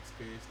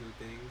 experience new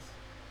things,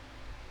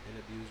 and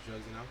abuse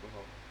drugs and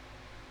alcohol,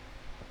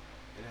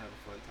 and have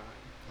a fun time.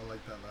 I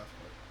like that last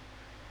part.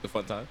 The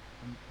fun time.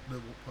 The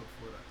part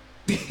before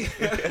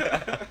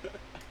that.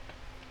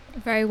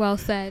 Very well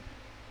said.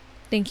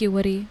 Thank you,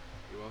 Woody.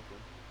 You're welcome.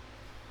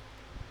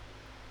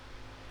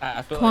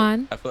 I feel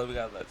Quan? like we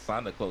gotta let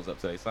Sonda close up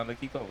today. Sonda,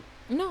 keep going.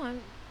 No, I'm.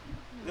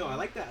 No, I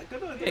like that.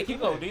 Good on Hey, keep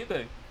going. Do your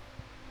thing.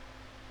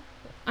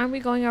 Aren't we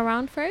going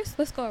around first?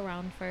 Let's go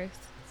around first.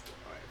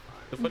 All right,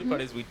 fine. The funny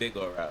part is we did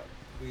go around.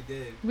 We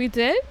did. We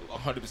did?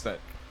 100%.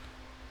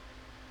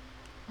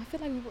 I feel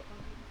like we were.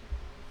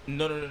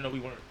 No, we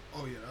weren't.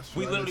 Oh yeah, that's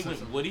true. We I literally did say went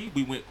something. Woody,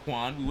 we went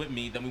Quan, we went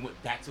me, then we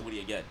went back to Woody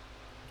again.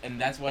 And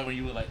that's why when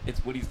you were like,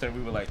 it's Woody's turn,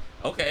 we were like,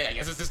 okay, I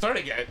guess it's his turn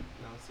again.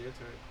 Now it's your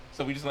turn.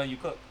 So we just let you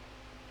cook.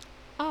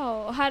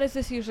 Oh, how does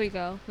this usually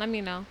go? Let me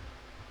know.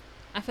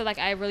 I feel like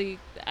I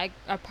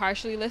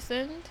partially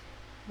listened,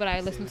 but I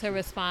Say listened what to you-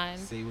 respond.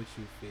 Say what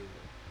you feel.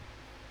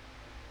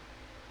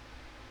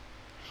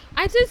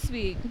 I did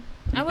speak.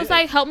 I was did.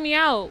 like, help me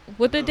out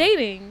with the Uh-huh.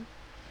 dating.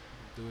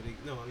 Do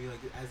it. No, I mean like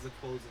as a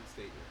closing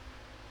statement.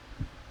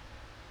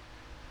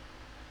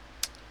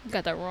 You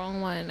got the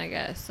wrong one, I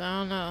guess. I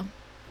don't know.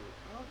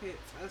 Okay,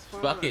 that's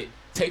fine. Fuck it.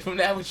 Take from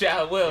that which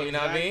y'all will, you know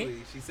what I mean?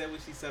 Exactly. She said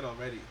what she said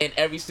already. In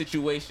every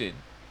situation,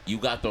 you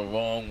got the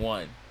wrong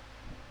one.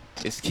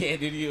 It's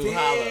Candid You,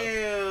 holla.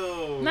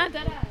 Damn. Not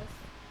that ass.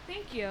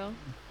 Thank you.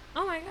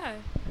 Oh my god.